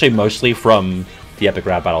 That's actually mostly from the Epic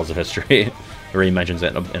Rap Battles of History, where he mentions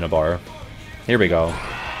it in a bar. Here we go.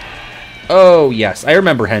 Oh, yes, I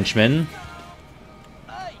remember Henchman.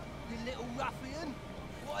 Hey, you little ruffian.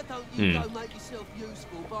 Why don't you go make yourself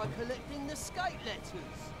useful by collecting the skate letters?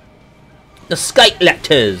 The skate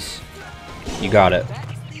letters! You got it.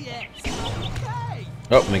 That's the X. Okay.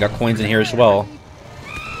 Oh, we got coins in here as well.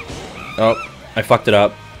 Oh, I fucked it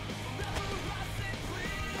up.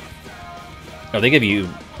 Oh, they give you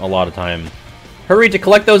a lot of time. Hurry to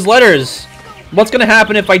collect those letters! What's gonna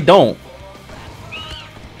happen if I don't?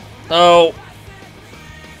 Oh.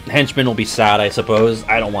 Henchman will be sad, I suppose.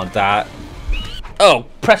 I don't want that. Oh,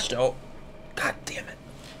 presto. God damn it.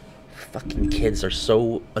 Fucking kids are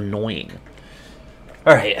so annoying.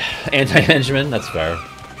 Alright, anti-henchman, that's fair.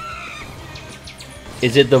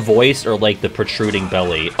 Is it the voice or like the protruding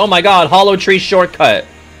belly? Oh my god, Hollow Tree shortcut!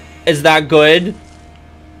 Is that good?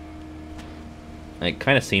 It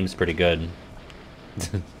kind of seems pretty good.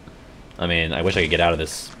 I mean, I wish I could get out of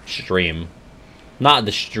this stream. Not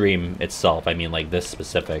the stream itself, I mean like this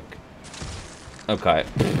specific. Okay.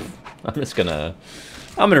 I'm gonna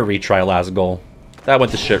retry last goal. That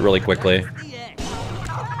went to shit really quickly.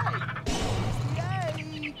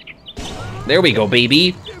 There we go,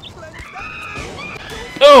 baby!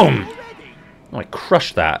 Boom! Oh, I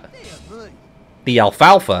crushed that. The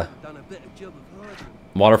alfalfa.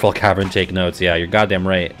 Waterfall Cavern, take notes. Yeah, you're goddamn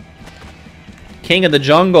right. King of the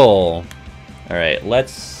Jungle! Alright,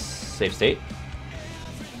 let's save state.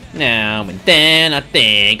 Now and then I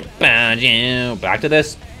think about you. Back to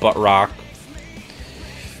this butt rock.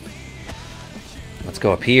 Let's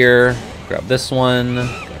go up here. Grab this one.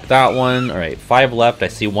 Grab that one. Alright, 5 left. I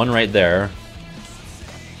see one right there.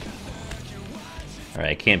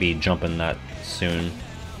 Alright, I can't be jumping that soon.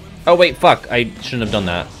 Oh wait, fuck. I shouldn't have done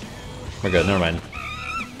that. We're good, never mind.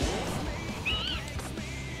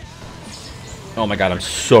 Oh my god, I'm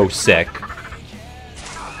so sick.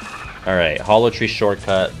 Alright, Hollow Tree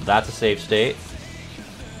shortcut. That's a save state.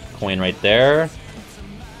 Coin right there.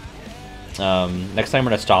 Next time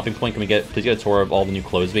we're at a stopping point, can we please get a tour of all the new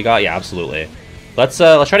clothes we got? Yeah, absolutely. Let's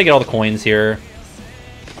try to get all the coins here.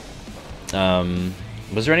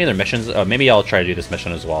 Was there any other missions? Maybe I'll try to do this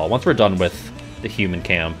mission as well. Once we're done with the human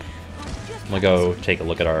camp, I'm gonna go take a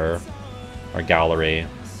look at our gallery.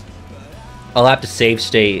 I'll have to save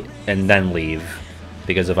state and then leave,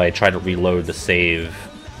 because if I try to reload the save,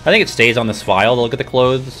 I think it stays on this file to look at the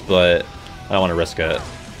clothes, but I don't want to risk it.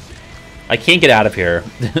 I can't get out of here.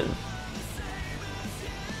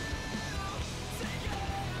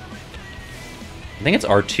 I think it's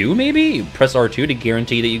R2 maybe? You press R2 to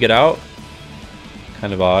guarantee that you get out?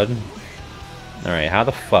 Kind of odd. Alright, how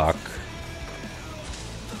the fuck?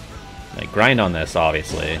 Like, grind on this,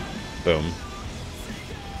 obviously. Boom.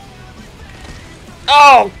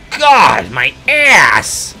 Oh, God! My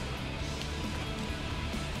ass!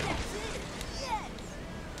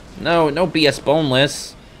 No, no BS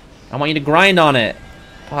boneless. I want you to grind on it.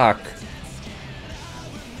 Fuck.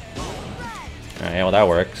 Alright, well that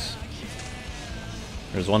works.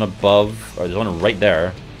 There's one above, or there's one right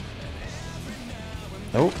there.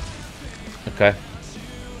 Oh. Okay.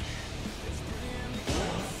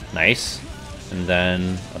 Nice. And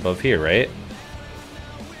then above here, right?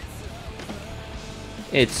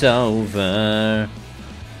 It's over.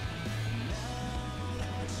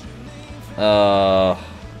 What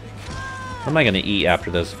am I gonna eat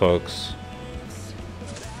after this, folks?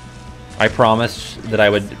 I promised that I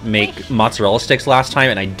would make mozzarella sticks last time,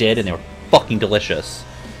 and I did, and they were fucking delicious.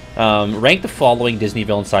 Rank the following Disney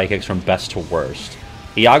villain sidekicks from best to worst.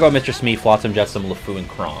 Iago, Mr. Smee, Flotsam, Jetsam, LeFou, and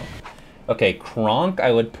Kronk. Okay, Kronk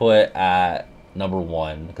I would put at number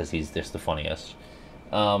 1, because he's just the funniest.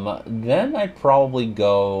 Then I'd probably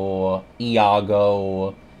go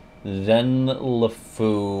Iago, then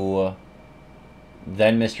LeFou,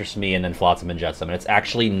 then Mr. Smee, and then Flotsam and Jetsam. And it's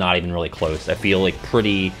actually not even really close. I feel like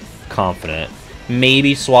pretty confident.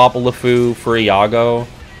 Maybe swap LeFou for Iago,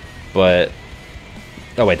 but...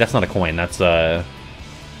 Oh wait, that's not a coin. That's a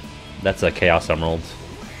Chaos Emerald.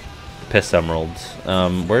 Piss Emerald.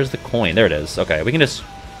 Where's the coin? There it is. Okay, we can just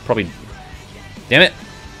probably... Damn it!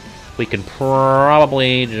 We can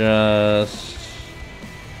probably just...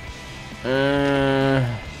 Alright,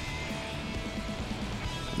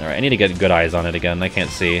 I need to get good eyes on it again. I can't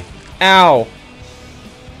see. Ow!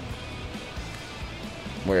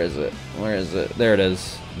 Where is it? Where is it? There it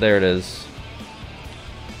is. There it is.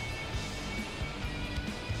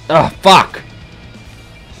 Oh, fuck!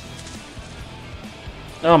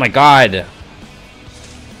 Oh my god.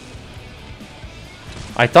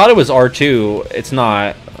 I thought it was R2. It's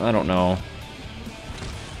not. I don't know.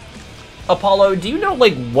 Apollo, do you know,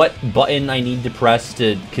 like, what button I need to press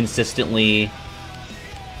to consistently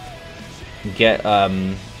get,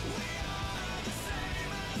 to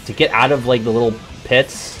get out of, like, the little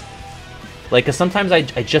pits? Like, because sometimes I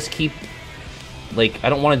just keep, like, I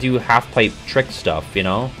don't want to do half-pipe trick stuff, you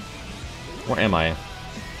know? Where am I?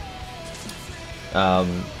 Oh,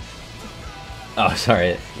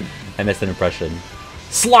 sorry. I missed an impression.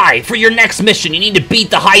 Sly, for your next mission, you need to beat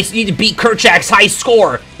Kerchak's high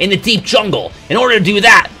score in the deep jungle. In order to do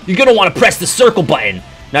that, you're gonna want to press the circle button.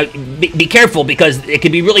 Now, be careful, because it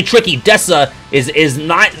can be really tricky. Dessa is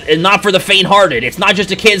not for the faint-hearted. It's not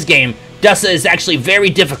just a kid's game. Dessa is actually very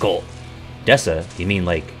difficult. Dessa? You mean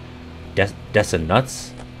like Dessa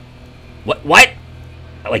nuts? What? Like,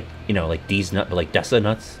 you know, like these nuts, but like Dessa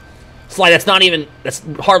nuts? Sly, that's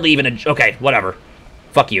hardly even a... Okay, whatever.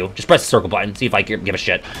 Fuck you. Just press the circle button, see if I give a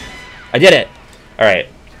shit. I did it! Alright.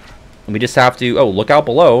 And we just have to... Oh, look out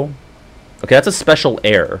below. Okay, that's a special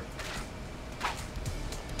air.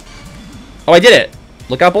 Oh, I did it!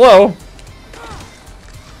 Look out below!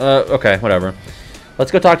 Okay, whatever.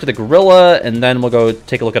 Let's go talk to the gorilla, and then we'll go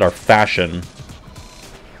take a look at our fashion.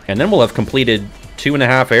 And then we'll have completed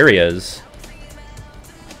 2.5 areas.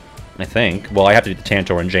 I think. Well, I have to do the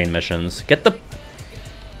Tantor and Jane missions. Get the...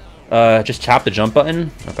 just tap the jump button?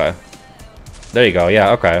 Okay. There you go,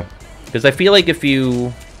 yeah, okay. Because I feel like if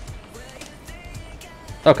you...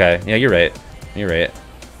 Okay, yeah, you're right. You're right.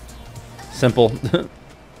 Simple.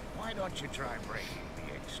 Why don't you try breaking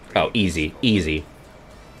the extreme? Oh, easy. Easy.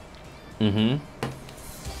 Mm-hmm.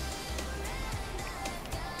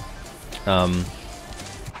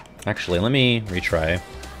 Actually, let me retry.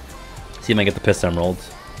 See if I can get the Piss Emerald.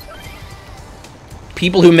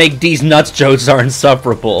 People who make these nuts jokes are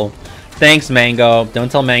insufferable. Thanks, Mango.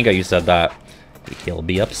 Don't tell Mango you said that. He'll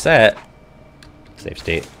be upset. Save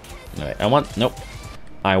state. Alright, nope.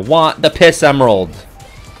 I want the Piss Emerald.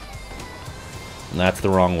 That's the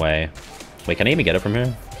wrong way. Wait, can I even get it from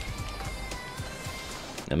here?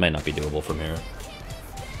 It might not be doable from here.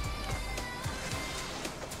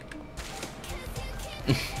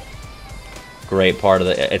 Great part of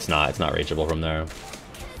the... It's not reachable from there.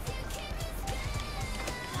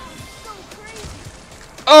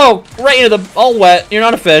 Oh! Right into the... All wet. You're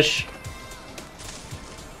not a fish.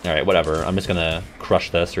 Alright, whatever. I'm just gonna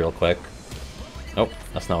crush this real quick. Oh,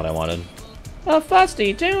 that's not what I wanted. A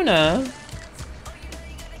fusty tuna!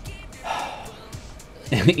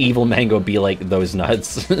 Evil Mango be like those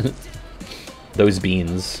nuts. Those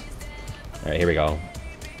beans. Alright, here we go.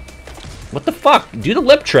 What the fuck? Do the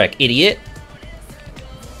lip trick, idiot!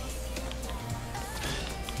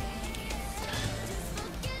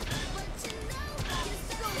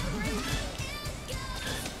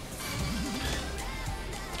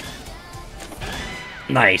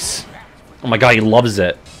 Nice. Oh my god, he loves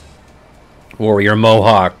it. Warrior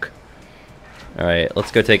Mohawk. Alright,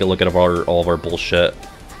 let's go take a look at all of our bullshit.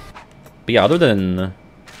 But yeah, other than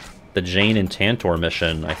the Jane and Tantor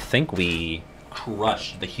mission, I think we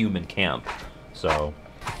crushed the human camp. So,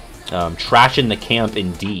 trashing the camp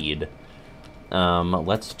indeed.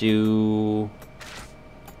 Let's do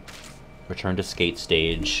Return to skate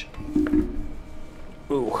stage.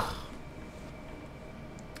 Ooh.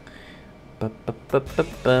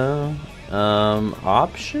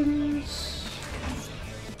 Options?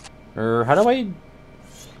 Or how do I...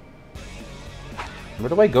 Where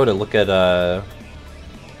do I go to look at,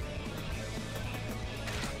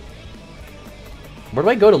 Where do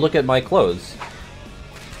I go to look at my clothes?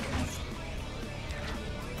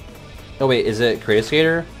 Oh wait, is it Create a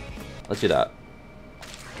Skater? Let's do that.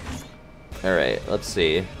 Alright, let's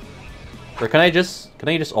see. Or can I just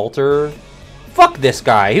alter? Fuck this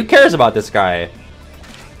guy! Who cares about this guy?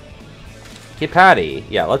 Kid Patty.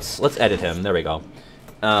 Yeah, let's edit him. There we go.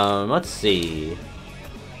 Let's see.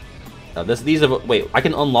 Wait, I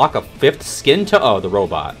can unlock a 5th skin to... Oh, the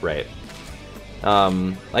robot, right.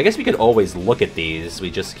 I guess we could always look at these. We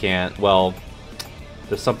just can't... Well,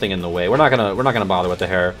 there's something in the way. We're not gonna bother with the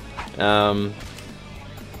hair.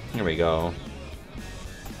 Here we go.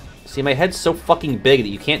 See, my head's so fucking big that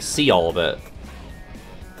you can't see all of it.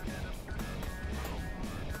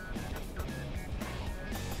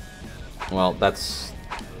 Well, that's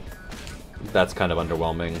kind of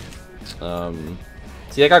underwhelming.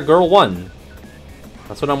 See, I got Girl 1.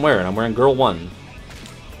 That's what I'm wearing. I'm wearing Girl 1.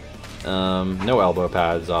 No elbow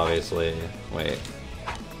pads, obviously. Wait.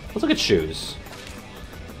 Let's look at shoes.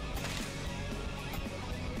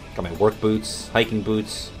 Got my work boots, hiking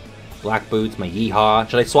boots, black boots, my Yeehaw.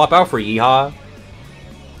 Should I swap out for Yeehaw?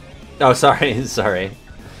 Oh, sorry, sorry.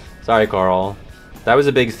 Sorry, Carl. That was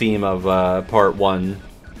a big theme of part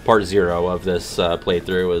 0 of this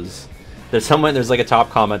playthrough. Was there's like a top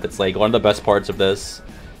comment that's like, one of the best parts of this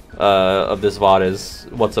VOD is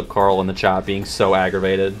 "What's up, Carl?" in the chat being so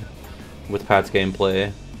aggravated with Pat's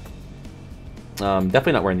gameplay.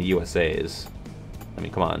 Definitely not wearing the USA's. I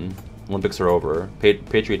mean, come on. Olympics are over.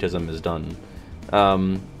 Patriotism is done.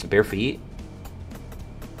 Bare feet?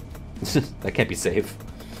 That can't be safe.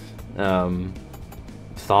 Thongs?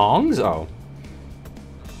 Oh.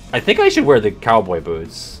 I think I should wear the cowboy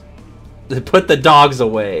boots. Put the dogs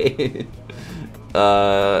away.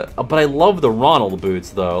 But I love the Ronald boots,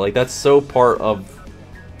 though. Like, that's so part of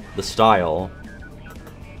the style.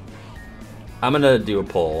 I'm gonna do a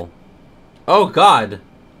poll. Oh, God.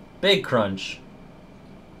 Big crunch.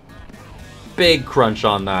 Big crunch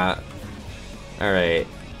on that. Alright.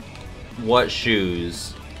 What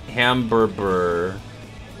shoes? Hamburger.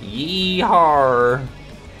 Yeehaw.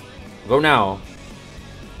 Go now.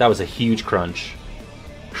 That was a huge crunch.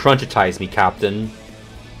 Crunchitize me, Captain.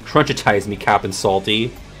 Crunchitize me, Captain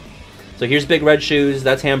Salty. So here's Big Red Shoes.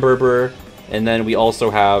 That's Hamburger. And then we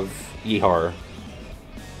also have Yeehaw.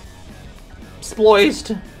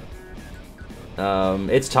 Sploiced.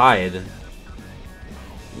 It's tied.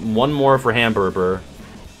 One more for Hamburger.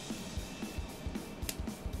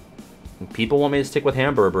 People want me to stick with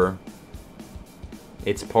Hamburger.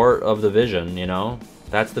 It's part of the vision, you know?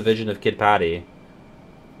 That's the vision of Kid Patty.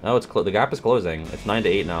 Oh, the gap is closing. It's 9 to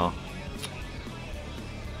 8 now.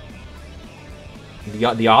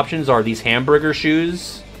 The options are these Hamburger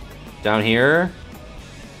shoes down here,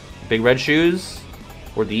 Big Red shoes,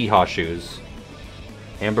 or the Yeehaw shoes.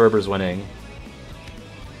 Hamburger's winning.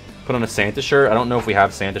 Put on a Santa shirt. I don't know if we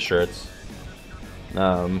have Santa shirts.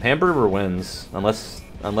 Hamburger wins, unless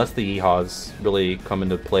the Yeehaws really come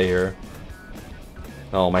into play here.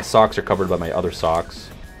 Oh, my socks are covered by my other socks.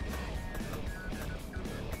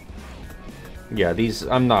 Yeah, these,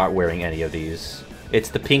 I'm not wearing any of these. It's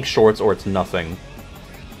the pink shorts or it's nothing.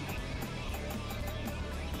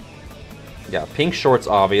 Yeah, pink shorts,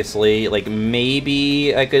 obviously. Like,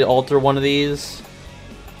 maybe I could alter one of these.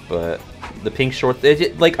 But the pink shorts,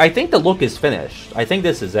 like, I think the look is finished. I think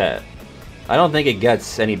this is it. I don't think it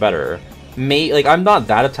gets any better. Like, I'm not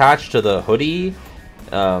that attached to the hoodie.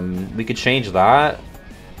 We could change that.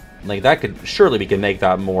 Like, that could, surely we can make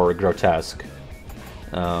that more grotesque.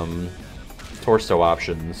 Torso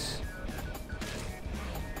options.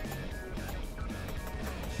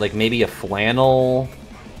 Like, maybe a flannel.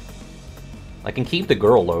 I can keep the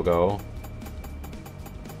girl logo.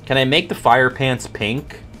 Can I make the fire pants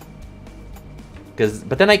pink?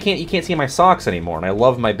 But then you can't see my socks anymore, and I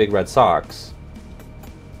love my Big Red socks.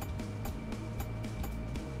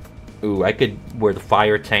 Ooh, I could wear the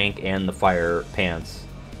fire tank and the fire pants.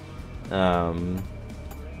 That's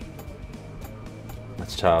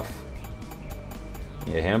tough.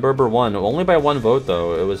 Yeah, Hamburger won. Only by 1 vote,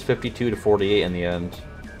 though. It was 52 to 48 in the end.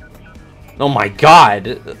 Oh my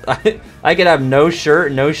god! I could have no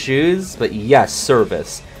shirt, no shoes, but yes,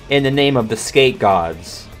 service. In the name of the skate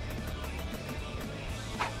gods.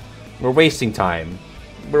 We're wasting time.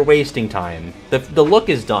 We're wasting time. The look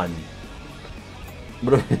is done.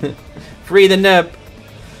 Free the nip!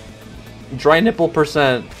 Dry nipple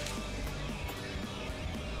percent.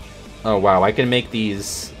 Oh wow, I can make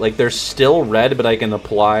these, like, they're still red, but I can like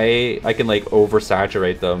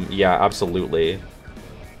oversaturate them. Yeah, absolutely.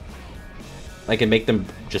 I can make them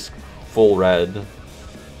just full red.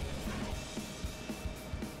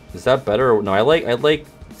 Is that better? No, I like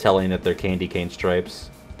telling that they're candy cane stripes.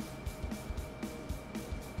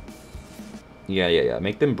 Yeah.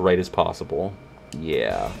 Make them bright as possible.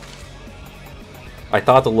 Yeah. I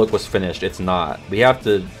thought the look was finished. It's not. We have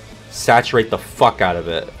to saturate the fuck out of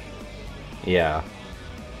it. Yeah.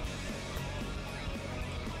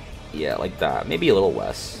 Yeah, like that. Maybe a little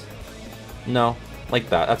less. No, like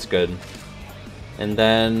that. That's good. And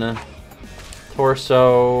then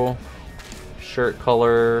torso, shirt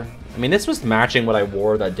color. I mean, this was matching what I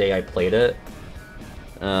wore that day I played it.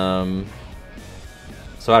 So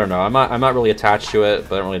I don't know. I'm not really attached to it,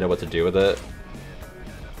 but I don't really know what to do with it.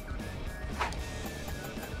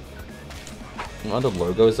 What other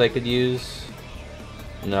logos I could use?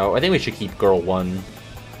 No, I think we should keep Girl 1.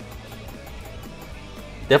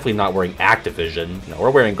 Definitely not wearing Activision. No,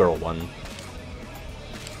 we're wearing Girl 1.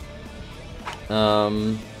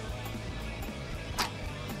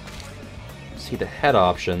 See the head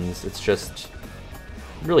options. It's just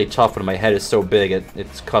really tough when my head is so big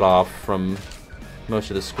it's cut off from most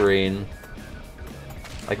of the screen.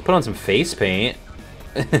 I could put on some face paint.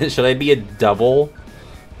 Should I be a double?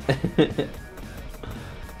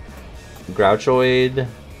 Grouchoid.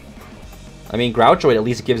 I mean, Grouchoid at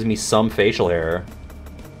least gives me some facial hair.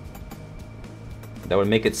 That would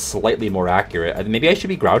make it slightly more accurate. Maybe I should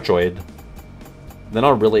be Grouchoid. Then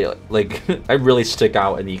I'll really, like, I really stick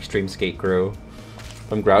out in the Extreme Skate crew.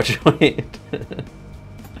 From Grouchoid.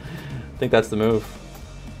 I think that's the move.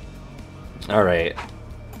 Alright.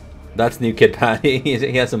 That's new Kid Patty.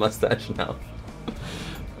 He has a mustache now.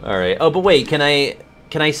 Alright. Oh, but wait, can I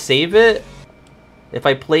save it? If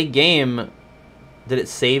I play game, did it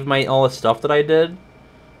save all the stuff that I did?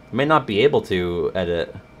 I may not be able to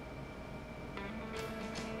edit.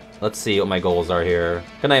 Let's see what my goals are here.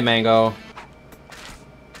 Good night, Mango.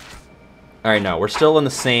 Alright, no, we're still in the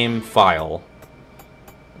same file.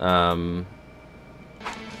 Alright.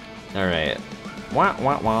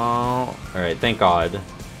 Alright, thank God.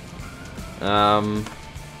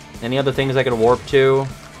 Any other things I could warp to?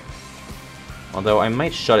 Although I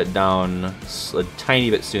might shut it down a tiny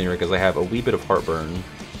bit sooner because I have a wee bit of heartburn.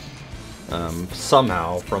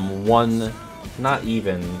 Somehow, from not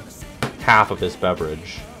even half of this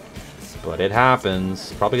beverage. But it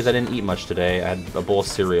happens. Probably because I didn't eat much today. I had a bowl of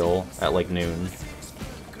cereal at like noon.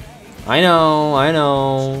 I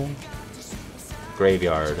know.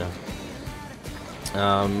 Graveyard.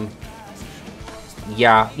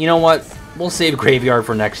 Yeah, you know what? We'll save Graveyard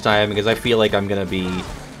for next time because I feel like I'm gonna be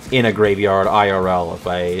in a graveyard IRL if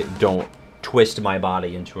I don't twist my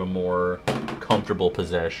body into a more comfortable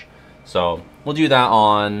position. So we'll do that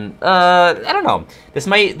on I don't know. This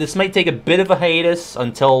might take a bit of a hiatus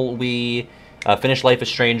until we finish Life is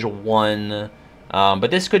Strange 1.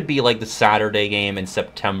 But this could be like the Saturday game in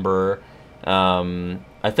September.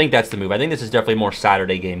 I think that's the move. I think this is definitely more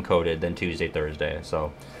Saturday game coded than Tuesday, Thursday.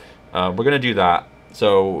 So we're gonna do that.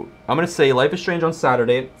 So I'm gonna say Life is Strange on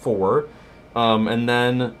Saturday at 4. And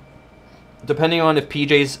then, depending on if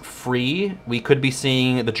PJ's free, we could be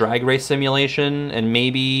seeing the drag race simulation and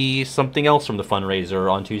maybe something else from the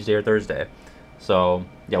fundraiser on Tuesday or Thursday. So,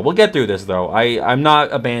 yeah, we'll get through this, though. I'm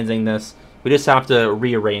not abandoning this. We just have to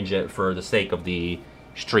rearrange it for the sake of the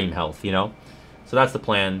stream health, you know? So that's the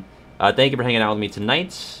plan. Thank you for hanging out with me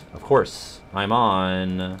tonight. Of course, I'm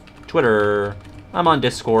on Twitter, I'm on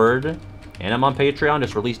Discord, and I'm on Patreon.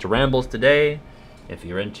 Just released Rambles today. If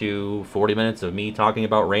you're into 40 minutes of me talking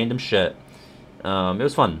about random shit. It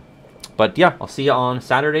was fun. But yeah, I'll see you on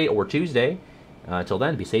Saturday or Tuesday. Till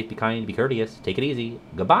then, be safe, be kind, be courteous. Take it easy.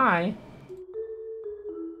 Goodbye.